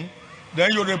dominion. Then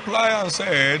you reply and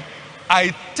said,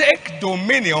 I take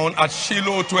dominion at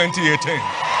Shiloh 2018.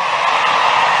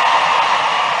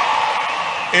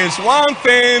 It's one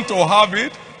thing to have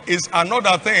it, it's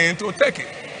another thing to take it.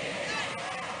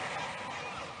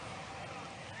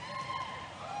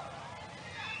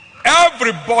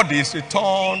 Everybody is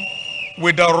returned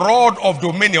with the rod of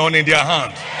dominion in their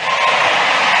hand.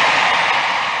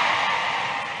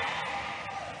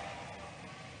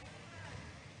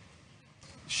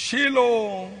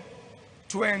 Shiloh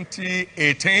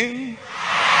 2018.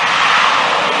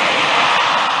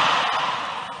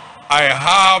 I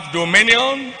have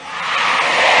dominion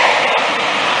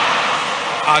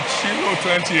at Shiloh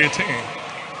 2018.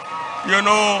 You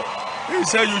know, he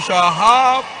said you shall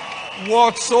have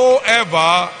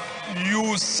whatsoever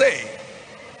you say.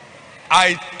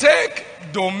 I take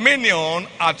dominion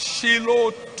at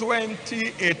Shiloh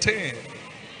 2018.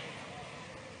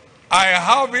 I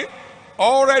have it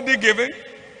already given,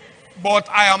 but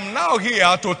I am now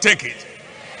here to take it.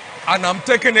 And I'm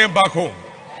taking it back home.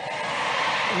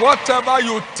 Whatever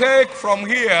you take from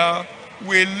here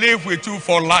will live with you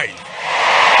for life.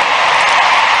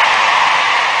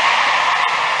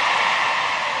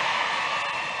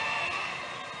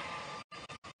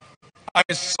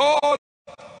 I saw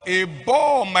he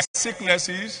bore my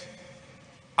sicknesses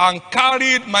and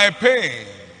carried my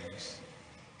pains.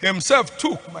 Himself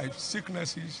took my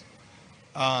sicknesses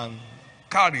and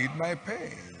carried my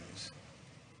pains.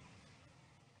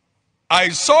 I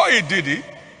saw he did it,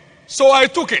 so I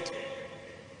took it.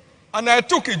 And I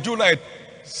took it July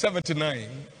 79.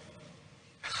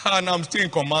 And I'm still in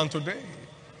command today.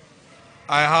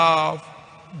 I have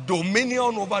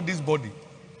dominion over this body.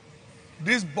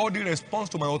 This body responds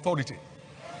to my authority.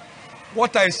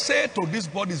 What I say to this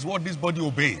body is what this body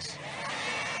obeys.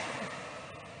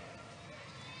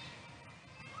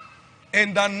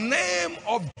 In the name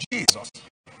of Jesus,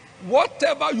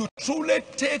 whatever you truly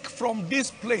take from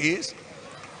this place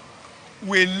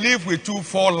will live with you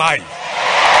for life.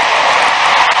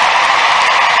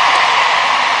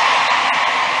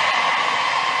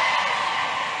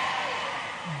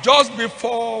 Just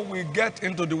before we get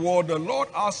into the word, the Lord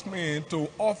asked me to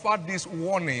offer this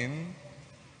warning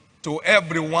to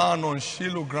everyone on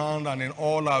Shiloh ground and in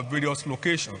all our various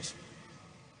locations.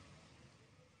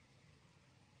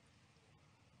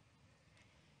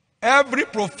 Every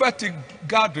prophetic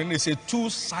gathering is a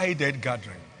two-sided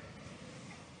gathering.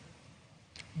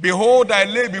 Behold, I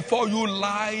lay before you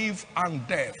life and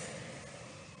death,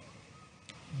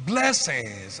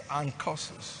 blessings and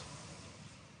curses.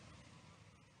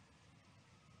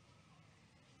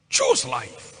 Choose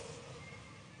life,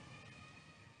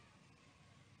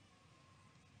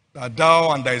 that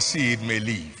thou and thy seed may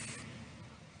live.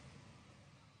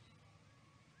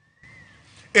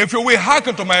 If you will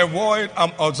hearken to my voice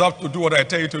and observe to do what I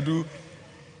tell you to do,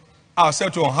 I'll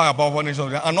set you on high above all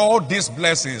nations, and all these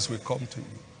blessings will come to you.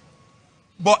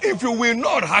 But if you will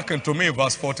not hearken to me,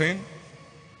 verse 14,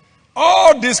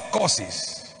 all these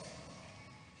curses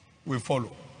will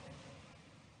follow.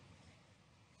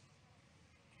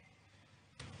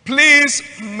 Please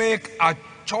make a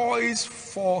choice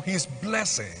for his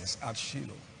blessings at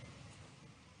Shiloh.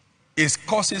 His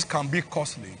curses can be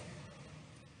costly.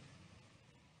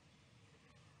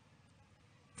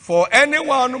 For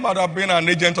anyone who might have been an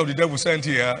agent of the devil sent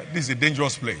here, this is a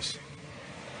dangerous place.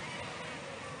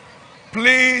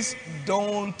 Please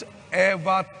don't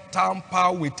ever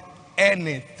tamper with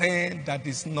anything that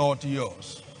is not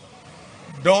yours.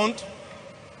 Don't.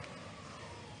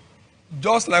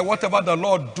 Just like whatever the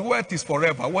Lord doeth is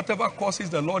forever, whatever causes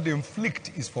the Lord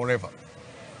inflict is forever.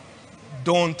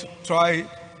 Don't try.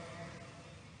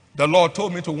 The Lord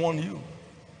told me to warn you.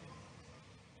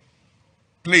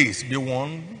 Please be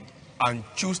warned and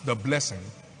choose the blessing.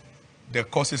 The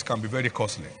causes can be very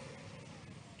costly.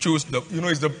 Choose the,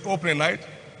 it's the opening night.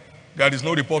 There is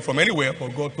no report from anywhere,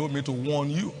 but God told me to warn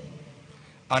you.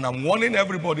 And I'm warning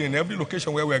everybody in every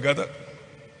location where we are gathered.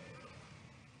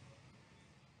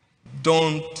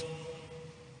 Don't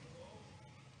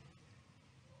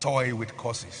toy with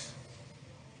curses.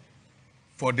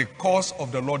 For the curse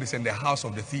of the Lord is in the house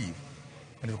of the thief,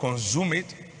 and you consume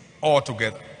it all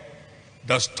together.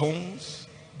 The stones,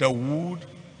 the wood,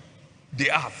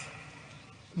 the earth,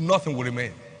 nothing will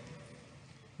remain.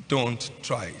 Don't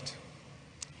try it.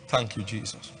 Thank you,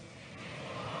 Jesus.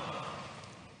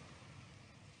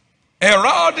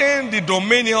 Heralding the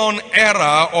dominion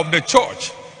era of the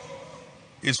church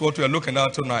is what we are looking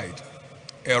at tonight.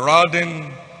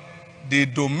 Heralding the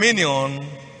dominion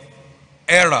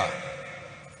era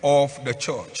of the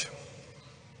church.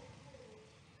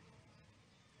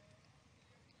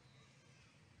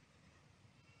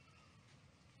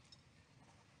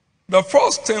 The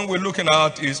first thing we're looking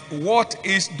at is, what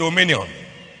is dominion?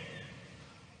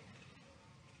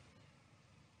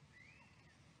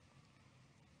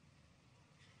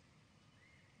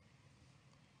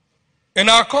 In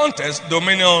our context,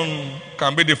 dominion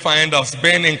can be defined as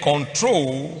being in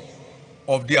control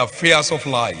of the affairs of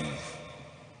life.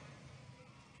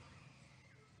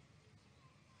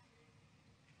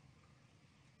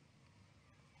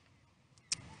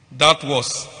 That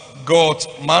was God's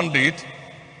mandate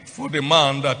for the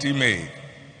man that he made.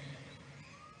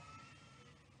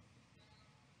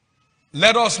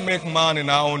 Let us make man in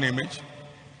our own image,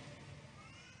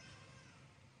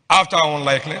 after our own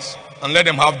likeness, and let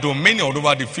them have dominion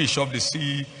over the fish of the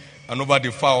sea, and over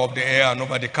the fowl of the air, and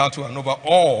over the cattle, and over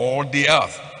all the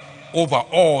earth. Over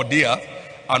all the earth,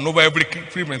 and over every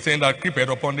creeping thing that creepeth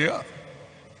upon the earth.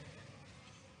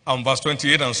 And verse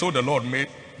 28, and so the Lord made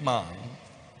man.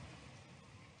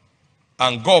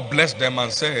 And God blessed them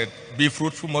and said, be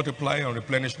fruitful, multiply, and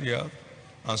replenish the earth,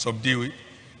 and subdue it,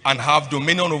 and have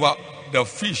dominion over the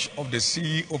fish of the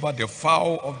sea, over the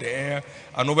fowl of the air,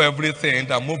 and over everything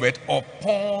that moveth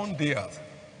upon the earth.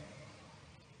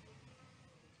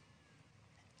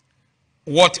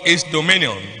 What is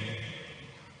dominion?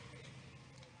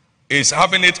 Is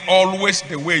having it always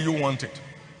the way you want it.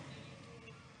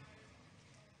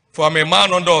 For I'm a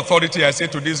man under authority, I say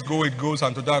to this, go, it goes,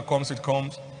 and to that comes, it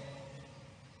comes.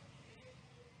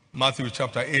 Matthew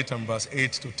chapter 8 and verse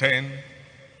 8 to 10.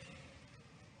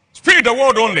 Speak the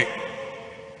word only.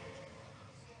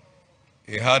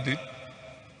 He had it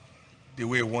the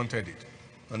way he wanted it.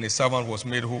 And his servant was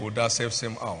made whole that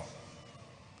same hour.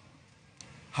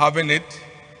 Having it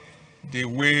the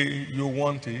way you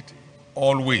want it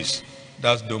always.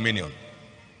 That's dominion.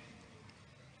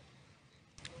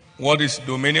 What is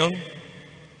dominion?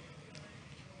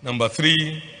 Number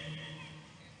 3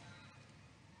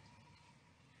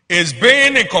 is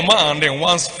being in command in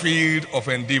one's field of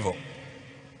endeavor.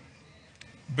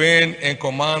 Being in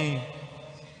command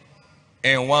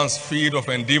in one's field of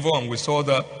endeavor, and we saw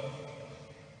that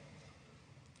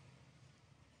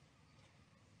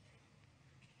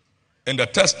in the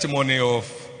testimony of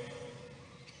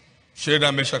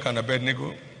Shadrach, Meshach, and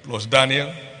Abednego plus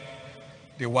Daniel.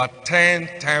 They were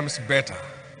 10 times better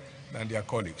than their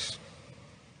colleagues.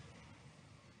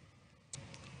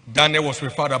 Daniel was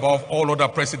preferred above all other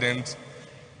presidents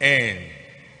in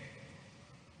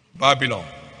Babylon.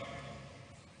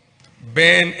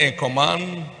 Being in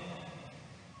command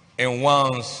in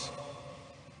one's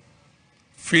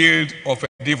field of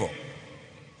endeavor.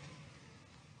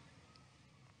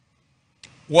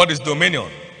 What is dominion?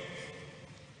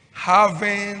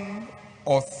 Having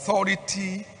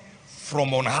authority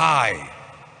from on high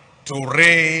to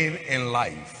reign in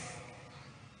life.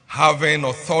 Having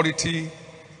authority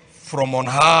from on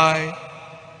high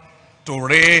to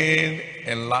reign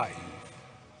in life.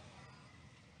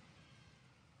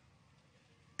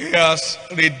 He has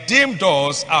redeemed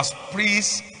us as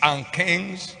priests and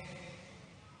kings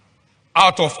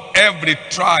out of every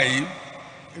tribe,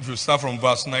 if you start from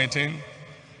verse 19,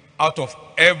 out of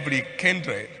every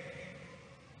kindred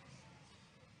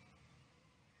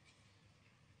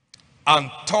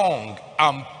and tongue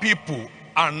and people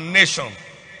and nation.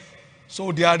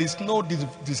 So there is no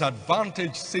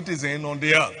disadvantaged citizen on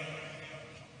the earth.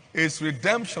 His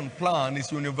redemption plan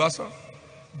is universal.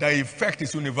 The effect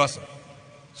is universal.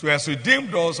 So he has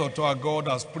redeemed us unto our God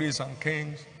as priests and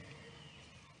kings,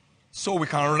 so we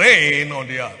can reign on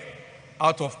the earth.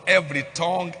 Out of every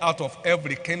tongue, out of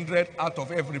every kindred, out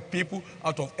of every people,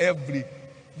 out of every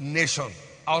nation.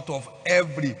 Out of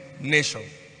every nation.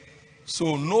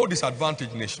 So no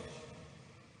disadvantaged nation.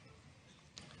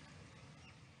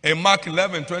 In Mark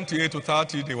 11, 28 to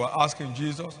 30, they were asking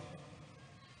Jesus,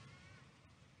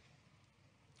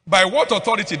 by what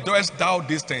authority doest thou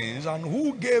these things, and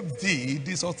who gave thee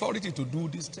this authority to do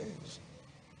these things?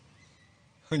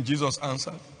 And Jesus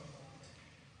answered.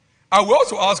 I will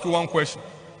also ask you one question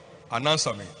and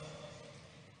answer me.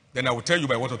 Then I will tell you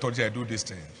by what authority I do these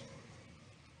things.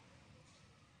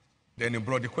 Then he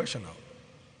brought the question out.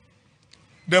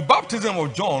 The baptism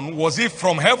of John, was it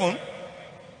from heaven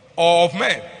or of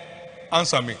men?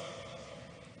 Answer me.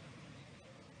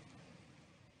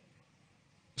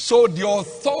 So the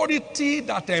authority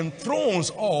that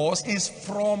enthrones us is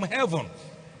from heaven.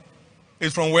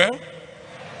 It's from where?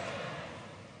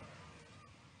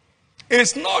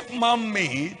 It's not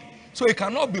man-made, so it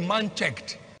cannot be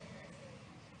man-checked.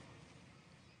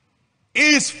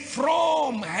 It's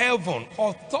from heaven.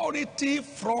 Authority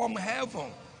from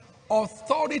heaven.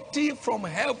 Authority from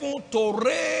heaven to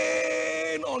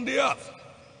reign on the earth.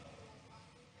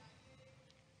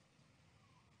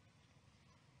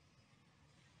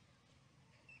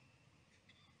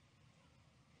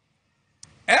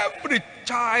 Every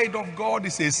child of God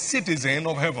is a citizen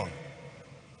of heaven.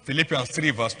 Philippians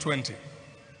 3 verse 20.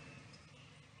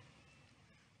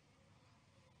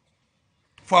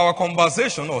 For our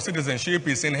conversation or citizenship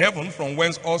is in heaven, from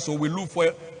whence also we look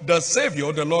for the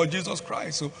Savior, the Lord Jesus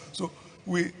Christ. So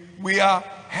we are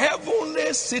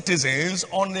heavenly citizens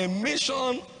on a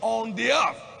mission on the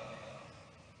earth.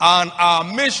 And our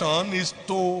mission is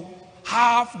to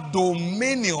have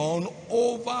dominion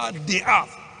over the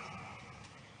earth.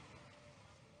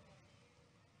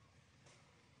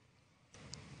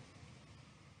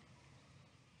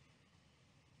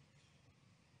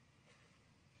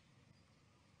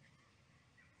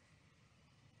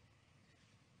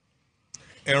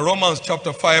 In Romans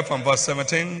chapter 5 and verse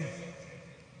 17,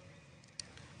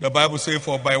 the Bible says,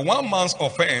 for by one man's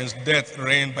offense death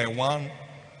reigned by one,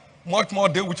 much more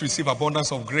they which receive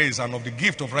abundance of grace and of the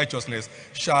gift of righteousness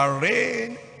shall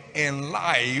reign in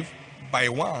life by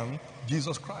one,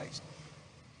 Jesus Christ.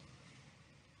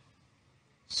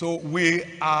 So we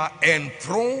are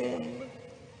enthroned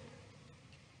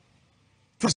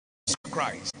to Jesus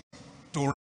Christ to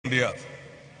reign on the earth.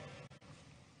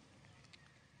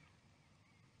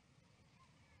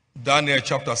 Daniel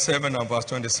chapter 7 and verse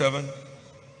 27.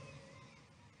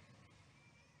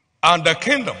 And the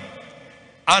kingdom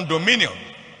and dominion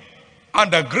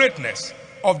and the greatness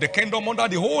of the kingdom under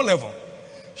the whole heaven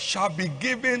shall be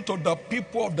given to the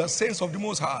people of the saints of the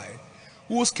Most High,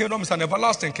 whose kingdom is an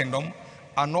everlasting kingdom,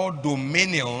 and all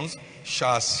dominions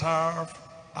shall serve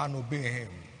and obey him.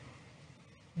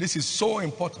 This is so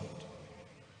important.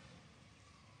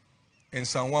 In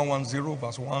Psalm 110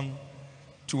 verse 1,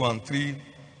 2 and 3,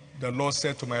 the Lord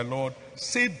said to my Lord,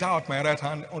 sit thou at my right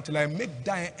hand until I make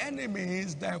thy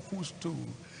enemies thy footstool.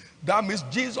 That means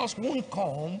Jesus won't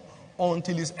come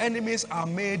until his enemies are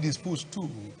made his footstool.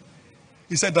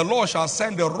 He said, the Lord shall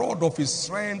send the rod of his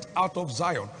strength out of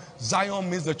Zion. Zion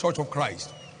means the church of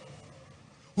Christ.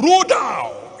 Rule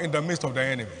down in the midst of the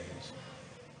enemies.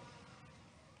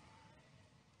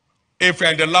 If we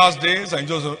are in the last days and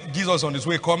Jesus on his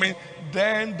way coming,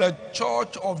 then the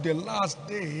church of the last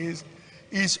days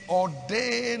is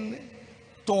ordained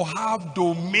to have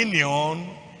dominion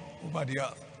over the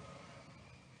earth.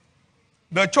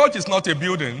 The church is not a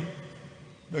building.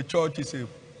 The church is a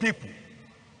people.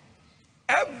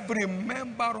 Every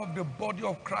member of the body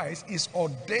of Christ is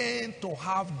ordained to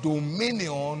have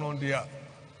dominion on the earth.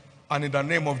 And in the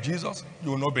name of Jesus,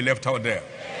 you will not be left out there.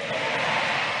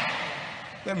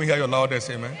 Let me hear your loudest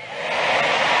amen.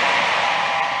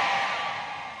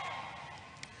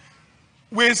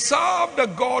 We serve the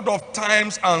God of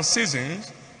times and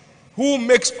seasons, who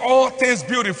makes all things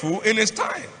beautiful in his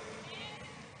time.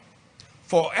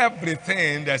 For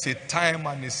everything there's a time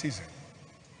and a season.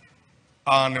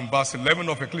 And in verse 11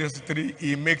 of Ecclesiastes 3,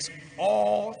 he makes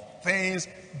all things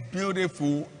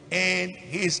beautiful in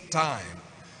his time.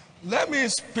 Let me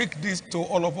speak this to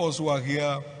all of us who are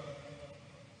here,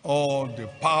 all the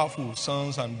powerful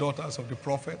sons and daughters of the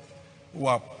prophet who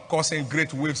are causing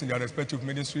great waves in their respective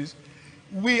ministries.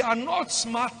 We are not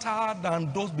smarter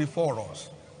than those before us.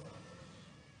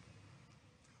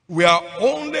 We are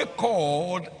only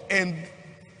called in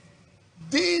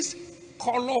this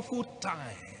colorful time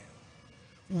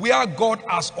where God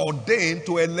has ordained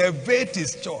to elevate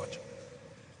his church.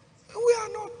 We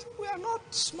are not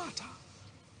smarter.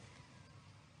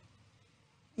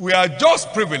 We are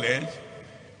just privileged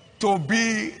to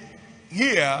be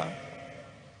here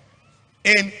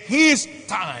in his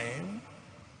time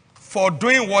for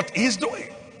doing what he's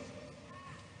doing.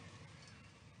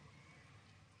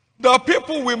 The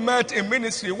people we met in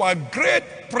ministry were great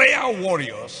prayer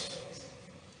warriors,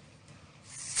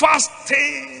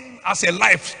 fasting as a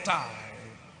lifestyle,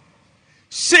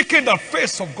 seeking the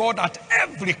face of God at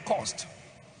every cost.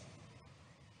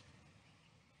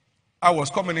 I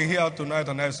was coming in here tonight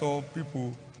and I saw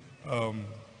people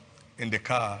in the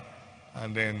car,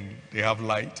 and then they have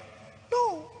light.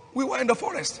 No, we were in the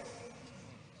forest.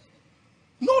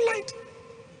 No light.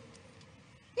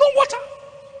 No water.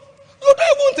 You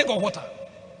don't even think of water.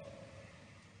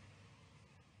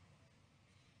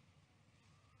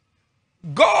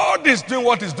 God is doing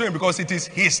what he's doing because it is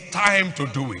his time to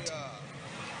do it.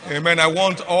 Amen. I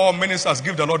want all ministers to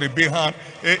give the Lord a big hand.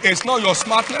 It's not your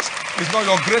smartness. It's not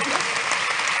your greatness.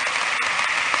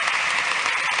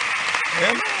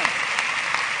 Amen.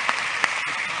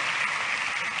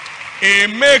 He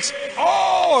makes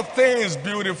all things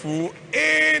beautiful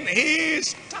in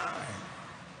his time.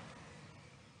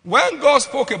 When God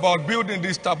spoke about building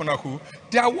this tabernacle,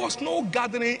 there was no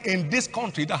gathering in this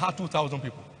country that had 2,000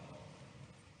 people.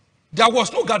 There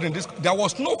was no gathering, there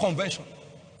was no convention.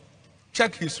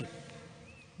 Check history.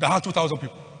 That had 2,000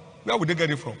 people. Where would they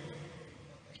get it from?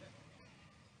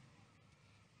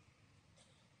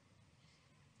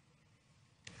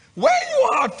 When you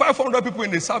had 500 people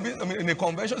in the service, in the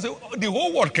convention, the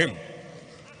whole world came.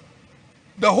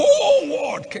 The whole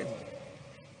world came.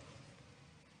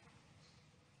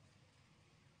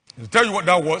 To tell you what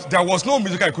that was, there was no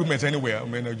musical equipment anywhere.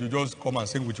 You just come and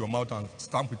sing with your mouth and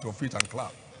stamp with your feet and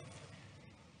clap.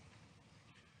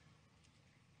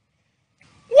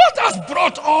 What has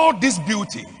brought all this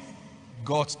beauty?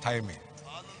 God's timing.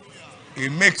 He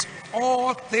makes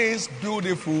all things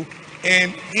beautiful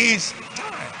in his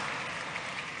time.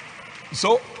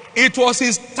 So it was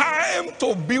his time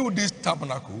to build this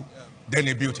tabernacle, then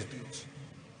he built it.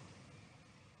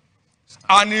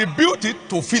 And he built it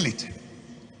to fill it.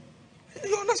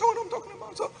 You understand what I'm talking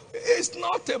about? So it's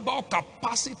not about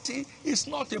capacity, it's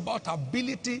not about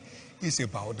ability, it's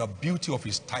about the beauty of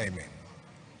his timing.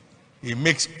 He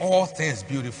makes all things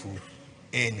beautiful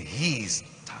in his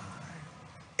time.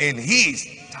 In his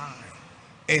time.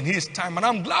 In his time. And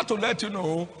I'm glad to let you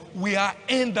know we are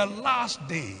in the last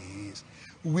days.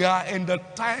 We are in the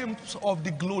times of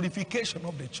the glorification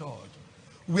of the church.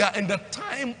 We are in the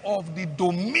time of the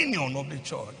dominion of the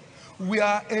church. We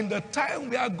are in the time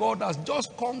where God has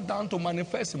just come down to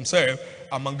manifest himself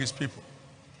among his people.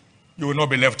 You will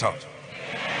not be left out.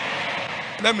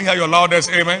 Let me hear your loudest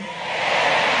amen.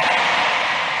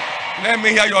 Let me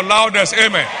hear your loudest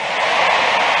amen.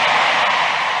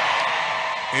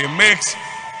 He makes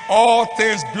all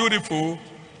things beautiful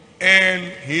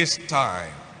in his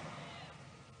time.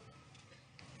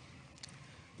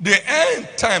 The end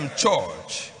time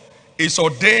church is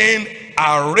ordained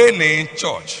a reigning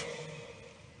church.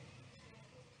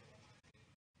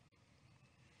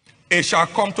 It shall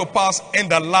come to pass in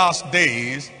the last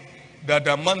days that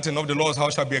the mountain of the Lord's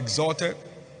house shall be exalted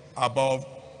above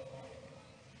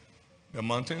the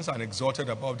mountains and exalted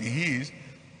above the hills,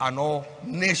 and all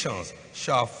nations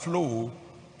shall flow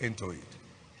into it.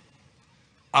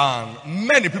 And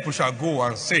many people shall go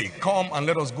and say, come and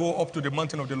let us go up to the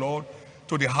mountain of the Lord,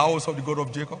 to the house of the God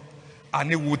of Jacob. And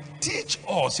he will teach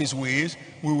us his ways.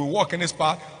 We will walk in his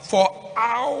path. For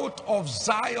out of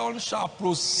Zion shall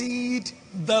proceed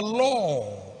the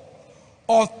law.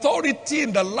 Authority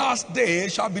in the last day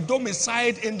shall be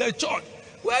domiciled in the church.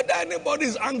 Whether anybody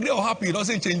is angry or happy, it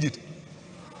doesn't change it.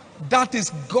 That is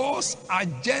God's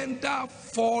agenda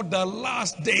for the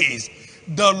last days.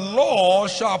 The law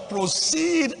shall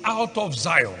proceed out of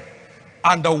Zion,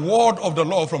 and the word of the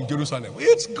Lord from Jerusalem.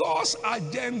 It's God's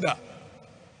agenda.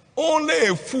 Only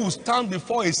a fool stand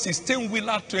before a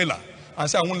 16-wheeler trailer and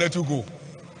say, I won't let you go.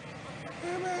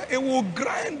 It will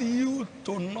grind you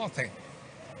to nothing.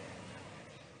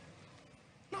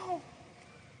 No.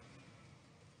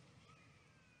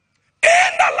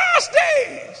 In the last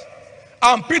days.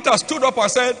 And Peter stood up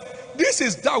and said, this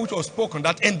is that which was spoken,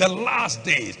 that in the last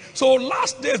days. So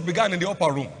last days began in the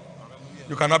upper room.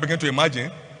 You cannot begin to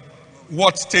imagine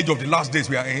what stage of the last days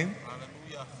we are in.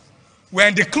 We are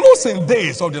in the closing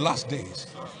days of the last days.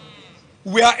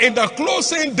 We are in the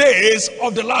closing days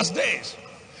of the last days.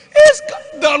 It's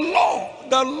the law.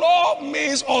 The law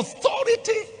means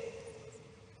authority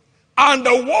and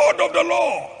the word of the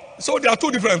law. So there are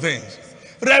two different things.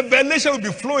 Revelation will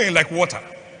be flowing like water,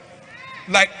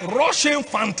 like rushing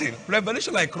fountain.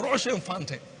 Revelation like rushing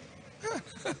fountain.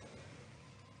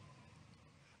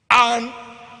 And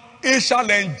it shall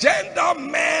engender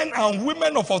men and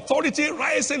women of authority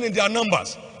rising in their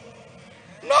numbers.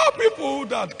 Not people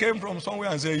that came from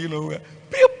somewhere and say, you know,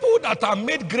 people that are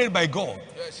made great by God.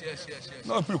 Yes.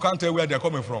 No, people can't tell where they're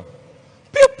coming from.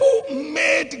 People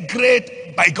made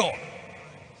great by God.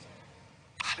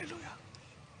 Hallelujah.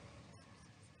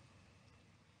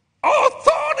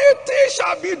 Authority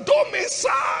shall be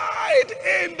domiciled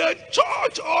in the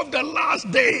church of the last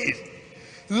days.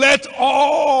 Let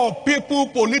all people,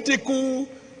 political,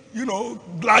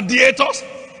 gladiators,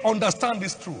 understand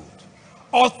this truth.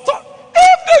 If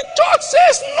the church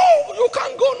says no, you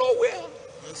can't go nowhere.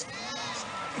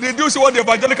 Did you see what the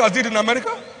evangelicals did in America?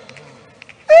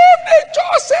 If the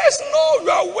church says no, you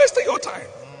are wasting your time.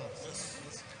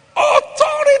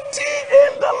 Authority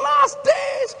in the last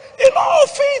days, in all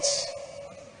feats,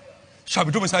 shall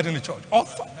be domiciled in the church.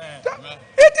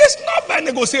 It is not by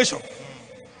negotiation.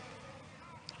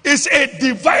 It's a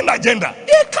divine agenda.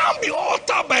 It can't be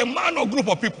altered by a man or group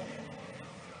of people.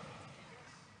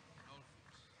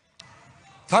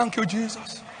 Thank you,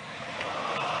 Jesus.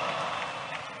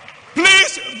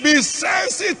 Please be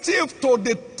sensitive to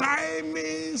the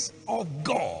timings of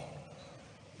God.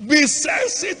 Be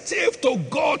sensitive to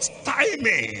God's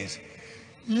timings.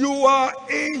 You are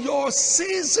in your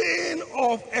season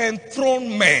of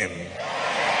enthronement.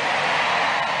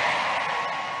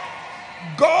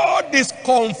 God is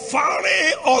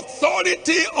conferring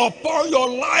authority upon your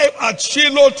life at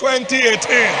Shiloh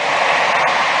 2018.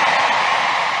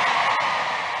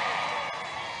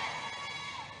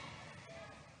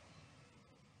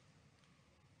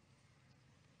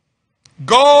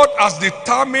 God has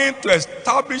determined to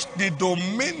establish the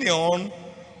dominion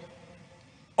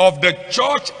of the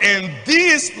church in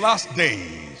these last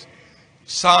days.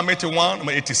 Psalm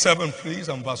 87, please,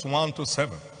 and verse 1 to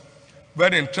 7.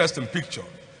 Very interesting picture.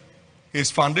 His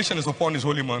foundation is upon his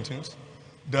holy mountains.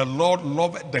 The Lord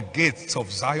loveth the gates of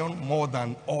Zion more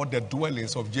than all the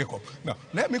dwellings of Jacob. Now,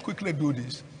 let me quickly do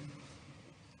this.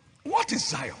 What is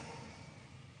Zion?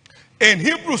 In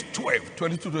Hebrews 12,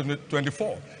 22 to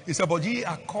 24, it says, but ye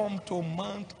are come to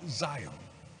Mount Zion,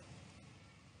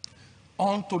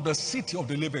 unto the city of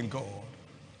the living God,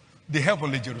 the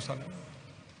heavenly Jerusalem,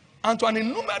 and to an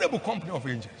innumerable company of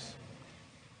angels.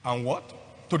 And what?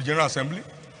 To the general assembly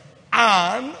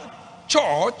and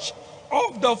church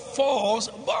of the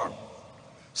firstborn.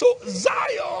 So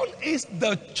Zion is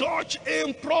the church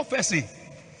in prophecy.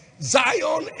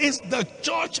 Zion is the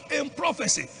church in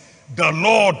prophecy. The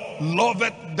Lord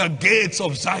loveth the gates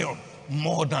of Zion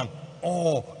more than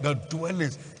all the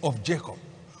dwellings of Jacob.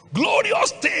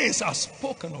 Glorious things are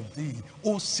spoken of thee,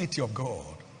 O city of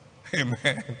God.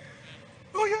 Amen.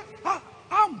 Oh yeah,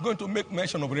 I'm going to make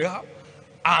mention of Rahab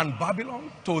and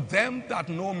Babylon. To them that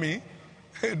know me,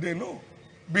 they know.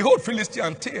 Behold, Philistia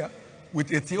and Tyre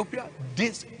with Ethiopia,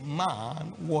 this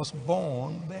man was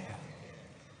born there.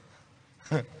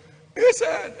 He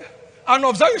said, And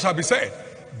of Zion shall be said,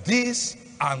 this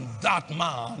and that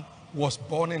man was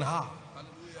born in her.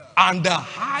 And the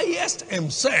highest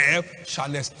himself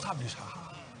shall establish her.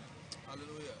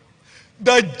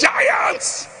 The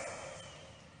giants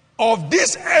of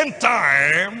this end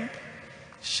time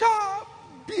shall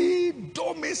be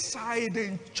domiciled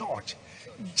in church.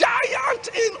 Giant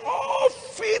in all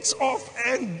feats of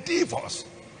endeavors.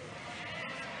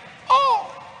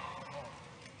 Oh.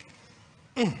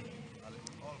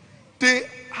 The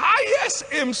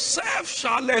highest himself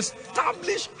shall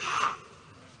establish her.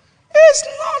 It's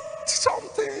not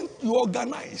something you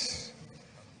organize.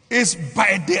 It's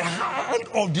by the hand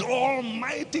of the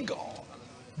Almighty God.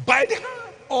 By the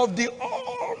hand of the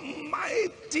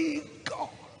Almighty God.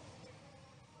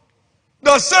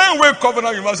 The same way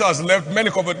Covenant University has left many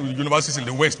Covenant universities in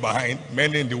the West behind,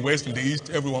 many in the West, in the East,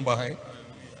 everyone behind.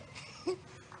 You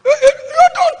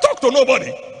don't talk to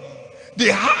nobody. The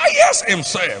highest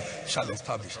himself shall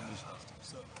establish.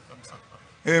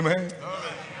 Amen.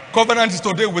 Covenant is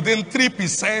today within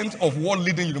 3% of world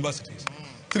leading universities.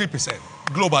 3%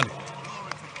 globally.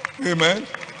 Amen.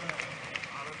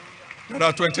 There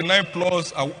are 29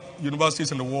 plus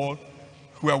universities in the world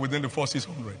who are within the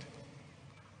 4,600.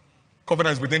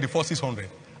 Covenant is within the 4,600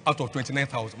 out of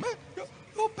 29,000. Man,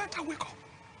 you better wake up.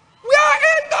 We are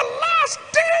in the last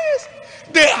days.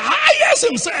 The highest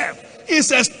himself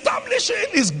is establishing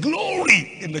his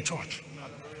glory in the church.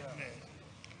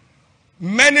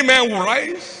 Many men will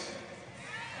rise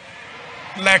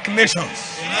like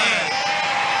nations.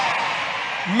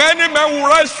 Many men will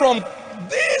rise from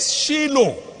this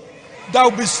Shiloh that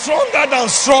will be stronger than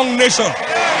strong nations.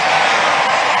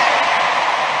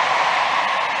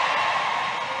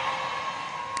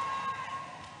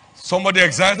 Somebody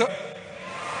excited?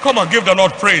 Come on, give the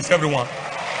Lord praise, everyone.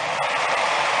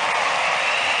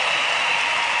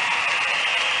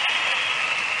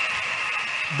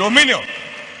 Dominion.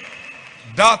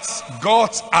 That's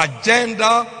God's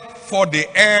agenda for the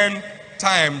end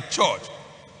time church.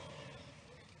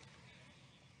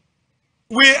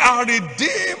 We are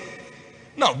redeemed.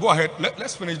 Now, go ahead.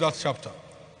 Let's finish that chapter.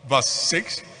 Verse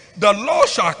 6. The Lord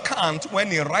shall count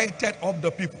when he writeth of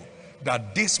the people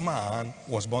that this man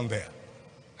was born there.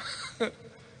 The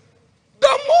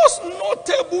most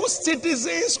notable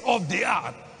citizens of the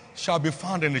earth shall be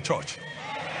found in the church.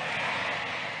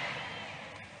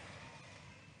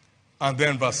 And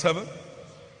then verse 7,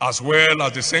 as well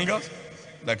as the singers,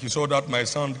 like you saw that my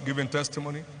son giving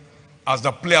testimony, as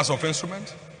the players of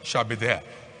instruments shall be there.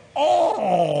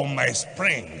 All my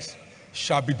springs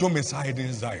shall be domiciled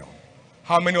in Zion.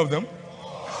 How many of them?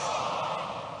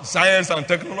 Science and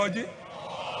technology,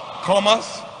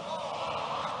 commerce,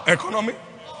 economy.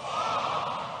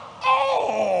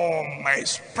 All my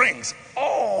springs,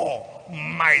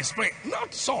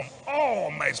 not some, all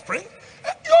my springs.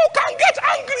 You can get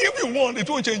angry if you want, it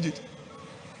won't change it.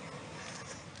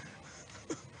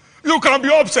 You can be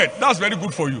upset, that's very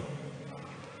good for you.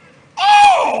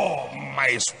 All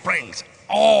my springs,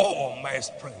 all my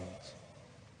springs.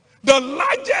 The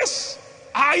largest,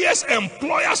 highest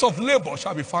employers of labor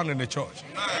shall be found in the church.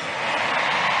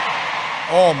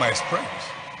 All my springs.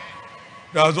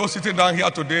 There are those sitting down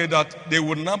here today that they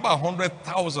would number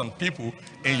 100,000 people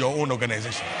in your own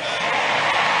organization.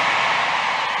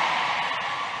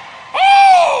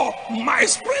 Oh, my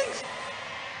springs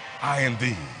are in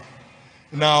thee.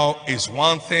 Now, it's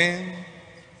one thing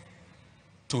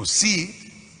to see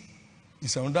it,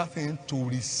 it's another thing to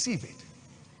receive it.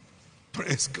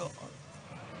 Praise God.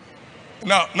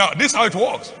 Now, this is how it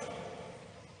works.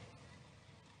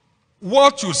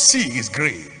 What you see is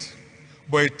great,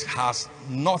 but it has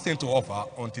nothing to offer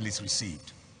until it's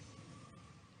received.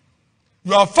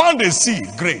 You have found a seed,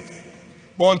 great,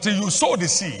 but until you sow the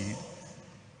seed,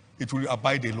 it will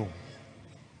abide alone.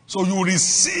 So you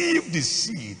receive the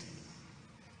seed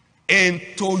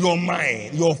into your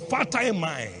mind, your fertile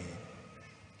mind.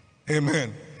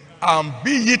 Amen. And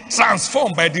be ye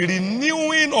transformed by the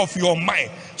renewing of your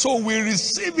mind. So we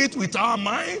receive it with our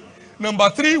mind. Number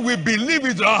 3, we believe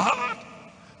with our heart.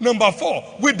 Number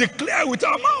 4, we declare with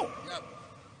our mouth.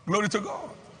 Glory to God.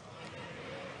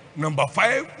 Number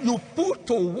 5, you put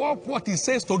to work what he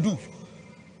says to do.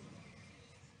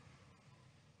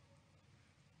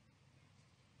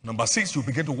 Number 6, you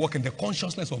begin to walk in the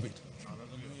consciousness of it.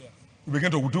 You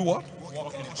begin to do what?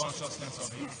 Walk in the consciousness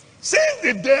of it. Since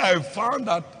the day I found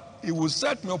that he will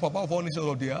set me up above all nations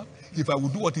of the earth, if I will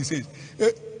do what he says,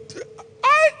 there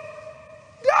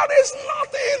is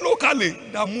nothing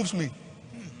locally that moves me.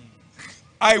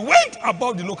 I went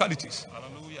above the localities.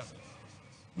 Hallelujah.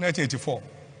 1984.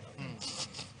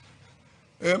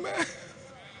 Amen.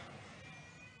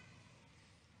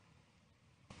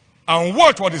 And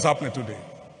watch what is happening today.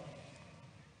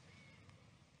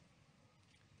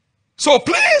 So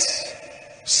please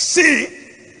see,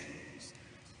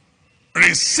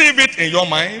 receive it in your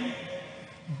mind,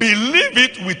 believe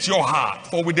it with your heart.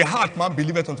 For with the heart man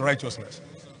believeth unto righteousness.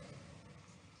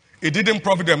 It didn't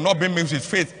profit them not being mixed with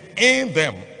faith in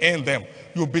them, in them.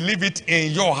 You believe it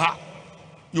in your heart.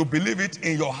 You believe it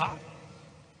in your heart.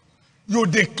 You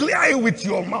declare it with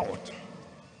your mouth.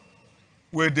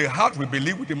 With the heart we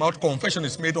believe, with the mouth confession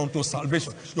is made unto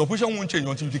salvation. Your position won't change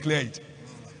until you declare it.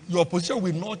 Your position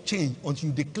will not change until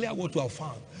you declare what you have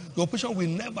found. Your position will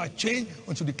never change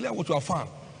until you declare what you have found.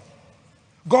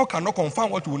 God cannot confirm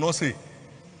what you will not say.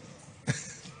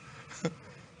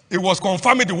 It was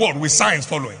confirming the word with signs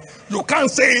following. You can't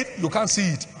say it, you can't see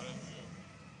it.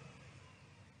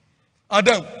 And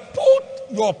then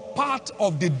put your part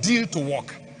of the deal to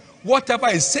work. Whatever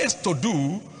it says to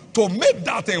do to make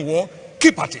that thing work,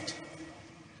 keep at it.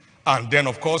 And then,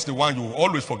 of course, the one you will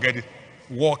always forget it,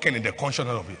 walking in the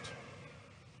consciousness of it.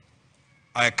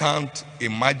 I can't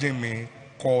imagine me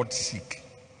called sick.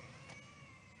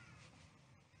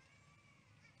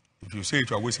 If you say it,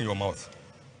 you are wasting your mouth.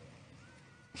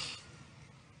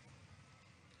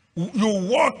 You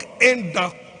walk in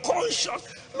the conscious.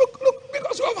 Look,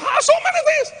 because you have had so many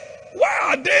things. Why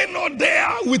are they not there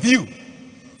with you?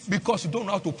 Because you don't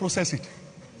know how to process it.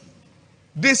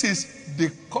 This is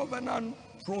the covenant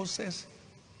process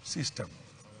system.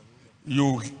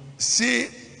 You see,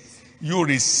 you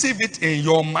receive it in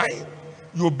your mind,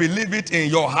 you believe it in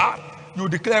your heart, you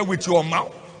declare with your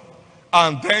mouth,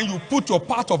 and then you put your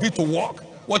part of it to work.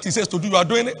 What he says to do, you are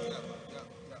doing it.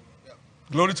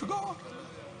 Glory to God.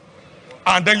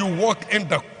 And then you walk in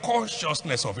the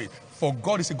consciousness of it. For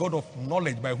God is a God of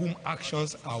knowledge by whom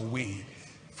actions are weighed.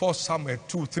 1 Samuel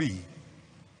 2:3.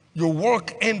 You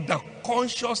walk in the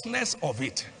consciousness of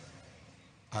it.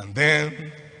 And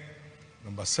then,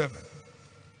 number 7,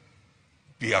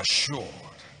 be assured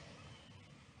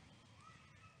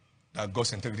that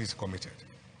God's integrity is committed.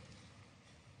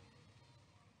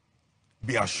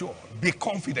 Be assured, be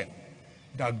confident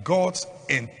that God's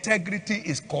integrity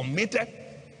is committed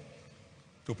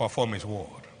to perform his word.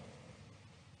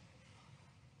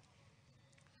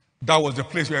 That was the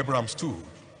place where Abraham stood.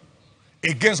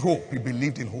 Against hope, he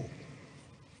believed in hope.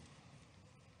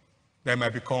 That he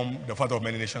might become the father of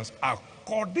many nations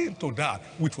according to that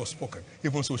which was spoken.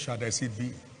 Even so shall thy seed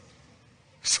be.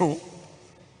 So,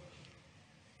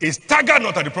 he staggered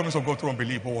not at the promise of God through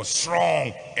unbelief, but was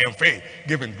strong in faith,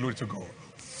 giving glory to God.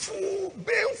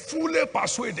 Being fully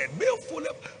persuaded, be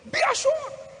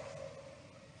assured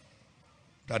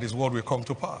that his word will come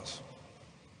to pass.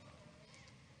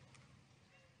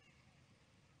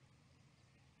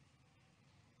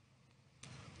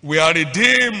 We are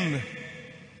redeemed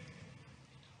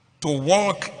to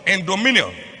walk in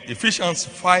dominion. Ephesians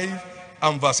 5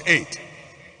 and verse 8.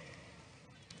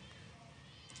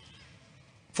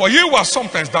 For ye were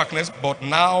sometimes darkness, but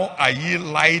now are ye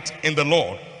light in the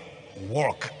Lord.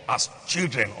 Walk as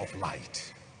children of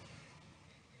light.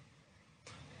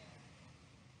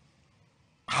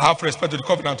 Have respect to the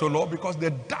covenant, O Lord, because the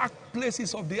dark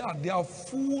places of the earth, they are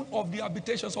full of the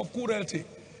habitations of cruelty.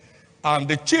 And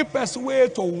the cheapest way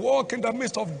to walk in the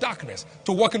midst of darkness,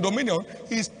 to walk in dominion,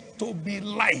 is to be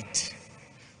light.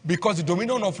 Because the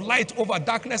dominion of light over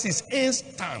darkness is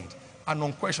instant and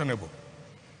unquestionable.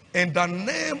 In the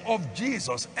name of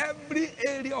Jesus, every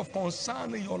area of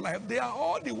concern in your life, they are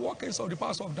all the workings of the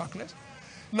powers of darkness.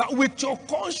 Now, with your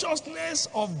consciousness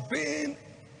of being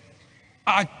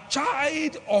a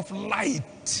child of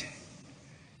light,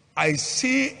 I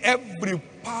see every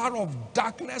power of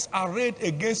darkness arrayed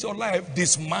against your life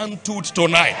dismantled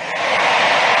tonight.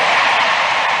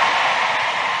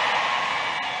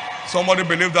 Somebody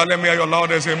believe that? Let me hear your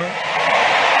loudest amen.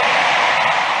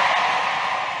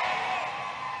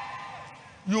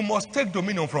 You must take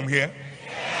dominion from here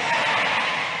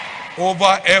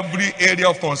over every area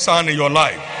of concern in your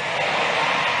life.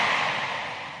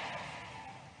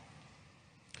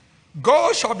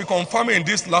 God shall be confirming in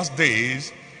these last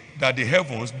days that the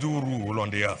heavens do rule on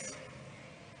the earth.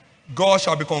 God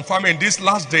shall be confirming in these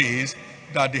last days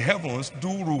that the heavens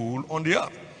do rule on the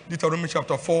earth. Deuteronomy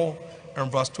chapter 4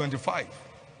 and verse 25.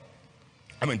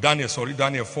 Daniel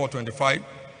 4:25.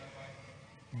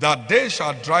 That they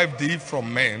shall drive thee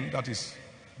from men, that is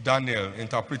Daniel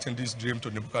interpreting this dream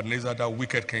to Nebuchadnezzar, that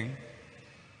wicked king.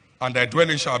 And thy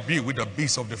dwelling shall be with the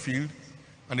beasts of the field,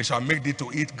 and they shall make thee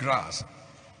to eat grass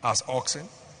as oxen,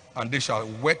 and they shall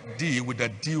wet thee with the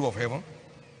dew of heaven,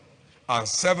 and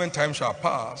 7 times shall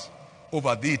pass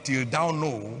over thee till thou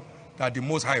know that the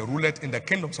Most High ruleth in the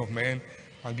kingdoms of men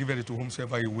and giveth it to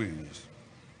whomsoever he wills.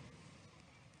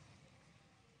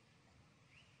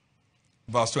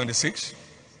 Verse 26.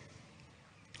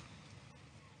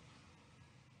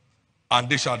 And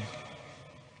they shall,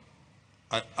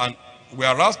 and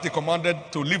whereas they commanded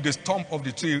to leave the stump of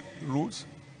the tree roots,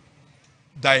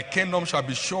 thy kingdom shall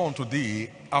be shown to thee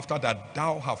after that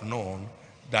thou have known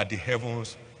that the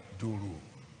heavens do rule.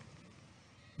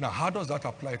 Now, how does that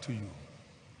apply to you?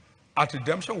 At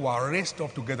redemption, we are raised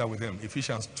up together with him.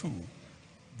 Ephesians 2,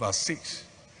 verse 6.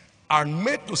 And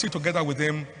made to sit together with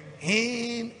him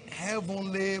in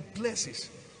heavenly places.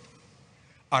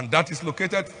 And that is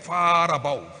located far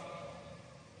above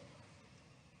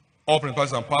all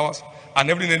principalities and powers, and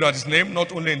every name that is named,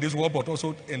 not only in this world, but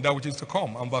also in that which is to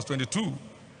come. And verse 22.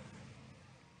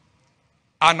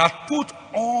 And hath put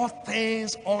all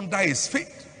things under his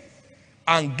feet,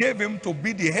 and gave him to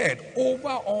be the head over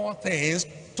all things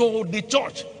to the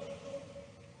church.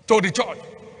 To the church.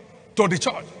 To the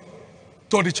church.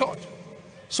 To the church.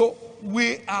 So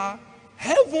we are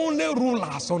heavenly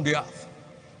rulers on the earth.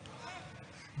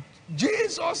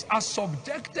 Jesus has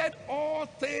subjected all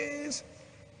things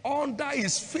under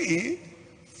his feet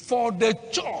for the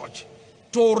church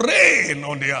to reign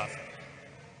on the earth.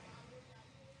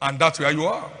 And that's where you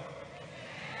are.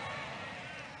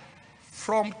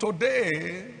 From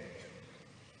today,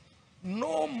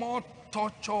 no more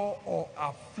torture or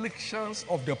afflictions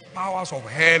of the powers of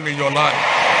hell in your life.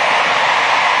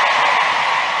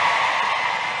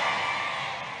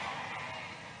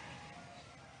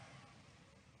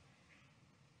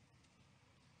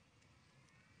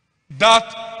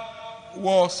 That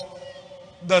was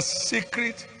the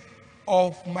secret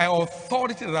of my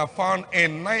authority that I found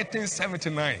in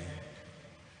 1979.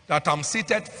 That I'm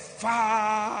seated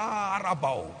far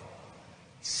above.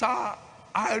 Sir,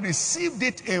 I received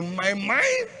it in my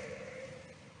mind.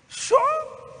 Sure.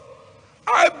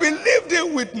 I believed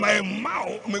it with my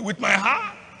mouth, with my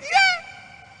heart. Yeah.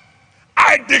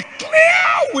 I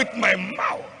declare with my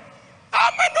mouth.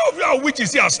 How many of you are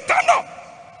witches here? Stand up.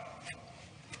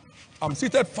 I'm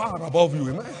seated far above you,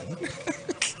 amen.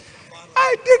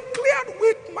 I declared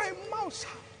with my mouth.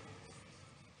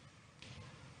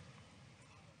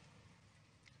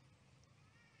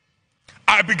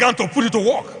 I began to put it to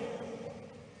work.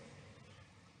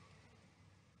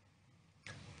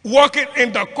 Working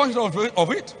in the consciousness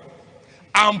of it.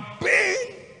 And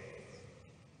being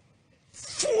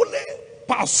fully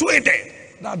persuaded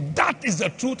that that is the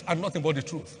truth and nothing but the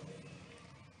truth.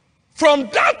 From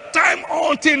that time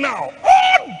until now,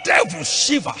 all devils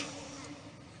shiver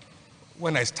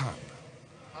when I stand.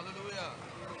 Hallelujah.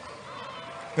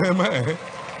 Amen.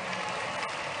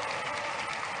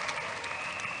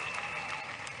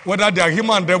 Whether they are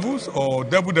human devils or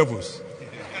devils.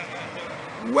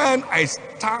 When I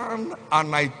stand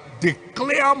and I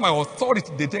declare my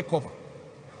authority, they take cover.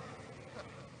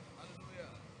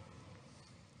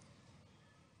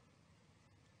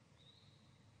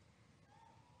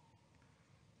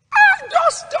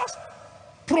 Just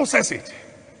process it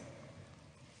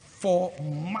for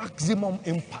maximum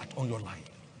impact on your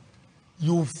life.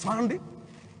 You found it,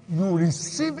 you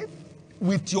receive it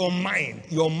with your mind,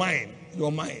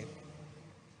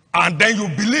 and then you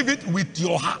believe it with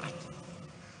your heart.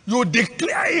 You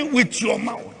declare it with your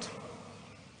mouth.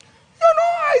 You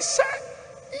know, I said,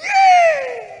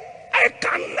 yeah, I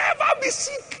can never be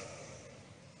sick.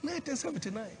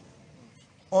 1979,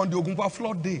 on the Ogunpa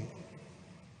flood day.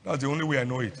 That's the only way I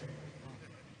know it.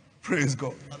 Praise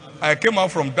God. I came out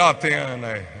from that thing and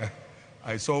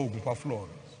I saw Ogunpa flood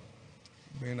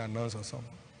being announced or something.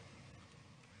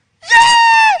 Yeah!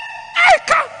 I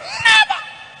can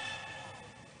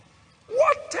never!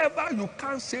 Whatever you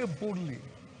can't say boldly,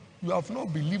 you have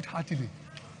not believed heartily.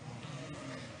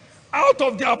 Out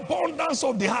of the abundance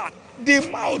of the heart, the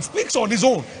mouth speaks on its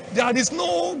own. There is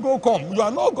no go come. You are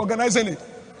not organizing it.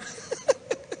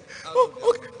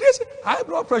 Okay. This high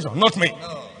blood pressure, not me.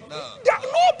 No. There are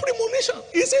no premonition.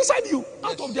 It's inside you.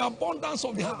 Out of the abundance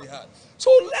of the heart. So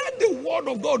let the word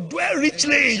of God dwell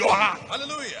richly in your heart.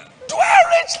 Hallelujah. Dwell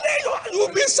richly in your heart.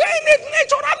 You'll be saying it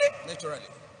naturally.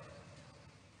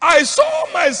 I saw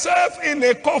myself in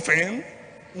a coffin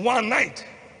one night.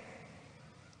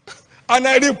 And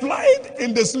I replied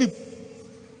in the sleep.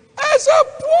 I said,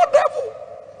 poor devil,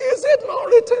 is it not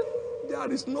written?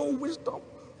 There is no wisdom,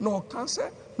 no counsel,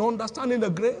 no understanding in the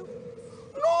grave.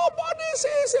 Nobody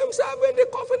sees himself in the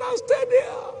coffin and stay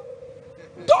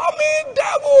there. Dummy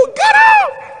devil, get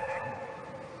out!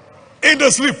 In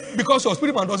the sleep, because your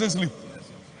spirit man doesn't sleep.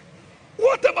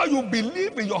 Whatever you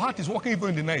believe in your heart is working even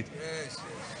in the night.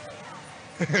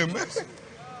 Amen.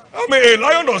 I mean, a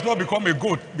lion does not become a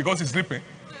goat because he's sleeping.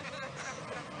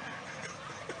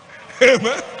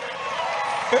 Amen.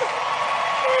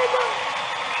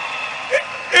 He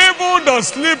Even the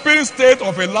sleeping state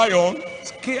of a lion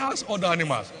scares other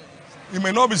animals. He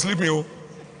may not be sleeping, oh.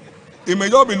 He may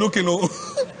just be looking, oh.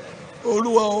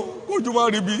 Oh, what you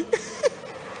want to be? Even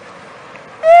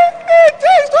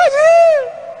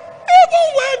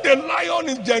when the lion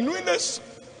is genuinely,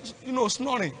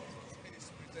 snoring,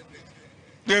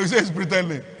 they say it's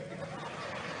pretending.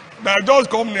 Now just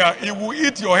come near, he will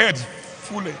eat your head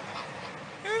fully.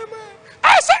 Amen.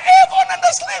 I say, even in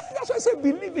the sleep. That's why I say,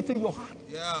 believe it in your heart.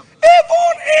 Yeah.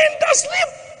 Even in the sleep.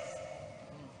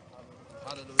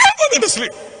 Hallelujah. Even in the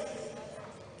sleep.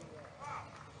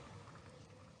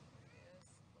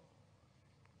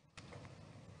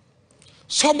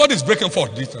 Somebody's breaking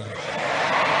forth this time.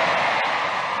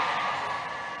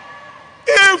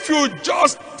 If you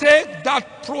just take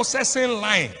that processing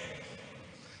line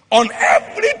on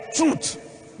every truth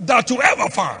that you ever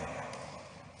found,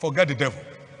 forget the devil.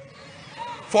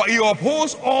 For he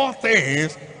upholds all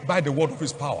things by the word of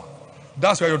his power.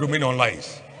 That's where your dominion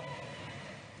lies.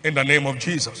 In the name of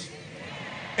Jesus.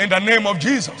 In the name of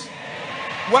Jesus.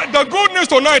 Well, the good news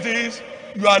tonight is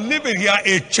you are living here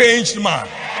a changed man.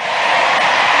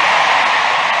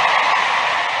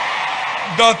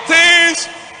 The things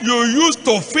you used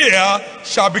to fear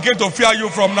shall begin to fear you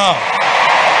from now.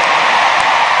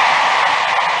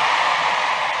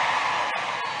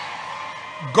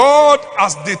 God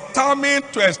has determined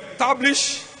to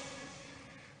establish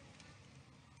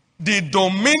the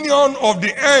dominion of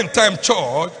the end time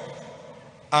church,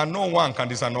 and no one can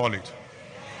disannul it.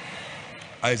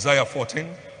 Isaiah 14,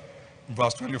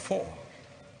 verse 24.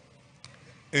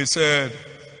 It said,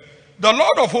 the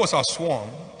Lord of hosts has sworn,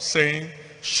 saying,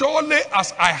 surely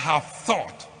as I have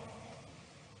thought,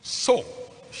 so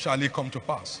shall it come to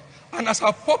pass. And as I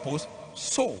have purposed,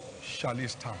 so shall it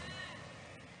stand.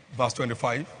 Verse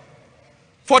 25.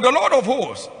 For the Lord of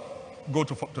hosts, go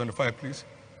to 25 please,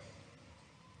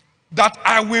 that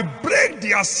I will break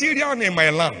the Assyrian in my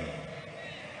land.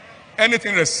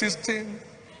 Anything resisting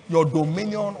your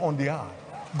dominion on the earth,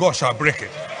 God shall break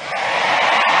it.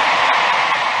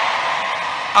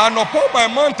 And upon my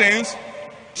mountains,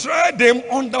 tread them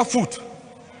underfoot.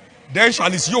 Then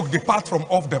shall his yoke depart from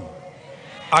off them,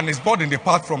 and his burden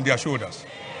depart from their shoulders.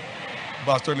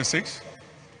 Verse 26.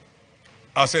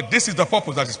 I said, this is the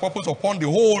purpose that is purpose upon the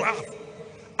whole earth.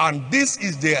 And this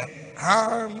is the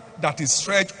hand that is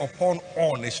stretched upon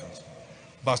all nations.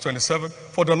 Verse 27.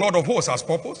 For the Lord of hosts has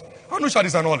purpose, and who shall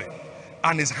disannul it?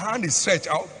 And his hand is stretched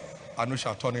out, and who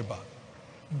shall turn it back?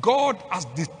 God has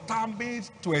determined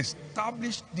to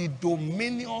establish the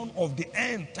dominion of the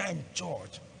end time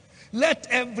church. Let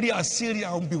every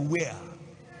Assyrian beware.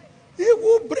 He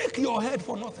will break your head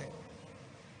for nothing.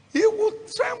 He will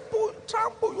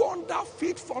trample you on that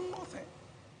feet for nothing.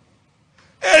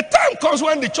 A time comes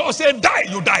when the church says, die,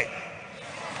 you die.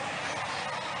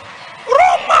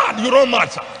 Run mad, you run mad,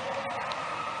 sir.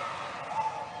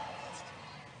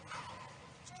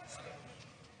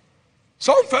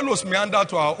 Some fellows meandered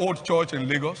to our old church in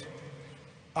Lagos,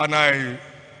 and I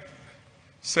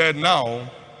said, now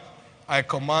I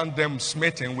command them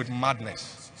smitten with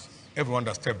madness. Everyone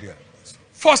that stepped there.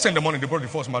 First in the morning, they brought the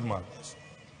first madman.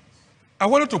 I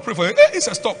wanted to pray for him. He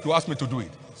said, stop, you asked me to do it.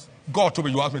 God told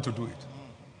me you asked me to do it.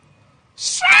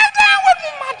 Straight down with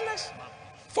madness.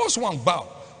 First one, bow.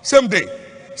 Same day,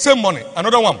 same morning.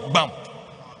 Another one, bam.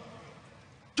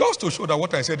 Just to show that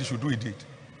what I said he should do, he did.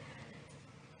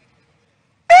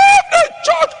 If the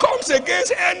church comes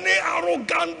against any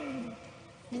arrogant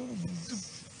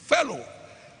fellow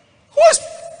who's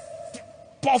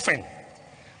puffing,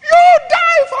 you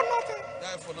die for nothing.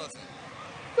 Die for nothing.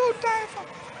 You die for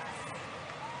nothing.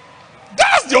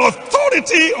 That's the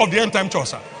authority of the end time church,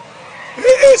 sir.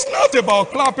 It's not about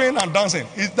clapping and dancing.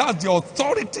 That's the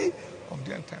authority of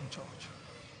the end time church.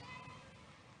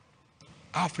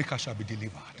 Africa shall be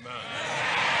delivered. Amen.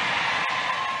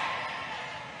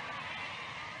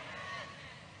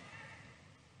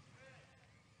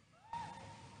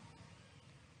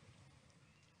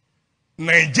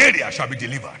 Nigeria shall be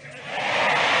delivered.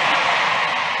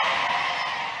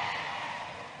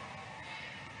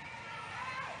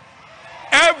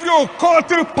 Every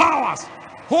occultic powers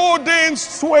holding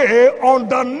sway on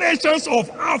the nations of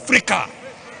Africa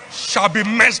shall be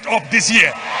messed up this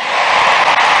year.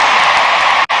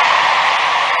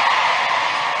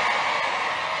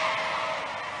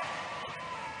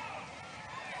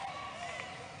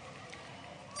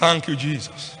 Thank you,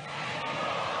 Jesus.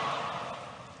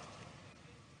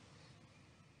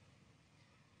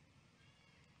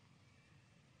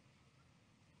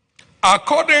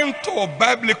 According to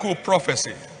biblical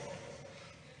prophecy,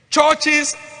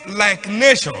 churches like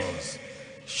nations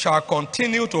shall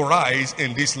continue to rise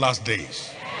in these last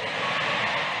days.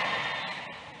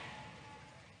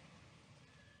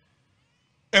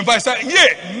 In verse 7,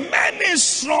 yea, many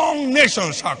strong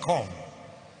nations shall come.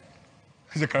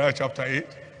 Zechariah chapter 8.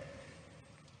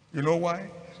 You know why?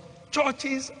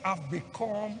 Churches have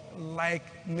become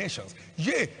like nations.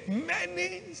 Yea,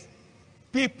 many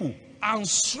people and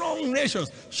strong nations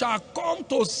shall come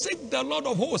to seek the Lord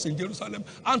of hosts in Jerusalem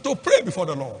and to pray before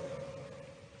the Lord.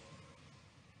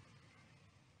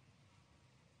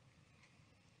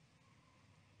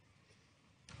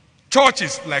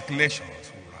 Churches like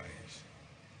nations will rise.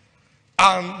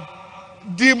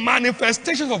 And the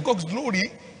manifestations of God's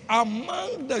glory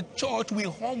among the church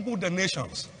will humble the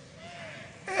nations.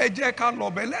 Hey,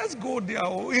 let's go there.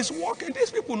 It's working.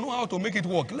 These people know how to make it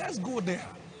work. Let's go there.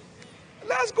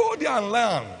 Let's go there and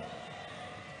learn.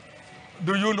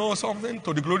 Do you know something?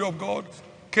 To the glory of God,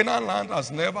 Canaan land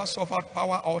has never suffered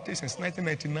power outage since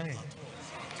 1999.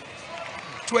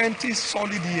 20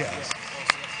 solid years.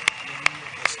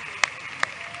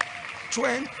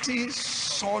 20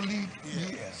 solid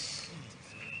years.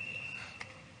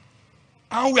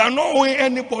 And we are not owing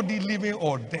anybody living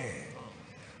or dead.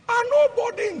 And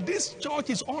nobody in this church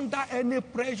is under any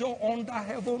pressure under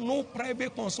heaven. No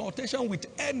private consultation with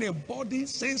anybody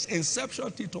since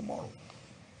inception till tomorrow.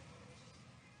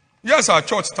 Yes, our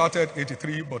church started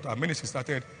 83, but our ministry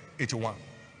started 81.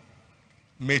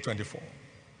 May 24.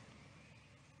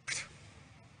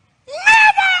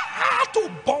 Never had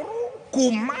to borrow,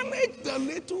 could manage the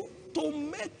little to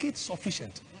make it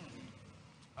sufficient.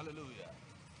 Hallelujah.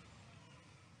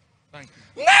 Thank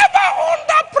you. Never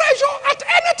under pressure at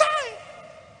any time.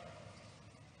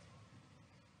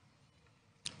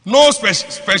 No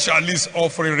specialist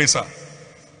offering racer.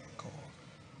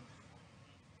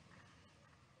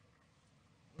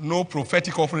 No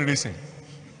prophetic offering racing.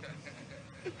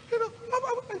 You know,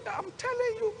 I'm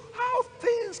telling you how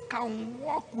things can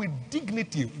walk with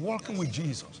dignity, walking with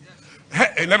Jesus.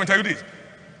 Hey, let me tell you this.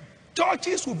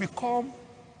 Churches will become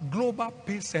global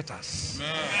pace setters.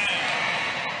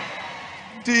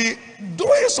 The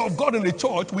doings of God in the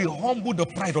church will humble the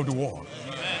pride of the world.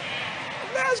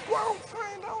 Let's go and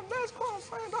find out. Let's go and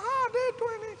find out how they're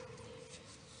doing it.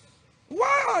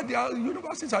 Why are the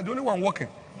universities are the only one working?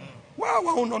 Why are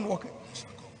we not working?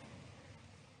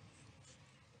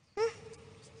 Here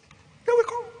we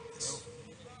come.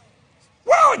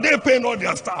 Why are they paying all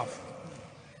their staff?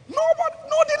 Nobody,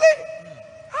 no delay.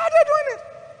 How are they doing it?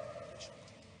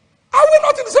 Are we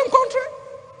not in the same country?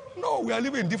 No, we are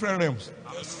living in different realms.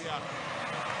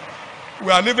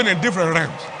 We are living in different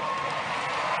realms.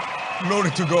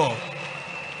 Glory to God.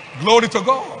 Glory to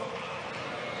God.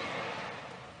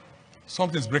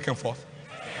 Something's breaking forth.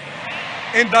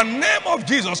 In the name of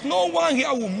Jesus, no one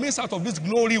here will miss out of these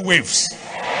glory waves.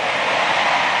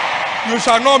 You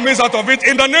shall not miss out of it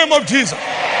in the name of Jesus.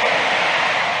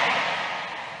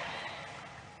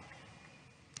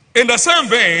 In the same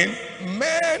vein,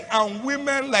 men and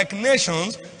women like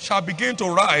nations shall begin to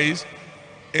rise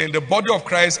in the body of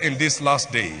Christ in these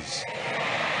last days.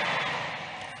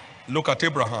 Look at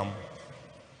Abraham.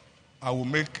 I will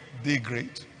make thee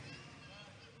great.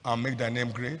 I'll make thy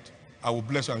name great. I will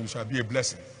bless you and you shall be a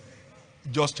blessing.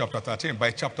 Just chapter 13.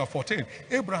 By chapter 14,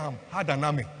 Abraham had an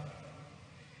army.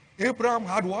 Abraham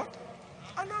had what?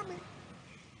 An army.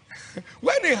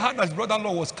 When he heard that his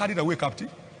brother-in-law was carried away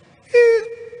captive, he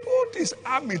put his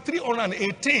army,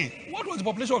 318. What was the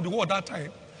population of the world at that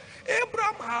time?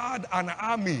 Abraham had an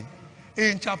army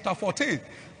in chapter 14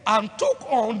 and took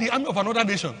on the army of another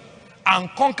nation and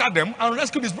conquered them and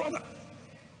rescued his brother.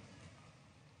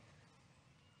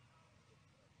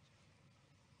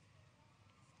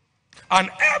 And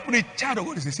every child of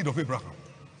God is the seed of Abraham.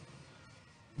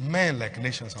 Men like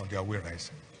nations are on their way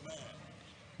rising.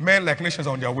 Men like nations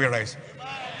are on their way rising.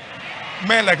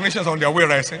 Men like nations are on their way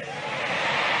rising.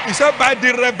 He said, by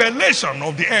the revelation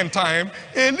of the end time,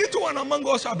 a little one among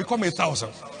us shall become 1,000.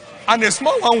 And a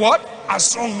small one, what? A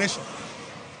strong nation.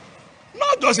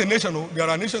 Not just a nation, no. There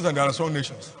are nations and there are strong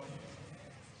nations.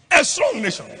 A strong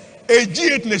nation. A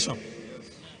G8 nation.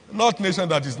 Not nation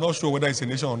that is not sure whether it's a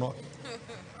nation or not.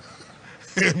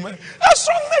 Amen. A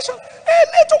strong nation. A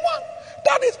little one.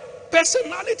 That is,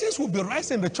 personalities will be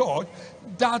rising in the church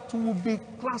that will be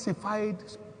classified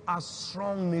as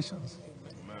strong nations.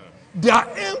 Their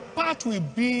impact will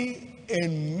be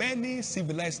in many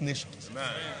civilized nations.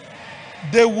 Amen.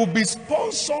 They will be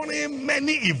sponsoring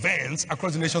many events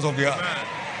across the nations of the earth. Amen.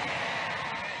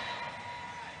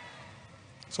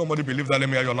 Somebody believe that? Let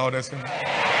me hear your loudest.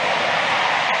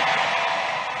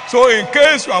 So in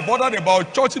case you are bothered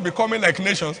about churches becoming like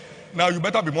nations, now you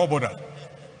better be more bothered.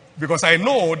 Because I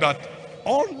know that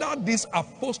under this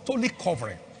apostolic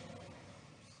covering,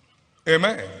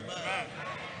 amen,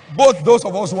 both those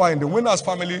of us who are in the winners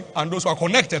family and those who are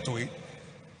connected to it,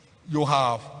 you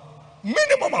have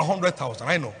minimum 100,000.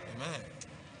 I know. Amen.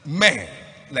 Men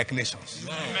like nations.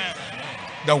 Amen.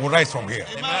 That will rise from here.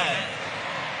 Amen.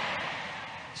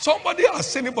 Somebody has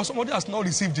seen it, but somebody has not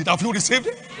received it. Have you received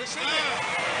it?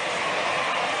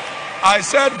 I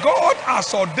said God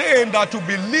has ordained that to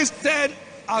be listed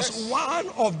as one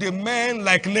of the men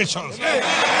like nations.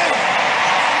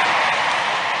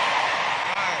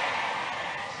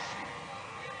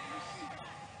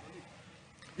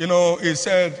 You know, he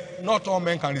said, not all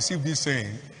men can receive this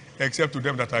saying except to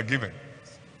them that are given.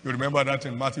 You remember that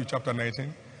in Matthew chapter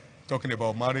 19, talking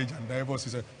about marriage and divorce. He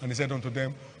said unto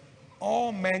them,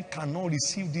 all men cannot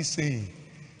receive this saying,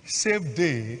 save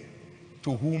they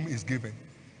to whom is given.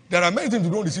 There are many things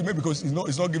you don't receive maybe because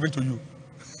it's not given to you.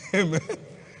 Amen.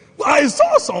 But I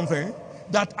saw something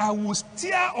that I will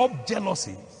stir up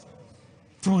jealousy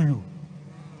through you.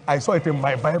 I saw it in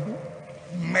my Bible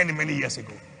many, many years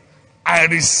ago. I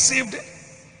received it.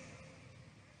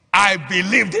 I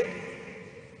believed it.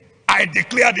 I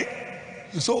declared it.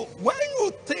 So when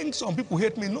you think some people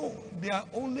hate me, no, they are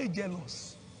only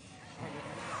jealous.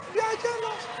 They are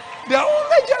jealous. They are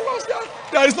only jealous.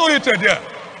 There is no hatred there.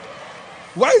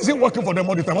 Why is it working for them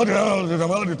all the time? All the time.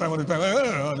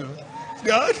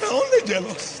 They are only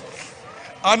jealous.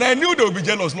 And I knew they would be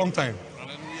jealous long time.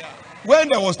 When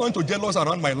there was nothing to jealous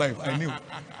around my life, I knew.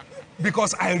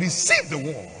 Because I received the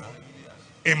word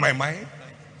in my mind.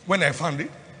 When I found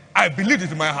it, I believed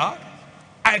it in my heart.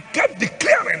 I kept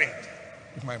declaring it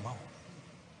with my mouth.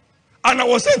 And I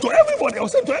was saying to everybody,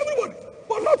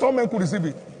 but not all men could receive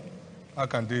it. How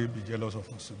can they be jealous of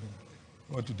us?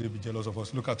 Why do they be jealous of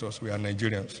us? Look at us, we are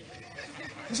Nigerians.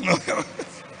 It's not.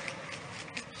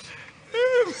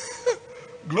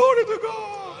 Glory to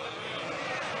God.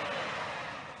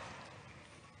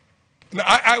 Now,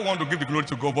 I want to give the glory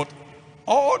to God, but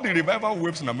all the revival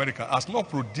waves in America has not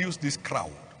produced this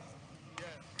crowd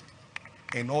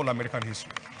in all American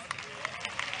history.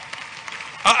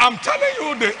 I'm telling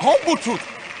you the humble truth,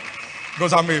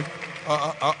 because I'm a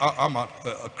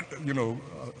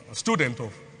student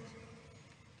of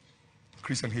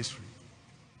Christian history.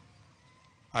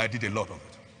 I did a lot of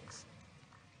it.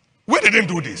 We didn't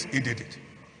do this, he did it.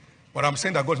 But I'm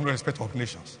saying that God is no respect of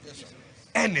nations. Yes,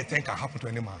 anything can happen to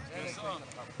any man. Yes,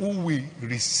 who will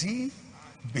receive,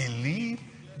 believe,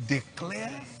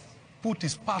 declare, put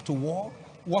his part to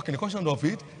work in the question of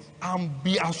it, and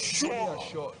be assured,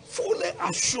 fully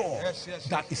assured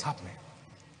that it's happening.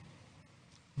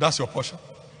 That's your portion.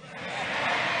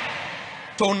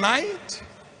 Tonight,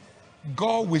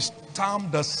 God will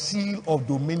stamp the seal of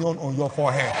dominion on your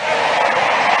forehead.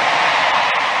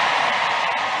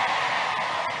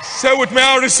 Say with me,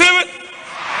 I'll receive it.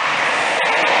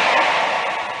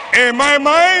 In my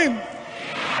mind,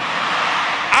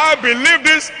 I believe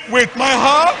this with my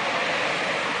heart.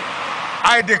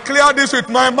 I declare this with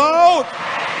my mouth.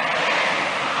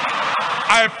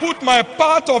 I put my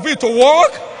part of it to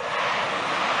work.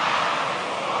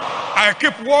 I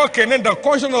keep working in the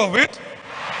conscience of it.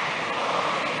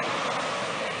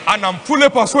 And I'm fully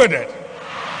persuaded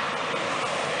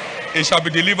it shall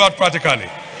be delivered practically.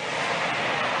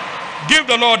 Give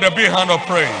the Lord a big hand of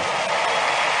praise.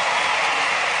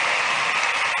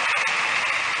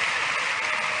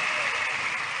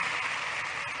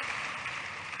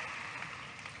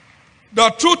 The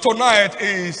truth tonight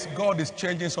is God is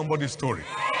changing somebody's story.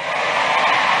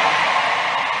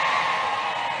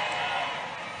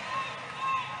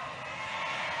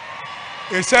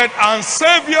 He said, and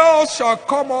saviors shall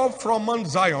come up from Mount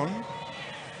Zion,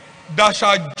 that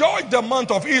shall judge the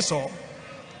month of Esau,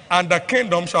 and the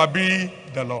kingdom shall be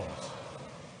the Lord's.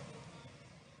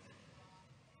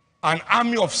 An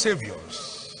army of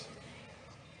saviors,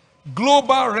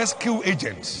 global rescue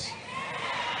agents,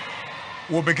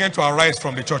 will begin to arise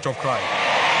from the church of Christ.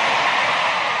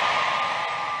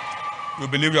 You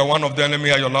believe you are one of them? Let me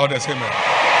hear your loudest amen.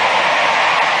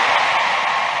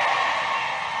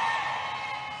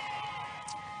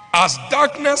 As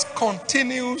darkness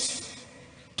continues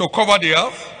to cover the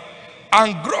earth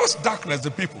and gross darkness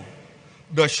the people,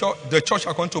 the church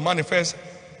are going to manifest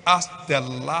as the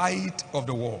light of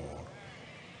the world.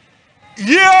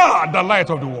 Yeah, the light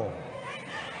of the world.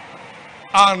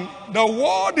 And the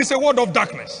world is a world of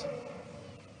darkness.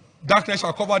 Darkness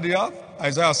shall cover the earth,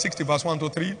 Isaiah 60 verse 1 to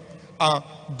 3.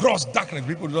 Gross darkness,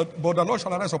 people, but the Lord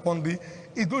shall arise upon thee,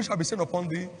 his glory shall be seen upon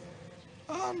thee,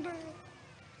 and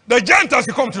the Gentiles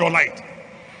will come to your light,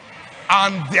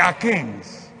 and their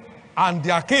kings,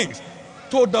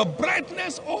 to the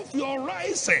brightness of your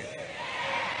rising.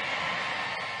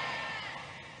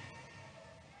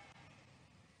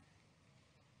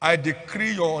 I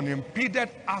decree your unimpeded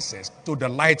access to the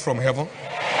light from heaven.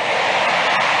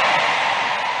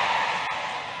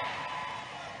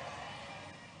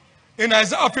 In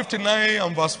Isaiah 59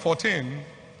 and verse 14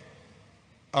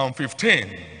 and 15,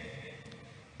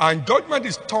 and judgment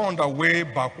is turned away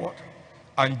backward,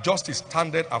 and justice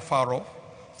standeth afar off,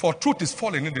 for truth is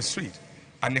fallen in the street,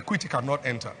 and equity cannot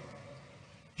enter.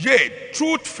 Yea,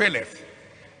 truth faileth,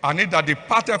 and he that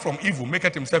departed from evil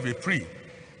maketh himself a free.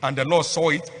 And the Lord saw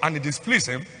it, and it displeased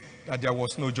him that there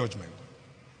was no judgment.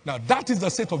 Now that is the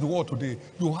state of the world today.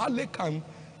 You hardly can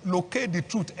locate the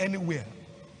truth anywhere.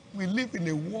 We live in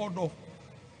a world of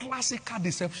classical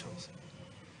deceptions.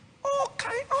 All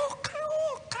kind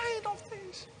of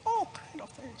things. All kind of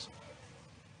things.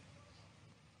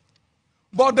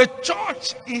 But the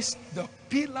church is the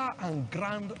pillar and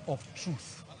ground of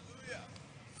truth.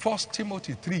 1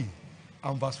 Timothy 3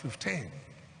 and verse 15.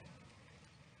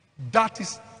 That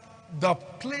is the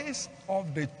place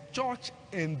of the church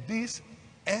in this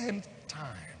end time.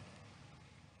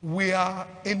 We are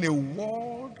in a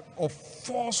world of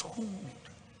falsehood,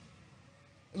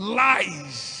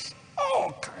 lies,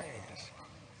 all kinds.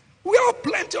 We have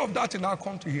plenty of that in our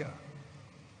country here.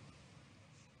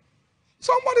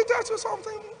 Somebody tells you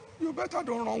something, you better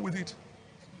don't run with it.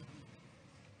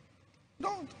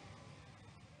 Don't.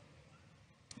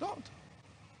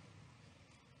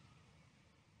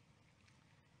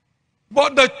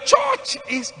 But the church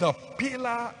is the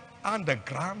pillar and the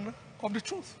ground of the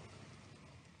truth.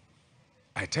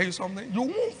 I tell you something, you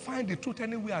won't find the truth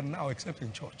anywhere now except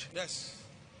in church. Yes.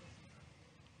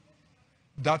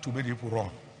 That will make people run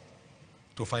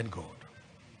to find God.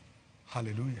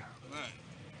 Hallelujah. Amen.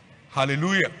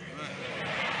 Hallelujah. Amen.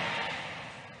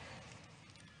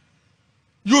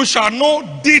 You shall know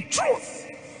the truth,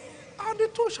 and the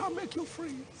truth shall make you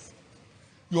free.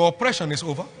 Your oppression is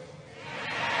over.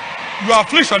 Your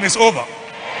affliction is over.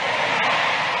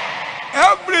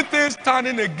 Everything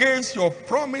standing against your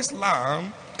promised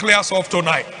land clears off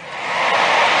tonight.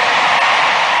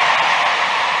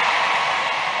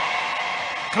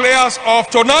 Clears off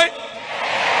tonight.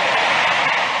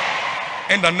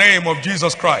 In the name of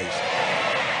Jesus Christ.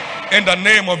 In the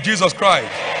name of Jesus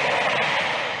Christ.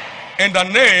 In the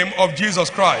name of Jesus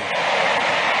Christ.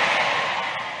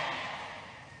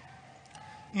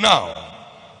 Now,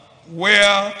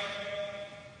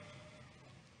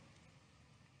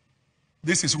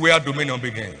 this is where dominion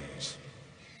begins.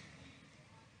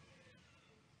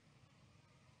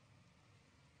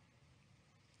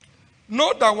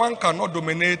 Note that one cannot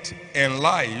dominate in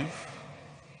life,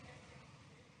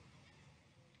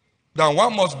 that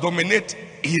one must dominate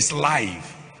his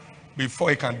life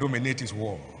before he can dominate his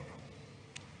world.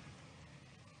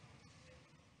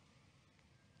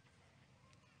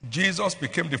 Jesus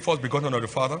became the first begotten of the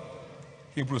Father,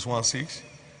 Hebrews 1:6,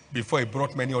 before he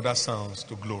brought many other sons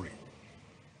to glory.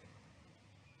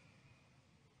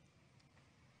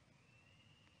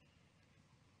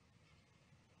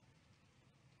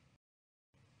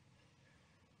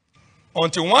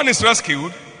 Until one is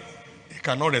rescued, he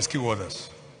cannot rescue others.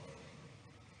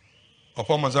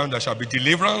 Upon Mount Zion there shall be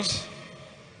deliverance,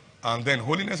 and then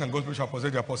holiness and God's people shall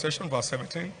possess their possession, verse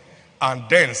 17, and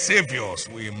then saviors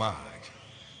will emerge.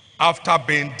 After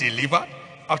being delivered,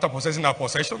 after possessing our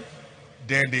possession,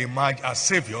 then they emerge as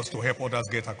saviors to help others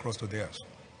get across to theirs.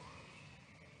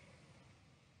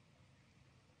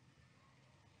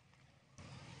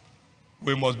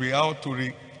 We must be out to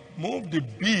remove the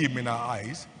beam in our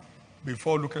eyes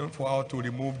before looking for how to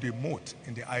remove the mote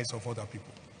in the eyes of other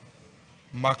people.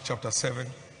 Mark chapter 7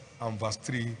 and verse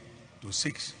 3 to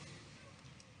 6.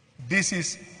 This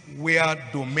is where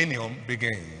dominion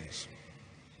begins.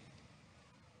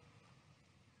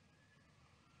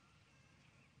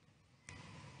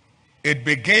 It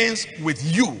begins with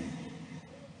you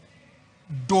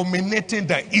dominating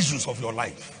the issues of your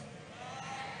life.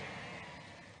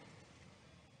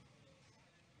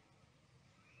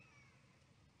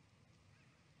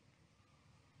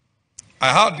 I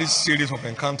had this series of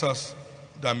encounters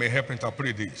that may help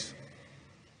interpret this.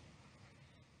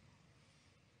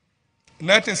 In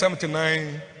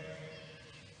 1979,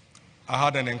 I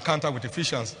had an encounter with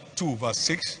Ephesians 2 verse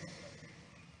 6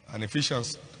 and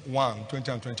Ephesians 1,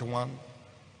 20 and 21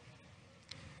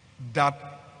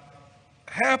 that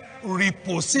helped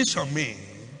reposition me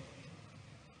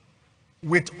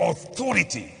with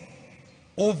authority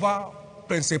over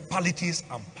principalities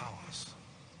and powers.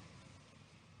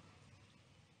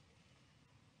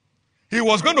 He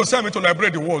was going to send me to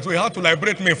liberate the world, so he had to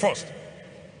liberate me first.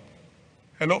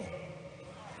 Hello?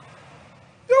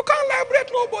 You can't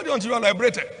liberate nobody until you are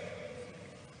liberated.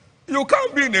 You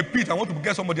can't be in a pit and want to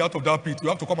get somebody out of that pit. You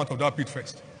have to come out of that pit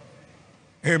first.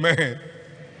 Amen.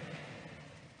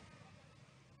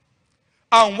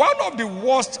 And one of the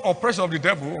worst oppressions of the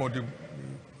devil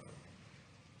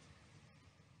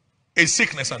is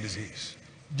sickness and disease.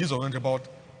 Jesus went about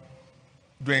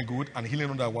doing good and healing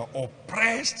those that were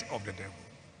oppressed of the devil.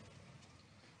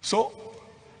 So,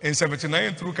 in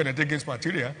 79, through Kenneth Hagin's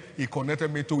material, he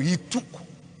connected me to, he took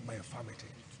my infirmity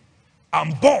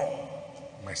and bore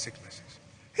my sicknesses.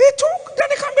 He took, then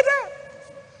he can be there.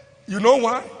 You know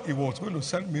why? He was going to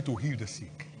send me to heal the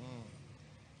sick.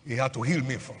 He had to heal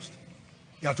me first.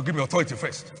 He had to give me authority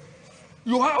first.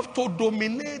 You have to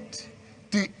dominate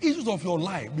the issues of your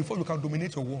life before you can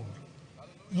dominate your world.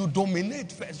 You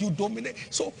dominate first. You dominate.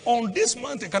 So on this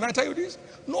mountain, can I tell you this?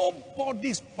 Nobody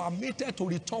is permitted to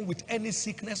return with any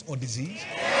sickness or disease.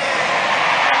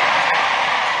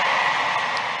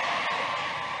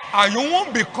 And you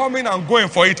won't be coming and going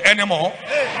for it anymore.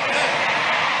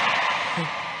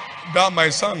 That my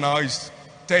son now is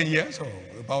 10 years or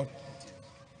about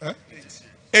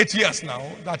 8 years now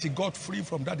that he got free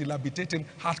from that debilitating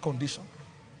heart condition.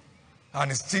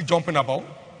 And he's still jumping about.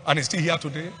 And he's still here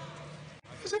today.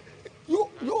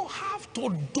 You have to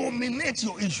dominate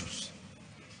your issues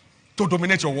to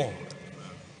dominate your world.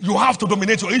 You have to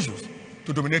dominate your issues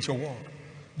to dominate your world.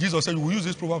 Jesus said, you will use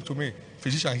this proverb to me.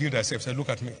 Physician, heal thyself. Say, look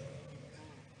at me.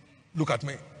 Look at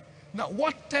me. Now,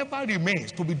 whatever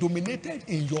remains to be dominated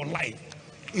in your life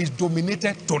is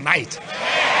dominated tonight.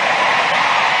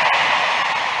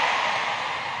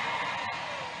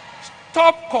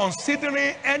 Stop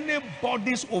considering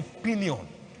anybody's opinion.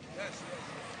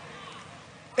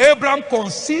 Abraham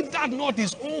considered not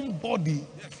his own body,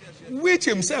 which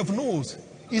himself knows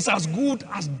is as good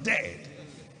as dead.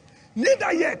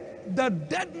 Neither yet the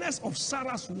deadness of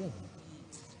Sarah's womb.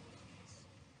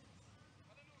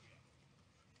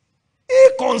 He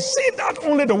considered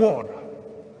only the word.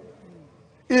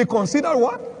 He considered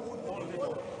what? Only the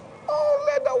word.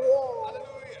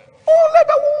 Only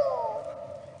the word.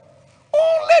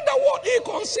 Only the word. He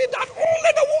considered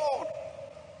only the word.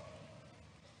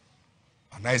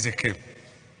 And Isaac came.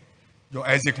 Your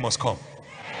Isaac must come.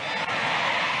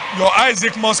 Your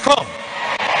Isaac must come.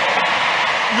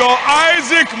 Your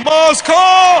Isaac must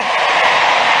come.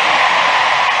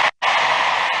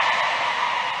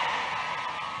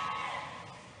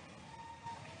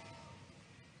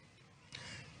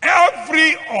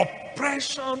 Every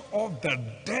oppression of the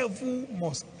devil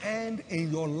must end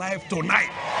in your life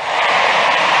tonight.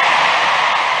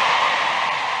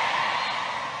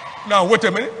 Now, wait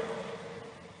a minute.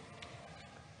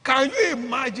 Can you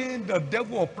imagine the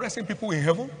devil oppressing people in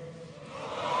heaven?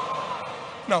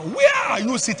 Now, where are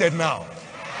you seated now?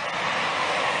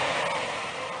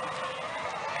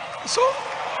 So,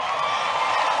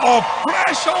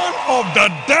 oppression of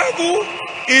the devil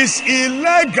is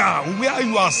illegal where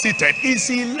you are seated. It's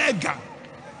illegal.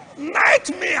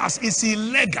 Nightmares is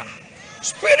illegal.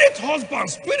 Spirit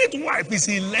husband, spirit wife is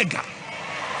illegal.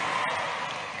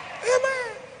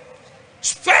 Amen.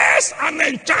 Spells and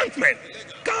enchantment.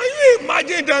 Can you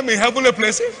imagine them in heavenly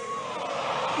places?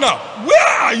 Now, where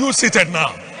are you seated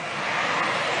now?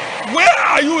 Where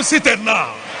are you seated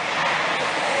now?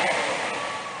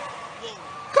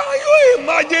 Can you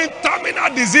imagine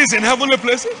terminal disease in heavenly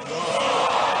places?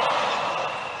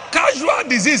 Casual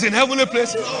disease in heavenly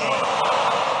places?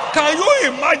 Can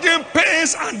you imagine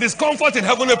pains and discomfort in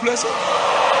heavenly places?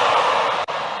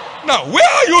 Now, where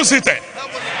are you seated?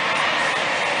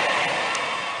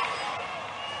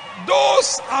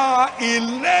 Those are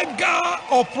illegal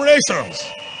operations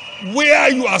where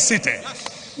you are seated.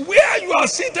 Where you are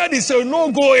seated is a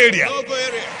no-go area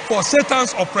for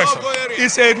Satan's oppression.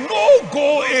 It's a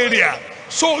no-go area.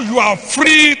 So you are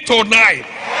free tonight.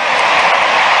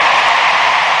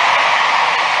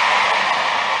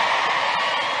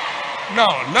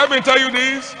 Now, let me tell you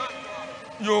this.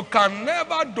 You can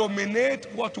never dominate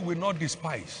what you will not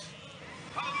despise.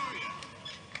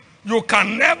 You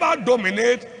can never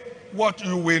dominate what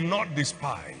you will not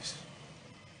despise.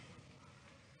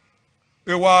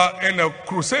 They were in a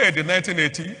crusade in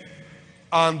 1980,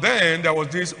 and then there was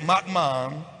this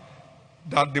madman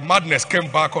that the madness came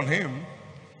back on him.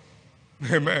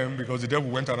 Amen. Because the devil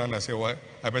went around and said, well,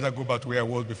 I better go back to where I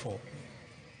was before.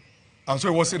 And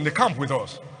so he was in the camp with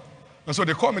us. And so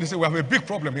they called me and said, we have a big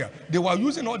problem here. They were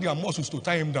using all their muscles to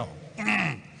tie him down.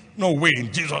 No way,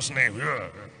 in Jesus' name. Yeah.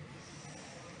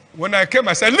 When I came,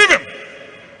 I said, leave him.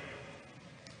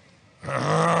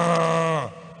 I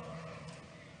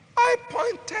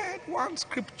pointed one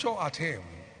scripture at him.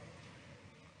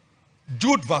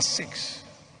 Jude verse 6.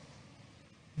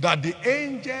 that the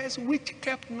angels which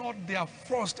kept not their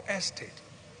first estate,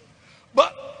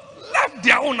 but left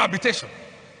their own habitation,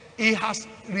 he has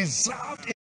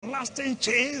reserved in lasting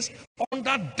chains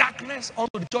under darkness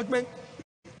unto the judgment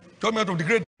of the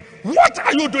great. What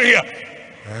are you doing here?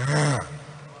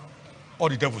 All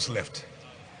the devils left.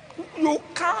 You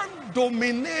can't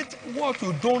dominate what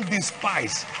you don't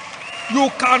despise. You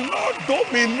cannot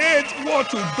dominate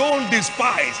what you don't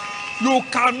despise. You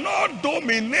cannot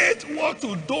dominate what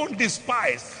you don't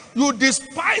despise. You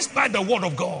despise by the word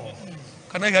of God.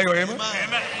 Can I hear your amen?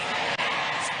 Amen.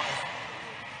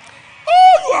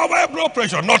 Oh, you have high blood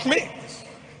pressure, not me.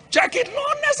 Check it,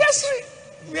 not necessary.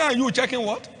 Me and you checking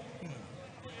what?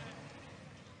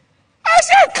 I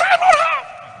said cannot have.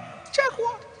 Check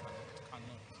what?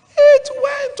 It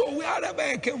went to wherever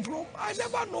it came from. I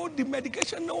never know the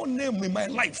medication, no name in my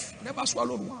life. Never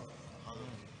swallowed one.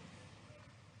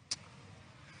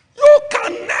 You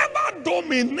can never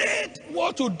dominate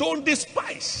what you don't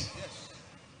despise.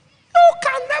 You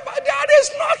can never. There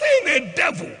is nothing in the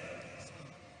devil.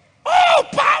 All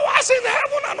powers in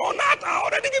heaven and on earth are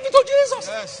already given to Jesus.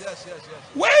 Yes.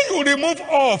 When you remove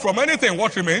all from anything,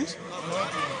 what remains?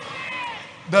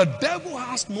 The devil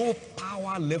has no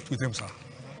power left with himself.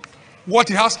 What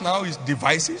he has now is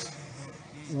devices,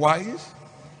 wiles,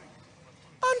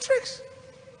 and tricks.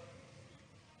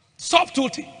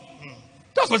 Subtlety.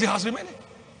 That's what he has remaining.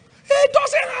 He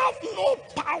doesn't have no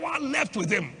power left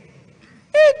with him.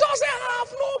 He doesn't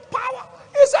have no power.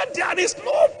 He said there is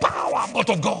no power but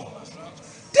of God.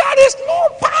 There is no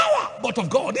power but of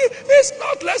God. It's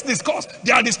not, let's discuss.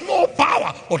 There is no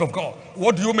power but of God.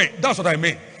 What do you mean? That's what I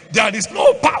mean. There is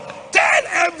no power. Tell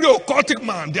every occultic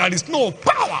man there is no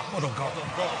power but of God.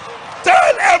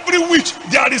 Tell every witch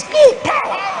there is no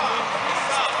power.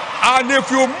 And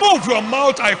if you move your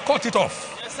mouth, I cut it off.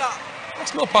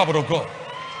 There's no power but of God.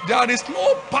 There is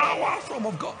no power from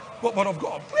of God but of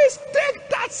God. Please take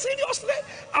that seriously.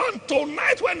 And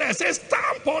tonight when I say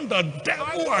stamp on the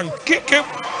devil and kick him,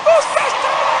 don't start.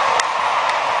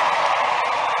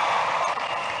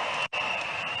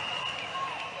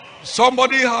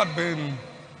 Somebody had been,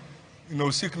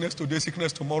 sickness today,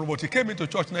 sickness tomorrow, but he came into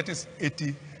church in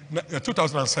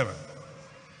 2007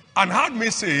 and heard me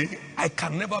say, I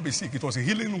can never be sick. It was a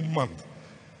healing month.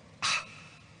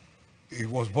 He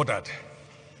was bothered.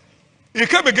 He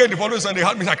came again the following Sunday,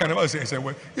 heard me say, I can never be sick. He said,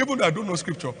 well, even though I don't know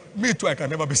scripture, me too, I can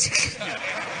never be sick.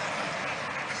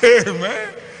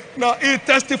 Amen. Now, he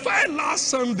testified last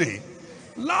Sunday.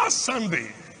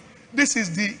 This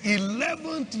is the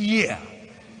 11th year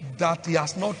that he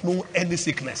has not known any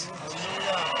sickness.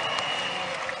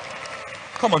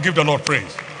 Come on, give the Lord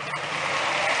praise.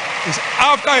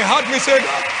 After he heard me say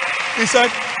that, he said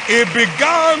he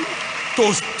began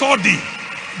to study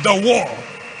the word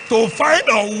to find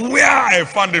out where I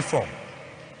found it from.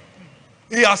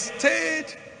 He has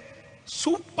stayed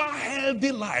super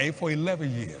healthy life for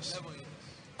 11 years.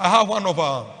 I have one of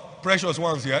our precious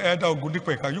ones here, Elder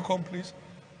Ogundipe. Can you come, please?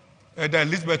 Elder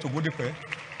Elizabeth Ogundipe.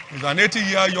 She's an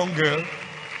 80-year young girl.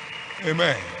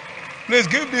 Amen. Please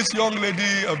give this young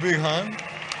lady a big hand.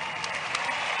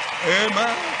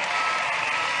 Amen.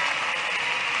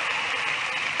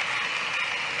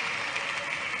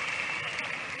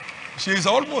 She's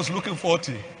almost looking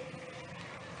 40.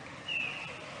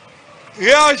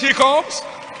 Here she comes.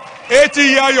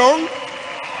 80-year young.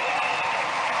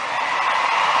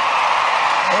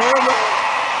 Amen.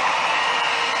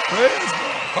 Praise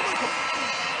God. Come on.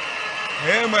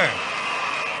 Amen.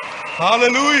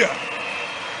 Hallelujah.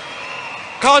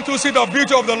 Can't you see the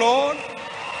beauty of the Lord?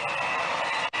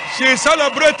 She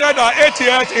celebrated her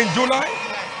 80th in July.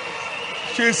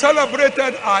 She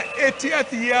celebrated her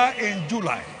 80th year in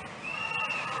July.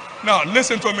 Now,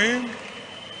 listen to me.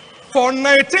 For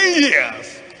 19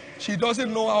 years, she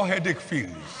doesn't know how headache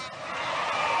feels.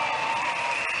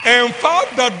 In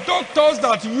fact, the doctors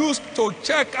that used to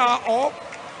check her up,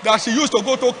 that she used to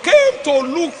go to, came to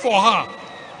look for her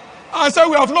and said,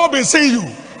 we have not been seeing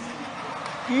you.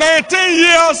 19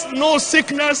 years, no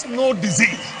sickness, no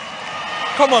disease.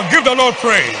 Come on, give the Lord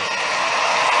praise.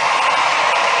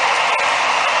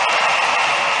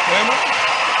 Amen.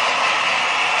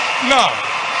 Now,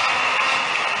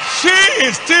 she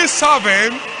is still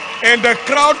serving in the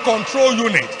crowd control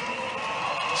unit.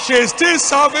 She is still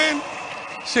serving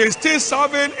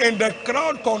in the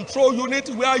crowd control unit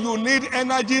where you need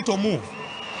energy to move.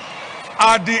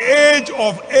 At the age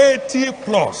of 80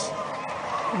 plus.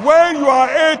 When you are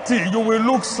 80, you will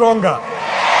look stronger.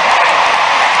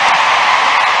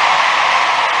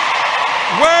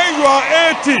 When you are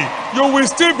 80, you will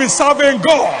still be serving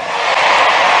God.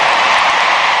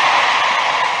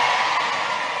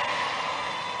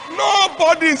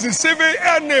 Nobody is deceiving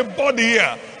anybody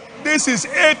here. This is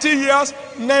 80 years,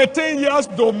 19 years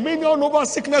dominion over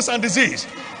sickness and disease.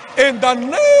 In the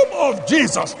name of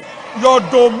Jesus, your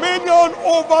dominion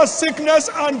over sickness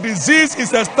and disease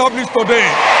is established today.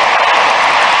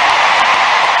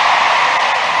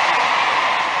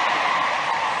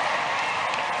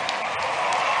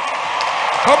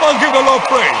 Come on, give the Lord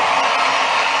praise.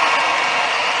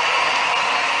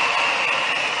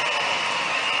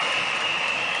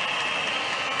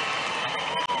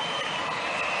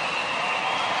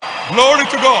 Glory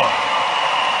to God.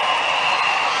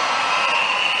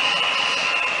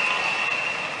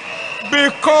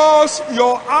 Because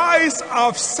your eyes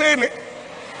have seen it,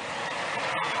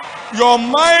 your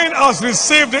mind has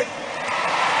received it,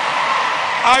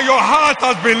 and your heart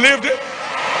has believed it,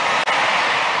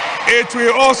 it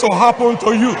will also happen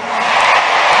to you.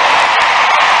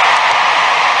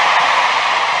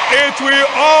 It will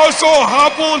also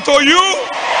happen to you.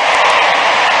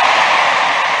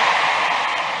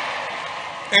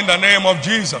 In the name of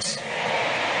Jesus.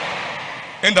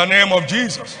 In the name of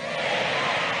Jesus.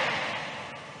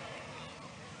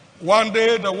 One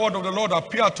day the word of the Lord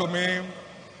appeared to me.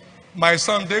 My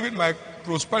son David, my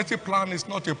prosperity plan is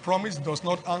not a promise, does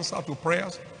not answer to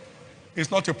prayers. It's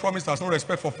not a promise, there's no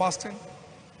respect for fasting.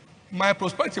 My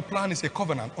prosperity plan is a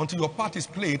covenant. Until your part is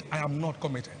played, I am not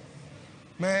committed.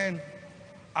 Man,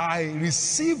 I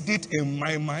received it in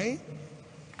my mind.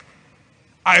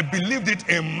 I believed it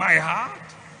in my heart.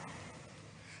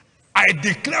 I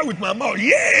declare with my mouth,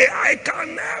 yeah, I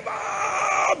can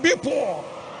never be poor.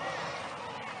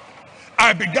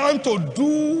 I began to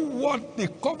do what the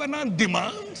covenant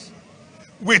demands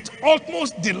with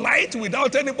utmost delight,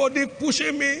 without anybody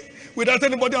pushing me, without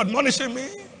anybody admonishing me.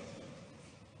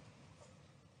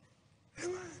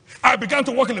 I began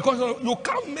to walk in the conscience. You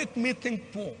can't make me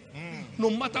think poor, no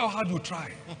matter how hard you try.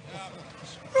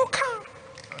 You can't.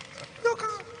 You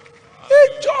can't.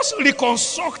 It just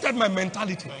reconstructed my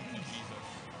mentality.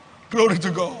 Glory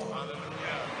to God.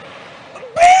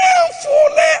 Being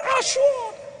fully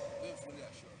assured.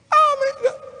 I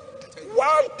mean,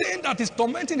 one thing that is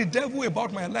tormenting the devil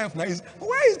about my life now is,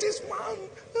 where is this man?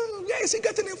 Where is he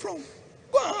getting it from?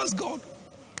 Go and ask God.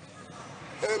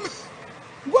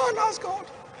 Go and ask God.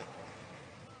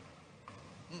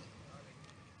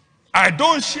 I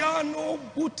don't share no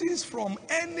booties from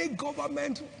any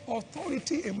government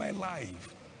authority in my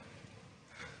life.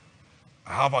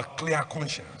 I have a clear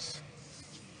conscience.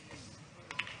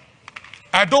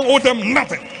 I don't owe them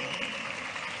nothing.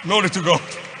 Glory to God.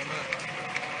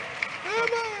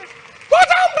 Amen. But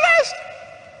I'm blessed.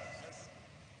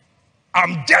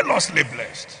 I'm jealously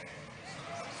blessed.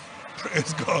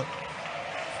 Praise God.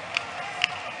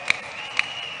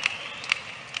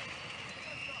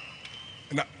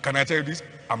 Now, can I tell you this?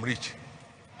 I'm rich.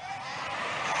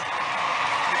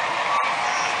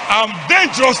 I'm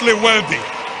dangerously wealthy.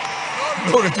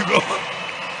 Glory to God.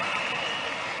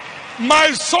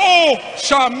 My soul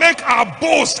shall make a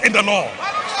boast in the Lord.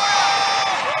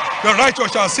 The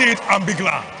righteous shall see it and be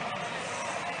glad.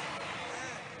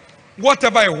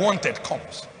 Whatever I wanted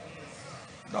comes.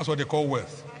 That's what they call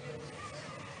wealth.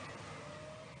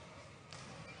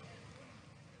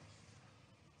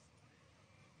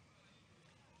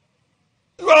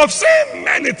 You have seen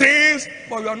many things,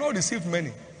 but you have not received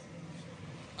many.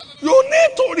 You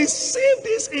need to receive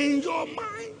this in your mind.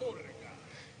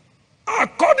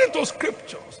 According to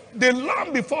scriptures, the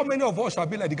land before many of us shall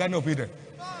be like the Garden of Eden,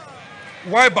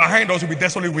 while behind us will be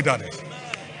desolate wilderness.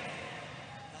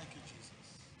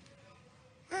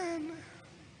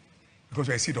 Because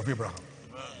you are a seed of Abraham.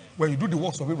 When you do the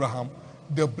works of Abraham,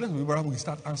 the blessing of Abraham will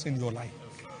start answering your life.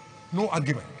 No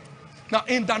argument. Now,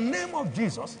 in the name of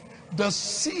Jesus, the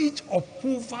siege of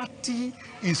poverty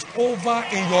is over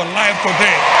in your life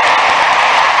today.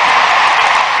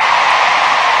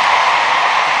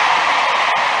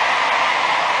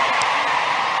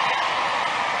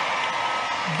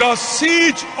 The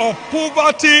siege of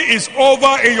poverty is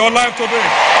over in your life today.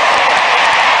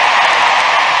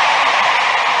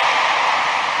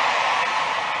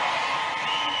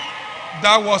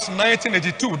 That was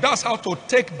 1982. That's how to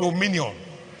take dominion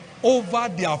over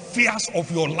the affairs of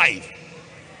your life.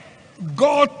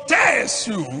 God tells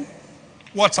you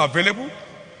what's available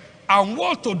and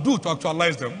what to do to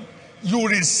actualize them. You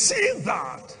receive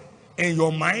that in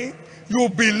your mind. You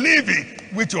believe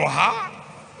it with your heart.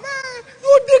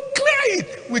 You declare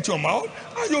it with your mouth,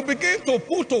 and you begin to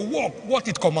put to work what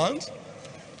it commands,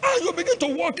 and you begin to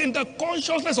walk in the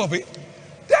consciousness of it.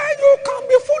 Then you can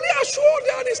be fully assured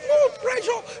there is no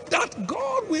pressure that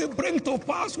God will bring to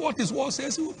pass what His word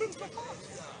says He will bring to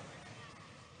pass.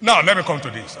 Now, let me come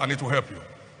to this, and it will help you.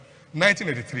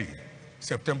 1983,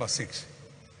 September 6.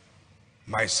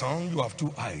 My son, you have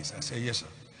 2 eyes. I said, yes, sir.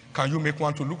 Can you make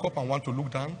one to look up and one to look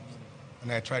down?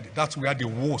 And I tried it. That's where the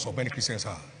woes of many Christians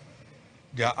are.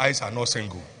 Their eyes are not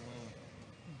single.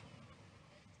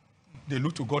 They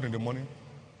look to God in the morning,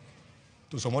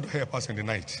 to some other helpers in the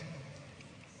night.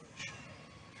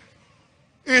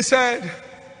 He said,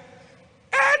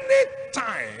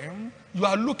 anytime you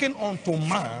are looking unto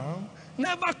man,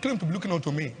 never claim to be looking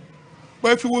unto me.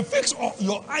 But if you will fix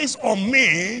your eyes on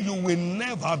me, you will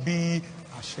never be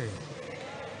ashamed.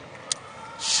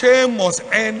 Shame must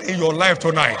end in your life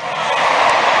tonight.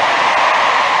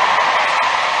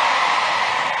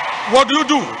 What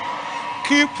do?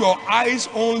 Keep your eyes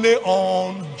only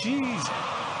on Jesus.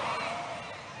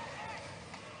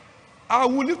 I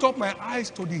will lift up my eyes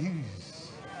to the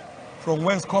hills, from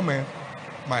whence cometh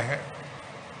my help.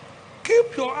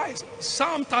 Keep your eyes.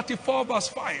 Psalm 34 verse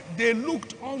 5. They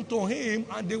looked unto him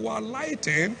and they were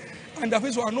lightened, and their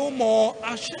faces were no more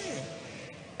ashamed.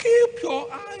 Keep your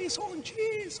eyes on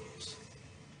Jesus.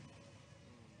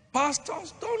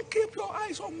 Pastors, don't keep your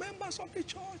eyes on members of the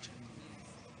church.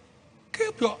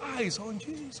 Keep your eyes on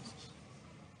Jesus.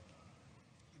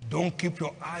 Don't keep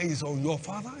your eyes on your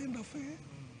father in the faith.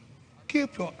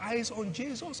 Keep your eyes on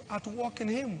Jesus at work in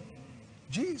him.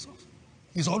 Jesus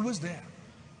is always there,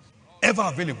 ever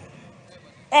available,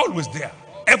 always there,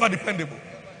 ever dependable.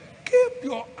 Keep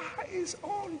your eyes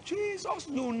on Jesus.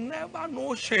 You never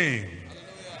know shame.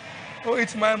 Oh,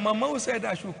 it's my mama who said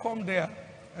I should come there.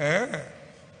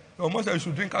 Your mama said I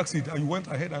should drink acid, and you went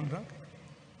ahead and drank.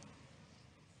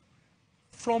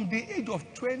 From the age of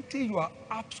 20, you are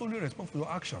absolutely responsible for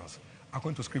your actions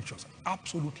according to scriptures.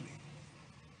 Absolutely.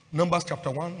 Numbers chapter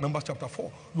 1, Numbers chapter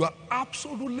 4. You are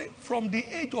absolutely, from the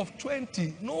age of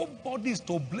 20, nobody is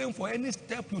to blame for any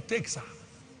step you take, sir.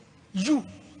 You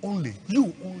only.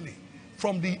 You only.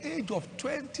 From the age of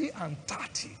 20 and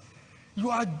 30,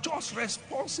 you are just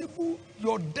responsible.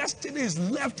 Your destiny is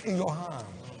left in your hand.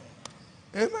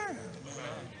 Amen.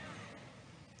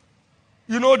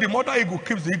 You know, the mother eagle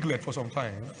keeps the eaglet for some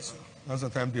time. And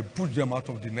sometimes they push them out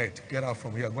of the net. Get out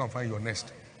from here. Go and find your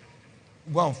nest.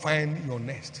 Go and find your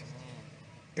nest.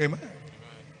 Amen.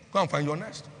 Go and find your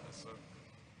nest.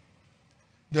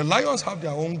 The lions have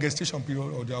their own gestation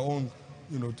period or their own,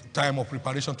 time of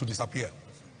preparation to disappear.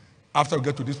 After you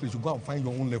get to this place, you go and find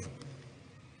your own level.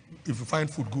 If you find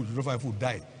food, good. If you don't find food,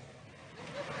 die.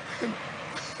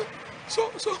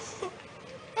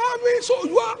 So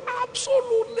you are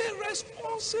absolutely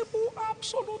responsible.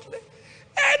 Absolutely.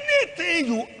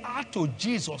 Anything you add to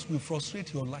Jesus will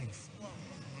frustrate your life.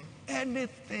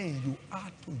 Anything you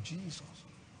add to Jesus.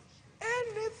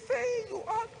 Anything you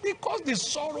add, because the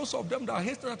sorrows of them that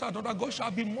hate that another God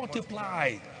shall be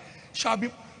multiplied. Shall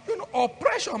be,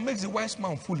 oppression makes the wise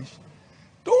man foolish.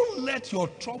 Don't let your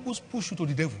troubles push you to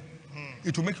the devil.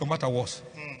 It will make your matter worse.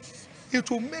 It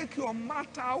will make your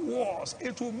matter worse.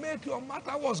 It will make your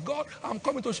matter worse. God, I'm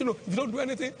coming to Shiloh. If you don't do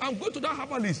anything, I'm going to that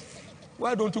herbalist.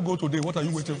 Why don't you go today? What are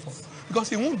you waiting for? Because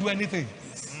he won't do anything.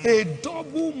 A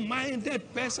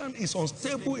double-minded person is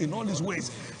unstable in all his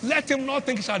ways. Let him not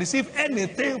think he shall receive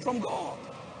anything from God.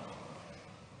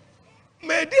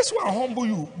 May this one humble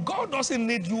you. God doesn't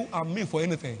need you and me for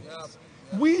anything.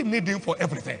 We need him for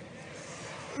everything.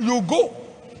 You go,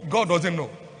 God doesn't know.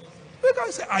 You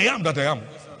can say, I am that I am.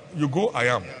 You go, I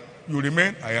am. You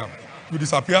remain, I am. You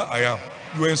disappear, I am.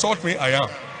 You insult me, I am.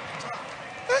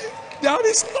 There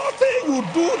is nothing you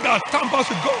do that tampers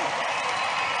with God.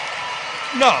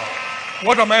 Now,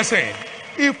 what am I saying?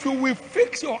 If you will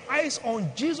fix your eyes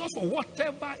on Jesus for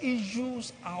whatever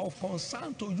issues are of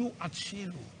concern to you at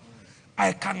Shiloh,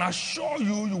 I can assure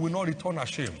you, you will not return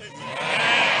ashamed.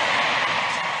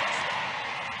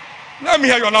 Let me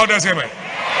hear your loudest amen.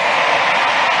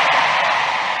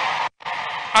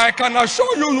 I can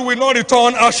assure you, you will not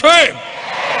return ashamed.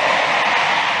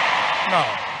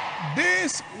 Now,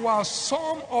 these were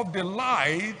some of the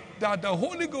light that the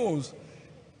Holy Ghost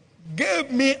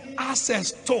gave me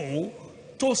access to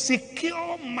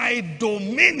secure my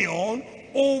dominion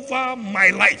over my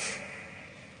life.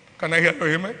 Can I hear you,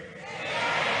 amen?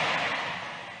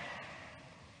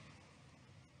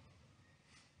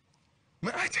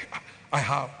 I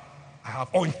have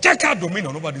uncheckered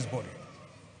dominion over this body.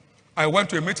 I went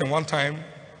to a meeting one time,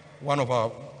 one of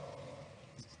our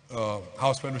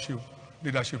house fellowship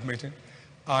leadership meeting,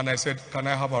 and I said, can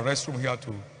I have a restroom here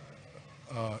to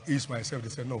ease myself? They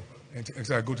said, no. And I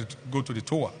said, go to the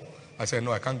tour. I said,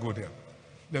 no, I can't go there.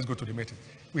 Let's go to the meeting.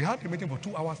 We had the meeting for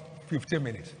 2 hours, 15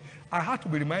 minutes. I had to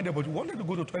be reminded, but we wanted to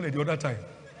go to the toilet the other time.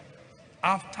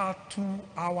 After 2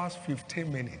 hours,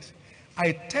 15 minutes,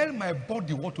 I tell my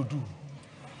body what to do.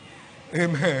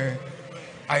 Amen.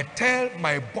 I tell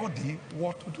my body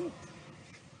what to do.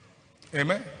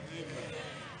 Amen.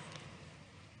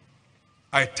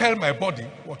 I tell my body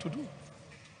what to do.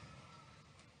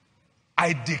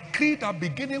 I decree that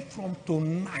beginning from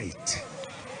tonight,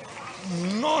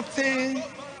 nothing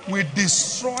will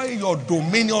destroy your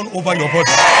dominion over your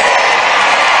body.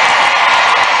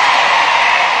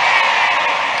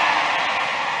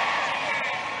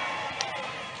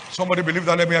 Somebody believe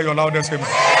that? Let me hear your loudest amen.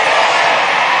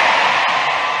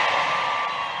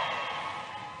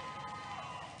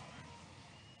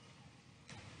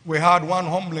 We had one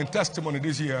humbling testimony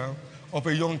this year of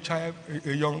a young child,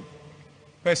 a young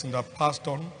person that passed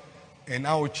on in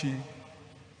Auchi.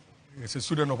 He's a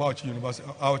student of Auchi University,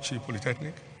 Auchi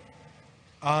Polytechnic.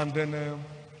 And then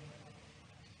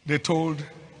they told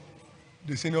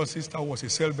the senior sister was a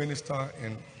cell minister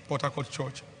in Port Harcourt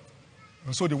Church.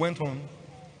 And so they went on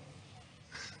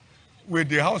with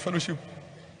the house fellowship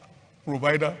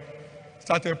provider,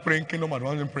 started praying kingdom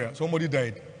advancing prayer. Somebody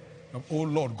died. Oh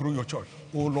Lord, grow your church.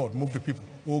 Oh Lord, move the people.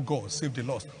 Oh God, save the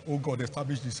lost. Oh God,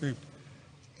 establish the saved.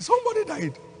 Somebody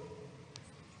died.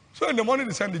 So in the morning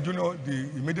they sent the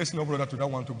immediate senior brother to that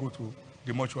one to go to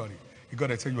the mortuary. He got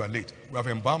to say, you are late. We have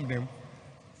embalmed them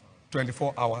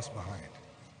 24 hours behind.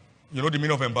 You know the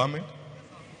meaning of embalmment?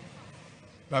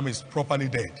 That means properly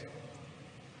dead.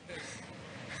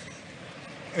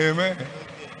 Amen.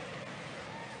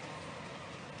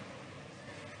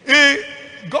 He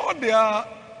got there.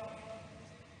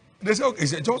 They said, okay,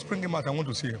 just bring him out. I want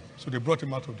to see him. So they brought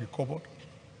him out of the cupboard.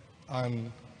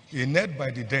 And he knelt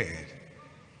by the dead.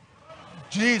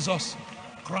 Jesus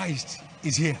Christ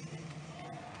is here.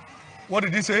 What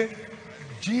did he say?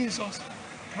 Jesus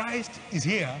Christ is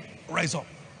here. Rise up.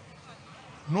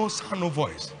 No sound, no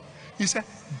voice. He said,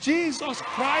 Jesus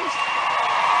Christ.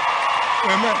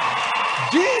 Amen.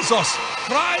 Jesus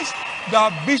Christ,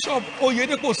 the Bishop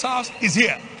Oyedepo's house is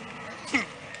here.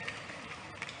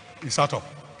 He sat up.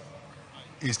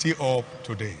 He's still up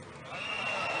today.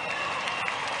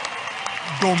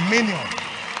 Dominion.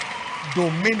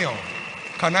 Dominion.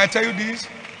 Can I tell you this?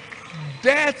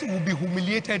 Death will be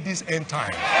humiliated this end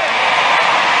time.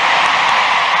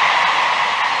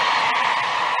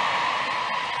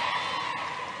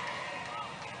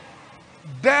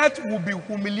 Death will be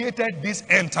humiliated this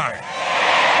end time.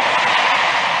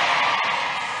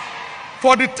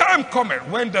 For the time cometh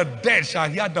when the dead shall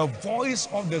hear the voice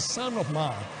of the Son of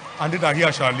Man, and they that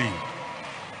hear shall live.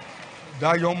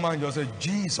 That young man just said,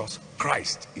 Jesus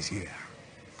Christ is here.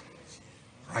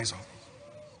 Rise up.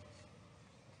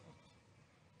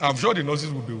 I'm sure the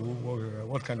nurses will be,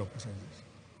 what kind of person is this?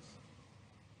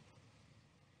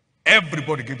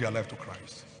 Everybody gave their life to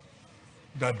Christ.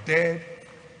 The dead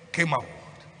came out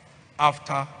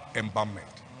after embalmment.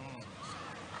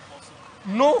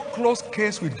 No close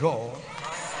case with God.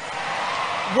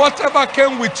 Whatever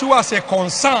came with you as a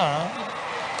concern,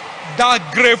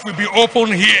 that grave will be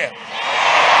open here.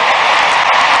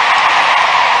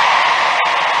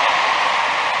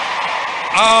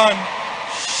 And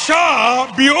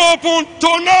shall be open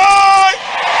tonight.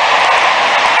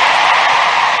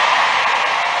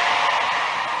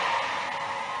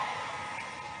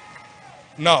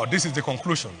 Now, this is the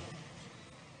conclusion.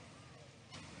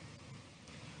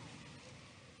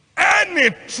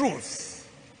 Any truth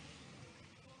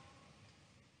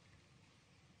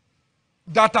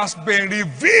that has been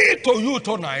revealed to you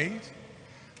tonight,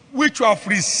 which you have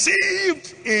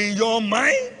received in your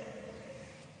mind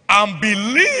and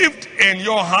believed in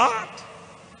your heart,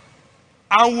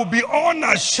 and will be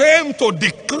unashamed to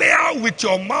declare with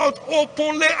your mouth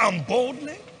openly and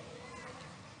boldly,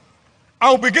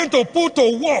 and will begin to put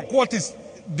to work what is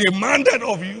demanded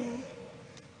of you,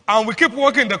 and we keep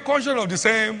working, the conscience of the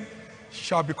same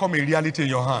shall become a reality in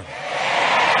your hand.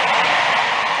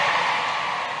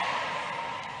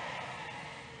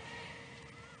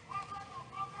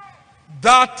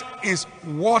 That is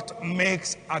what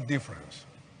makes a difference.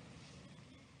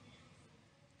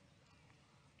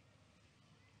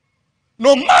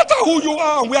 No matter who you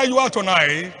are and where you are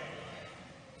tonight,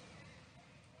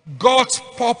 God's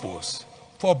purpose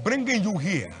for bringing you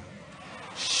here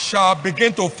shall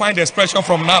begin to find expression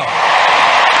from now.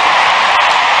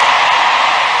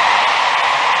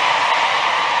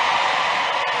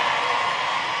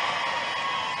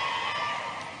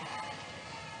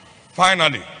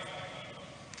 Finally,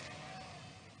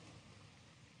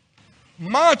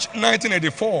 March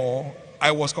 1984,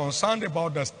 I was concerned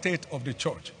about the state of the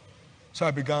church. So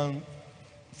I began,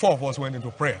 4 of us went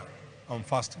into prayer and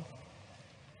fasting.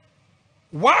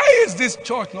 Why is this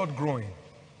church not growing?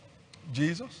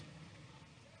 Jesus.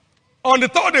 On the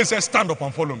 3rd day, he said, stand up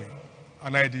and follow me.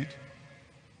 And I did.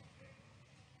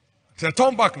 said,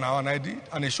 turn back now, and I did.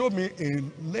 And he showed me a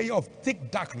layer of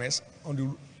thick darkness on the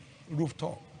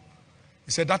rooftop.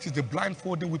 He said, that is the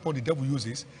blindfolding weapon the devil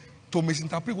uses to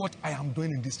misinterpret what I am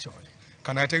doing in this church.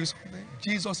 Can I tell you something?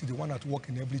 Jesus is the one at work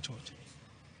in every church.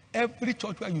 Every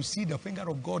church where you see the finger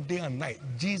of God day and night,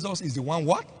 Jesus is the one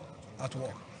what? At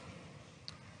work.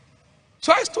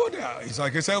 So I stood there. It's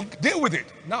like he said, deal with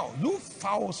it. Now, you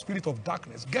foul spirit of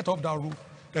darkness, get off that roof.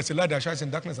 There's a light that shines in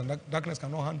darkness, and darkness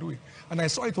cannot handle it. And I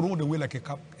saw it roll away like a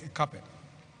carpet.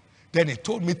 Then he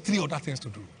told me 3 other things to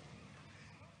do.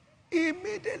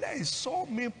 Immediately he saw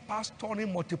me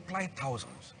pastoring multiplied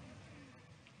thousands.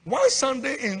 One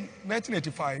Sunday in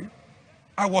 1985,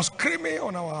 I was screaming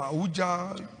on our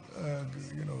Uja,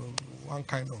 one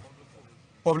kind of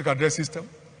public address system.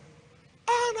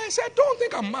 And I said, don't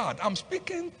think I'm mad. I'm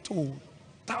speaking to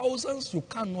thousands you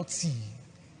cannot see.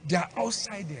 They are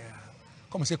outside there.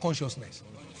 Come and say consciousness.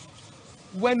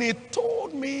 When he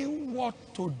told me what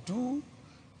to do,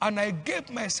 and I gave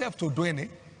myself to doing it,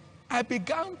 I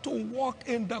began to walk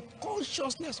in the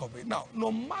consciousness of it. Now, no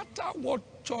matter what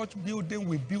church building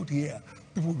we build here,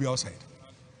 people will be outside.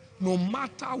 No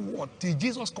matter what, till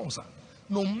Jesus comes out.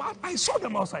 No matter, I saw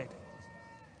them outside.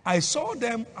 I saw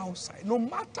them outside. No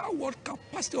matter what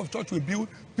capacity of church we build,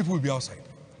 people will be outside.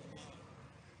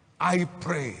 I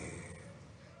pray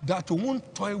that you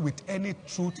won't toy with any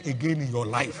truth again in your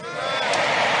life.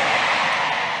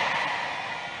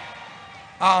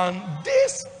 And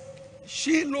this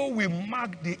Shiloh will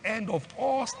mark the end of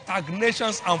all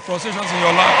stagnations and frustrations in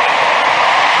your life.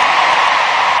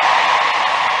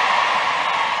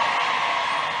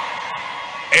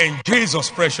 In Jesus'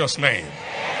 precious name.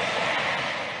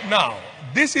 Now,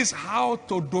 this is how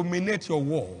to dominate your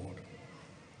world.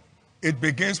 It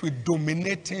begins with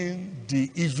dominating the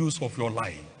issues of your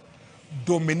life,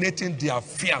 dominating the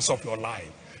affairs of your life,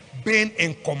 being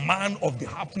in command of the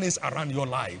happenings around your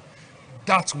life.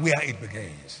 That's where it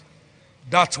begins.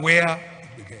 That's where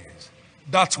it begins.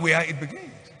 That's where it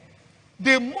begins.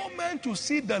 The moment you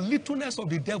see the littleness of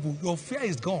the devil, your fear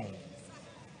is gone.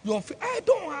 I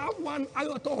don't have one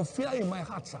iota of fear in my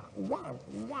heart, sir. One.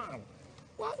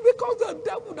 Well, because the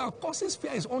devil that causes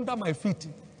fear is under my feet.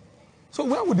 So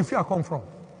where would the fear come from?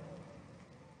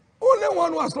 Only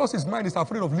one who has lost his mind is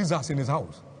afraid of lizards in his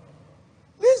house.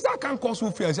 Lizard can't cause you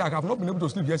fear. I have not been able to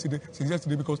sleep since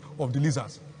yesterday because of the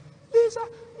lizards. Lizard,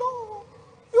 no.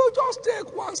 You just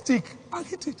take one stick and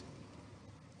hit it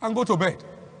and go to bed.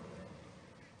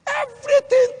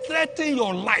 Everything threatening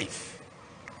your life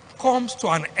comes to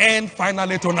an end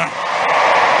finally tonight.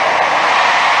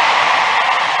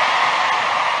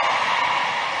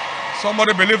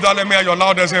 Somebody believe that? Let me hear your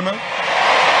loudest amen.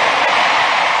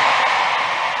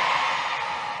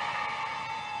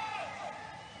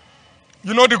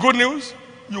 You know the good news?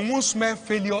 You won't smell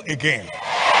failure again.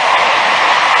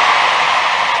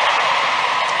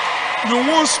 You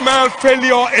won't smell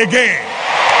failure again.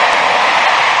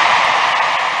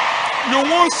 You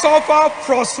won't suffer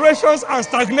frustrations and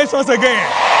stagnations again.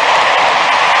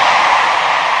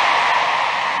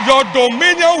 Your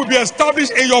dominion will be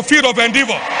established in your field of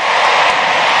endeavor.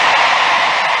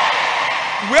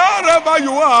 Wherever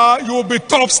you are, you will be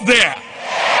tops there.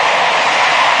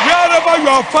 Wherever you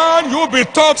are found, you will be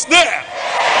tops there.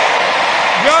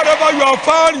 Wherever you are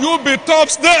found, you will be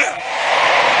tops there.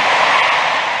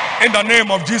 In the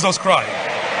name of Jesus Christ.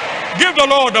 Give the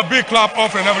Lord a big clap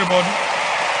offering, everybody.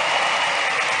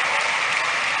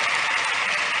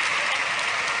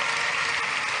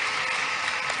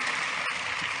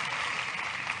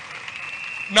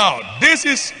 Now, this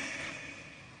is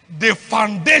the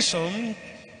foundation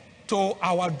to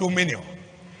our dominion.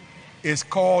 It's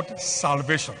called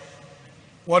salvation.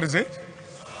 What is it?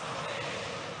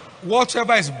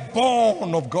 Whatever is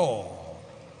born of God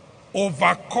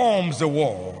overcomes the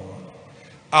world,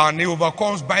 and he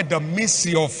overcomes by the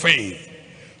mercy of faith.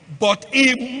 But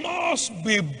he must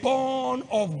be born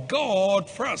of God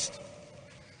first.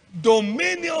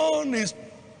 Dominion is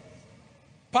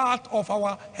part of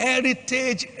our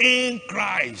heritage in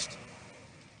Christ.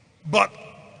 But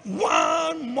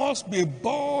one must be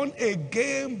born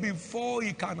again before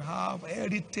he can have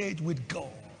heritage with God.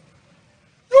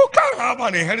 You can't have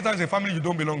an inheritance in a family you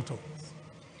don't belong to.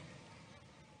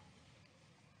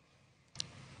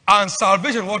 And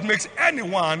salvation is what makes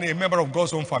anyone a member of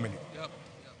God's own family. Yep.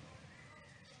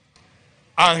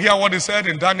 And hear what he said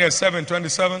in Daniel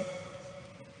 7:27.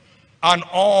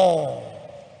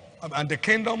 And the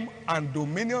kingdom and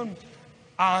dominion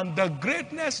and the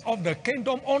greatness of the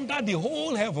kingdom under the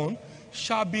whole heaven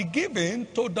shall be given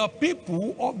to the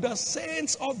people of the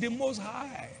saints of the Most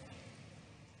High.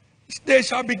 They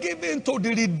shall be given to the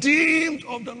redeemed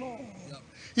of the Lord. Yep.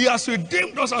 He has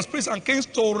redeemed us as priests and kings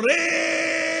to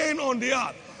reign on the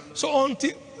earth. So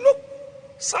look,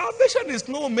 salvation is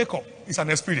no makeup, it's an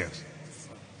experience.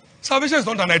 Salvation is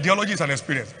not an ideology, it's an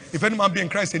experience. If any man be in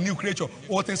Christ, a new creature,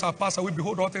 all things are passed away,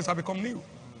 behold, all things have become new.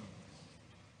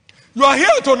 You are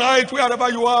here tonight, wherever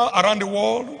you are around the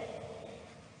world,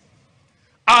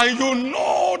 and you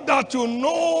know that you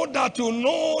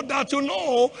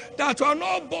are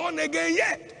not born again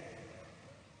yet.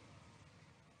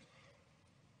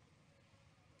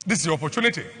 This is your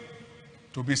opportunity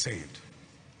to be saved.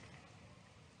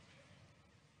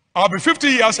 I'll be 50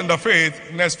 years in the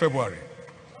faith next February.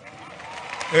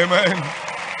 Amen.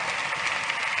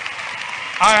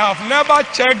 I have never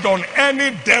checked on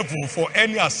any devil for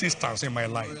any assistance in my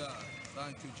life.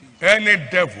 Any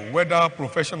devil, whether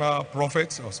professional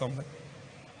prophets or something.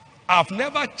 I've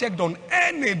never checked on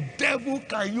any devil.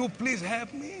 Can you please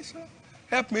help me, sir?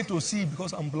 Help me to see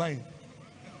because I'm blind.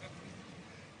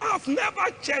 I've never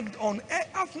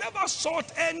I've never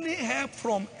sought any help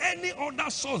from any other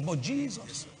source but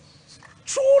Jesus.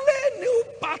 Truly, new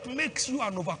birth makes you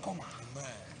an overcomer.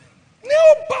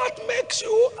 New birth makes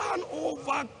you an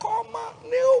overcomer.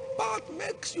 New birth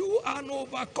makes you an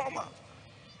overcomer.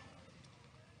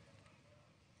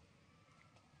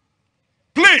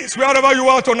 Please, wherever you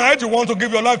are tonight, you want to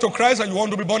give your life to Christ and you want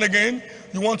to be born again,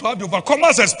 you want to have the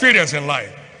overcomer's experience in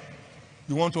life.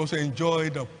 You want to also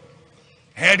enjoy the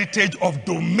heritage of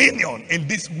dominion in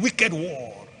this wicked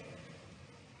world.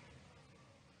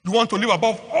 You want to live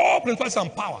above all principalities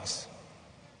and powers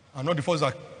and not the forces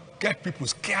that get people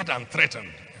scared and threatened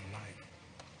in life.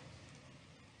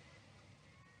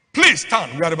 Please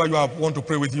stand wherever you are. I want to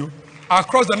pray with you.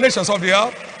 Across the nations of the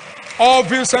earth, all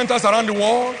viewing centers around the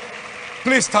world,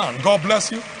 please stand. God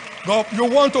bless you. You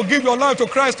want to give your life to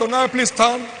Christ tonight, please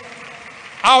stand.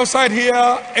 Outside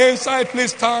here, inside,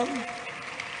 please stand.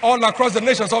 All across the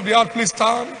nations of the earth, please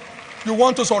stand. You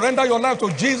want to surrender your life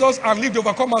to Jesus and live the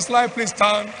overcomer's life, please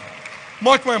stand.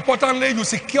 Much more importantly, you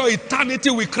secure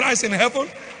eternity with Christ in heaven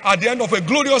at the end of a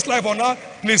glorious life on earth,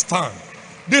 please stand.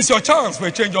 This is your chance for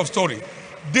a change of story.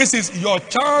 This is your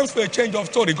chance for a change of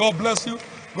story. God bless you.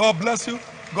 God bless you.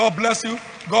 God bless you.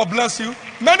 God bless you.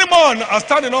 Many more are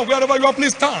standing up wherever you are.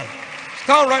 Please stand.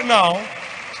 Stand right now.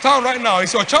 Stand right now.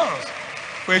 It's your chance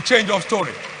for a change of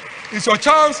story. It's your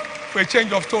chance for a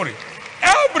change of story.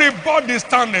 Everybody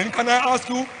standing, can I ask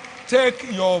you,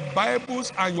 take your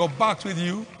Bibles and your bags with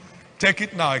you. Take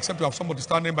it now, except you have somebody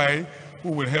standing by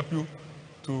who will help you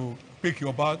to pick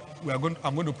your bag.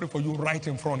 I'm going to pray for you right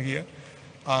in front here.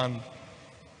 And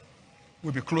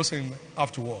we'll be closing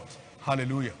afterwards.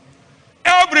 Hallelujah.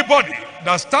 Everybody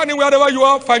that's standing wherever you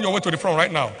are, find your way to the front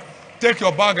right now. Take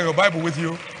your bag and your Bible with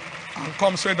you and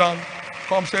come straight down.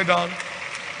 Come straight down.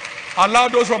 Allow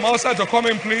those from outside to come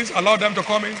in, please. Allow them to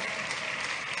come in.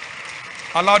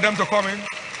 Allow them to come in.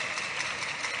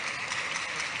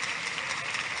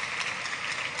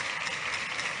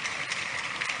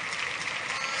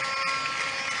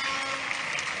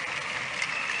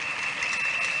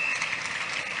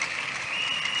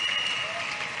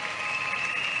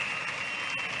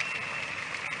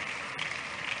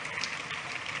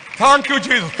 Thank you,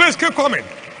 Jesus. Please keep coming.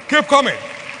 Keep coming.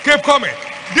 Keep coming.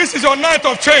 This is your night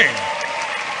of change.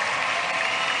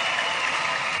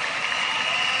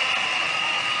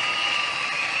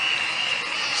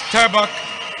 Step back.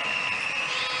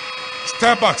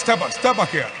 Step back. Step back. Step back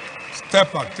here.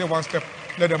 Step back. Take one step.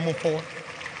 Let them move forward.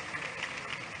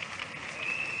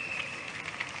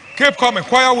 Keep coming.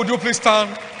 Choir, would you please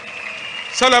stand?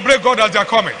 Celebrate God as they are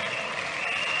coming.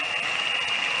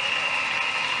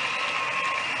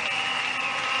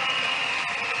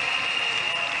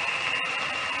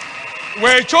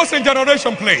 We're a chosen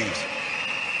generation, please.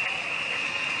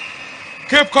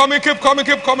 Keep coming, keep coming,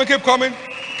 keep coming, keep coming,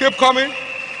 keep coming.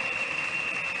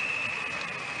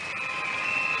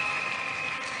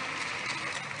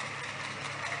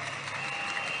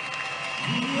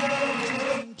 We are a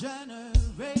chosen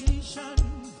generation,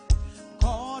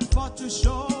 called for to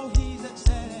show His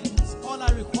excellence. All I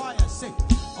require, say,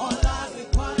 all I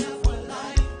require for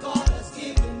life, God has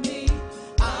given me.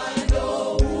 I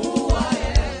know who I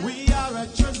am. We are a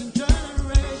chosen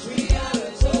generation. We are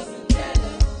a chosen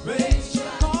generation.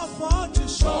 Called for to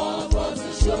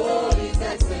show His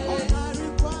excellence. All I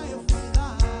require for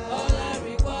life. All I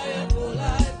require for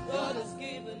life, God has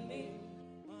given me.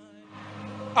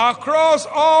 Across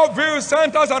all viewing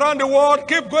centers around the world,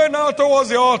 keep going out towards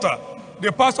the altar.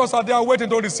 The pastors are there waiting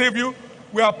to receive you.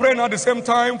 We are praying at the same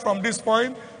time from this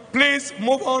point. Please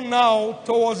move on now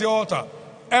towards the altar.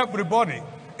 Everybody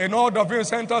in all the viewing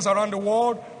centers around the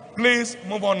world, please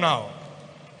move on now.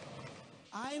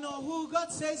 I know who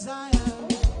God says I am,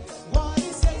 what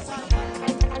He says I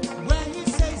am, when He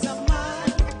says I'm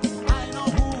mine. I know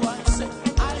who I say.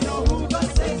 I know who God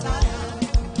says I am,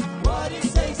 what He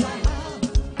says I am,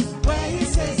 when He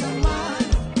says I'm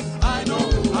mine. I know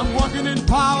I'm walking in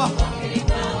power,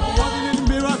 walking in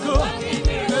miracle. I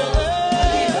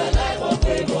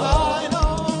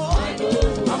know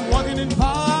I'm walking in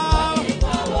power,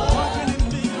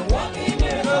 walking in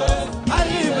miracle. I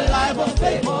live a life of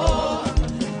faith.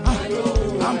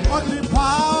 I'm walking in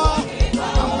power,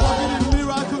 I'm walking in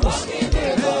miracles.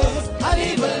 I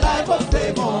live a life of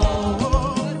favor.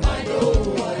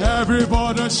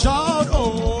 Everybody shout,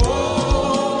 oh, oh,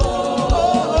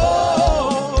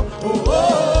 oh,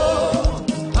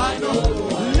 oh. I know.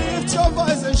 Lift your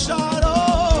voice and shout, oh,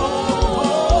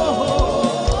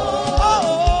 oh,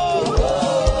 oh,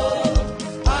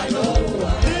 oh. I know.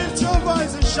 Lift your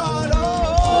voice and shout, oh.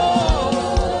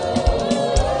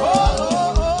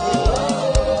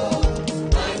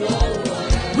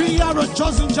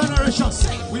 Chosen generation,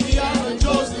 we are a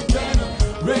chosen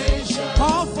generation,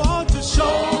 called for to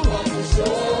show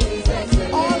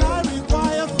all I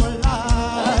require for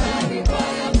life.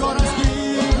 God has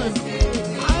given.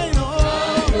 I know.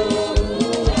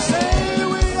 Say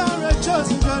we are a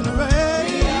chosen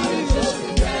generation,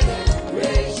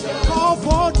 called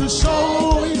for to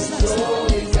show His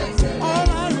all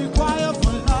I require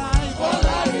for life. All I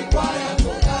require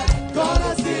for life. God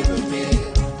has given me.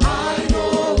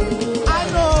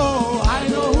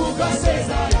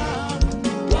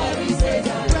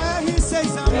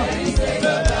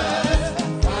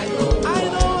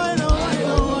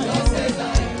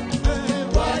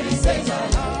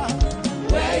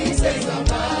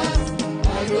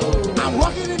 I'm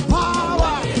walking in power,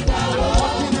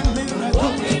 walking in miracle.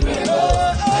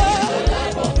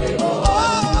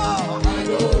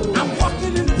 I'm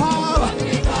walking in power,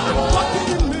 I'm walking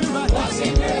in miracles.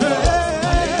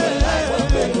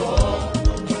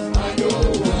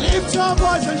 Lift your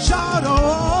voice and shout, oh,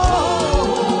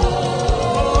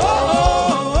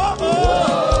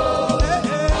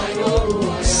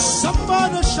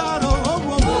 somebody shout, oh,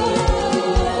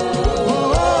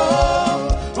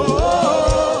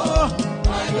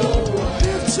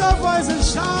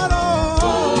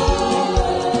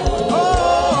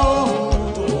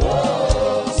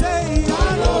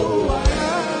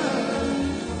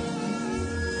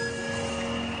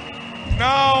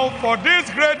 for this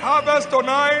great harvest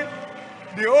tonight,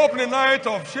 the opening night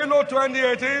of Shiloh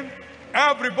 2018,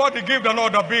 everybody give the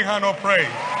Lord a big hand of praise.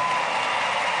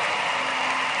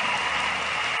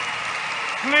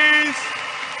 Please,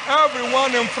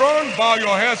 everyone in front, bow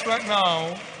your heads right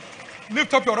now.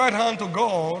 Lift up your right hand to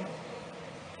God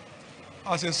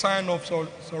as a sign of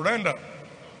surrender.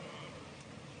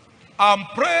 And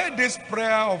pray this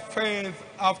prayer of faith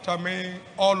after me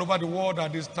all over the world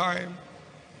at this time.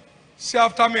 Say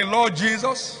after me, Lord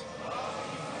Jesus,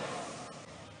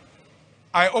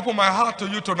 I open my heart to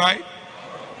you tonight.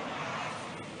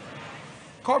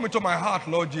 Come into my heart,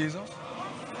 Lord Jesus.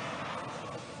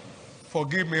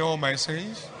 Forgive me all my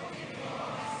sins.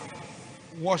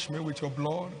 Wash me with your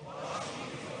blood.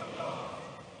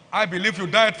 I believe you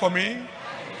died for me.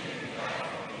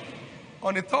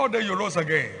 On the third day you rose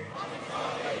again,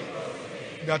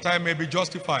 that I may be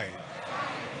justified.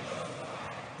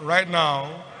 Right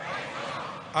now,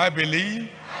 I believe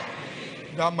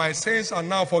that my sins are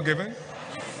now forgiven.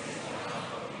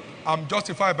 I'm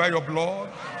justified by your blood.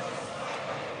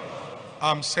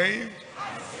 I'm saved.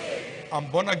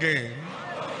 I'm born again.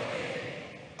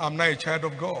 I'm now a child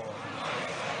of God.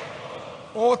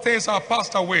 All things are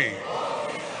passed away.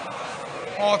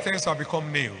 All things have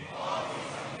become new.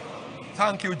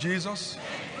 Thank you, Jesus,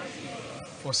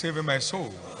 for saving my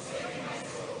soul.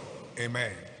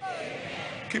 Amen.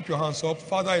 Keep your hands up.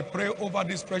 Father, I pray over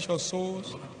these precious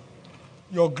souls.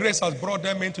 Your grace has brought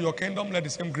them into your kingdom. Let the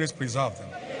same grace preserve them.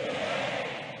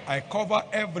 I cover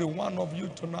every one of you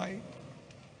tonight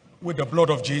with the blood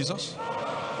of Jesus.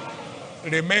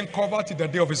 Remain covered till the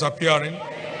day of his appearing.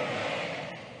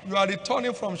 You are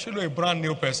returning from Shiloh a brand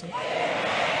new person,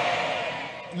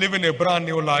 living a brand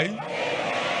new life,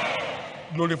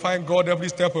 glorifying God every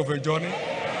step of your journey.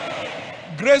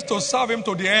 Grace to serve him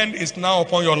to the end is now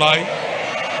upon your life.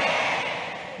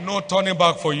 No turning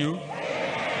back for you.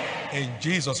 In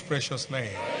Jesus' precious name.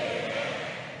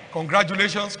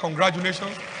 Congratulations,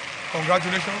 congratulations,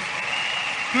 congratulations.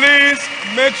 Please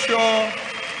make sure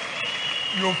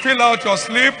you fill out your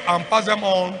slip and pass them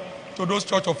on to those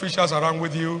church officials around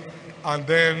with you, and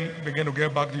then begin to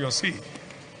get back to your seat.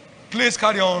 Please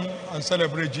carry on and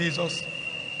celebrate Jesus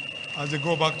as they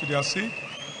go back to their seat.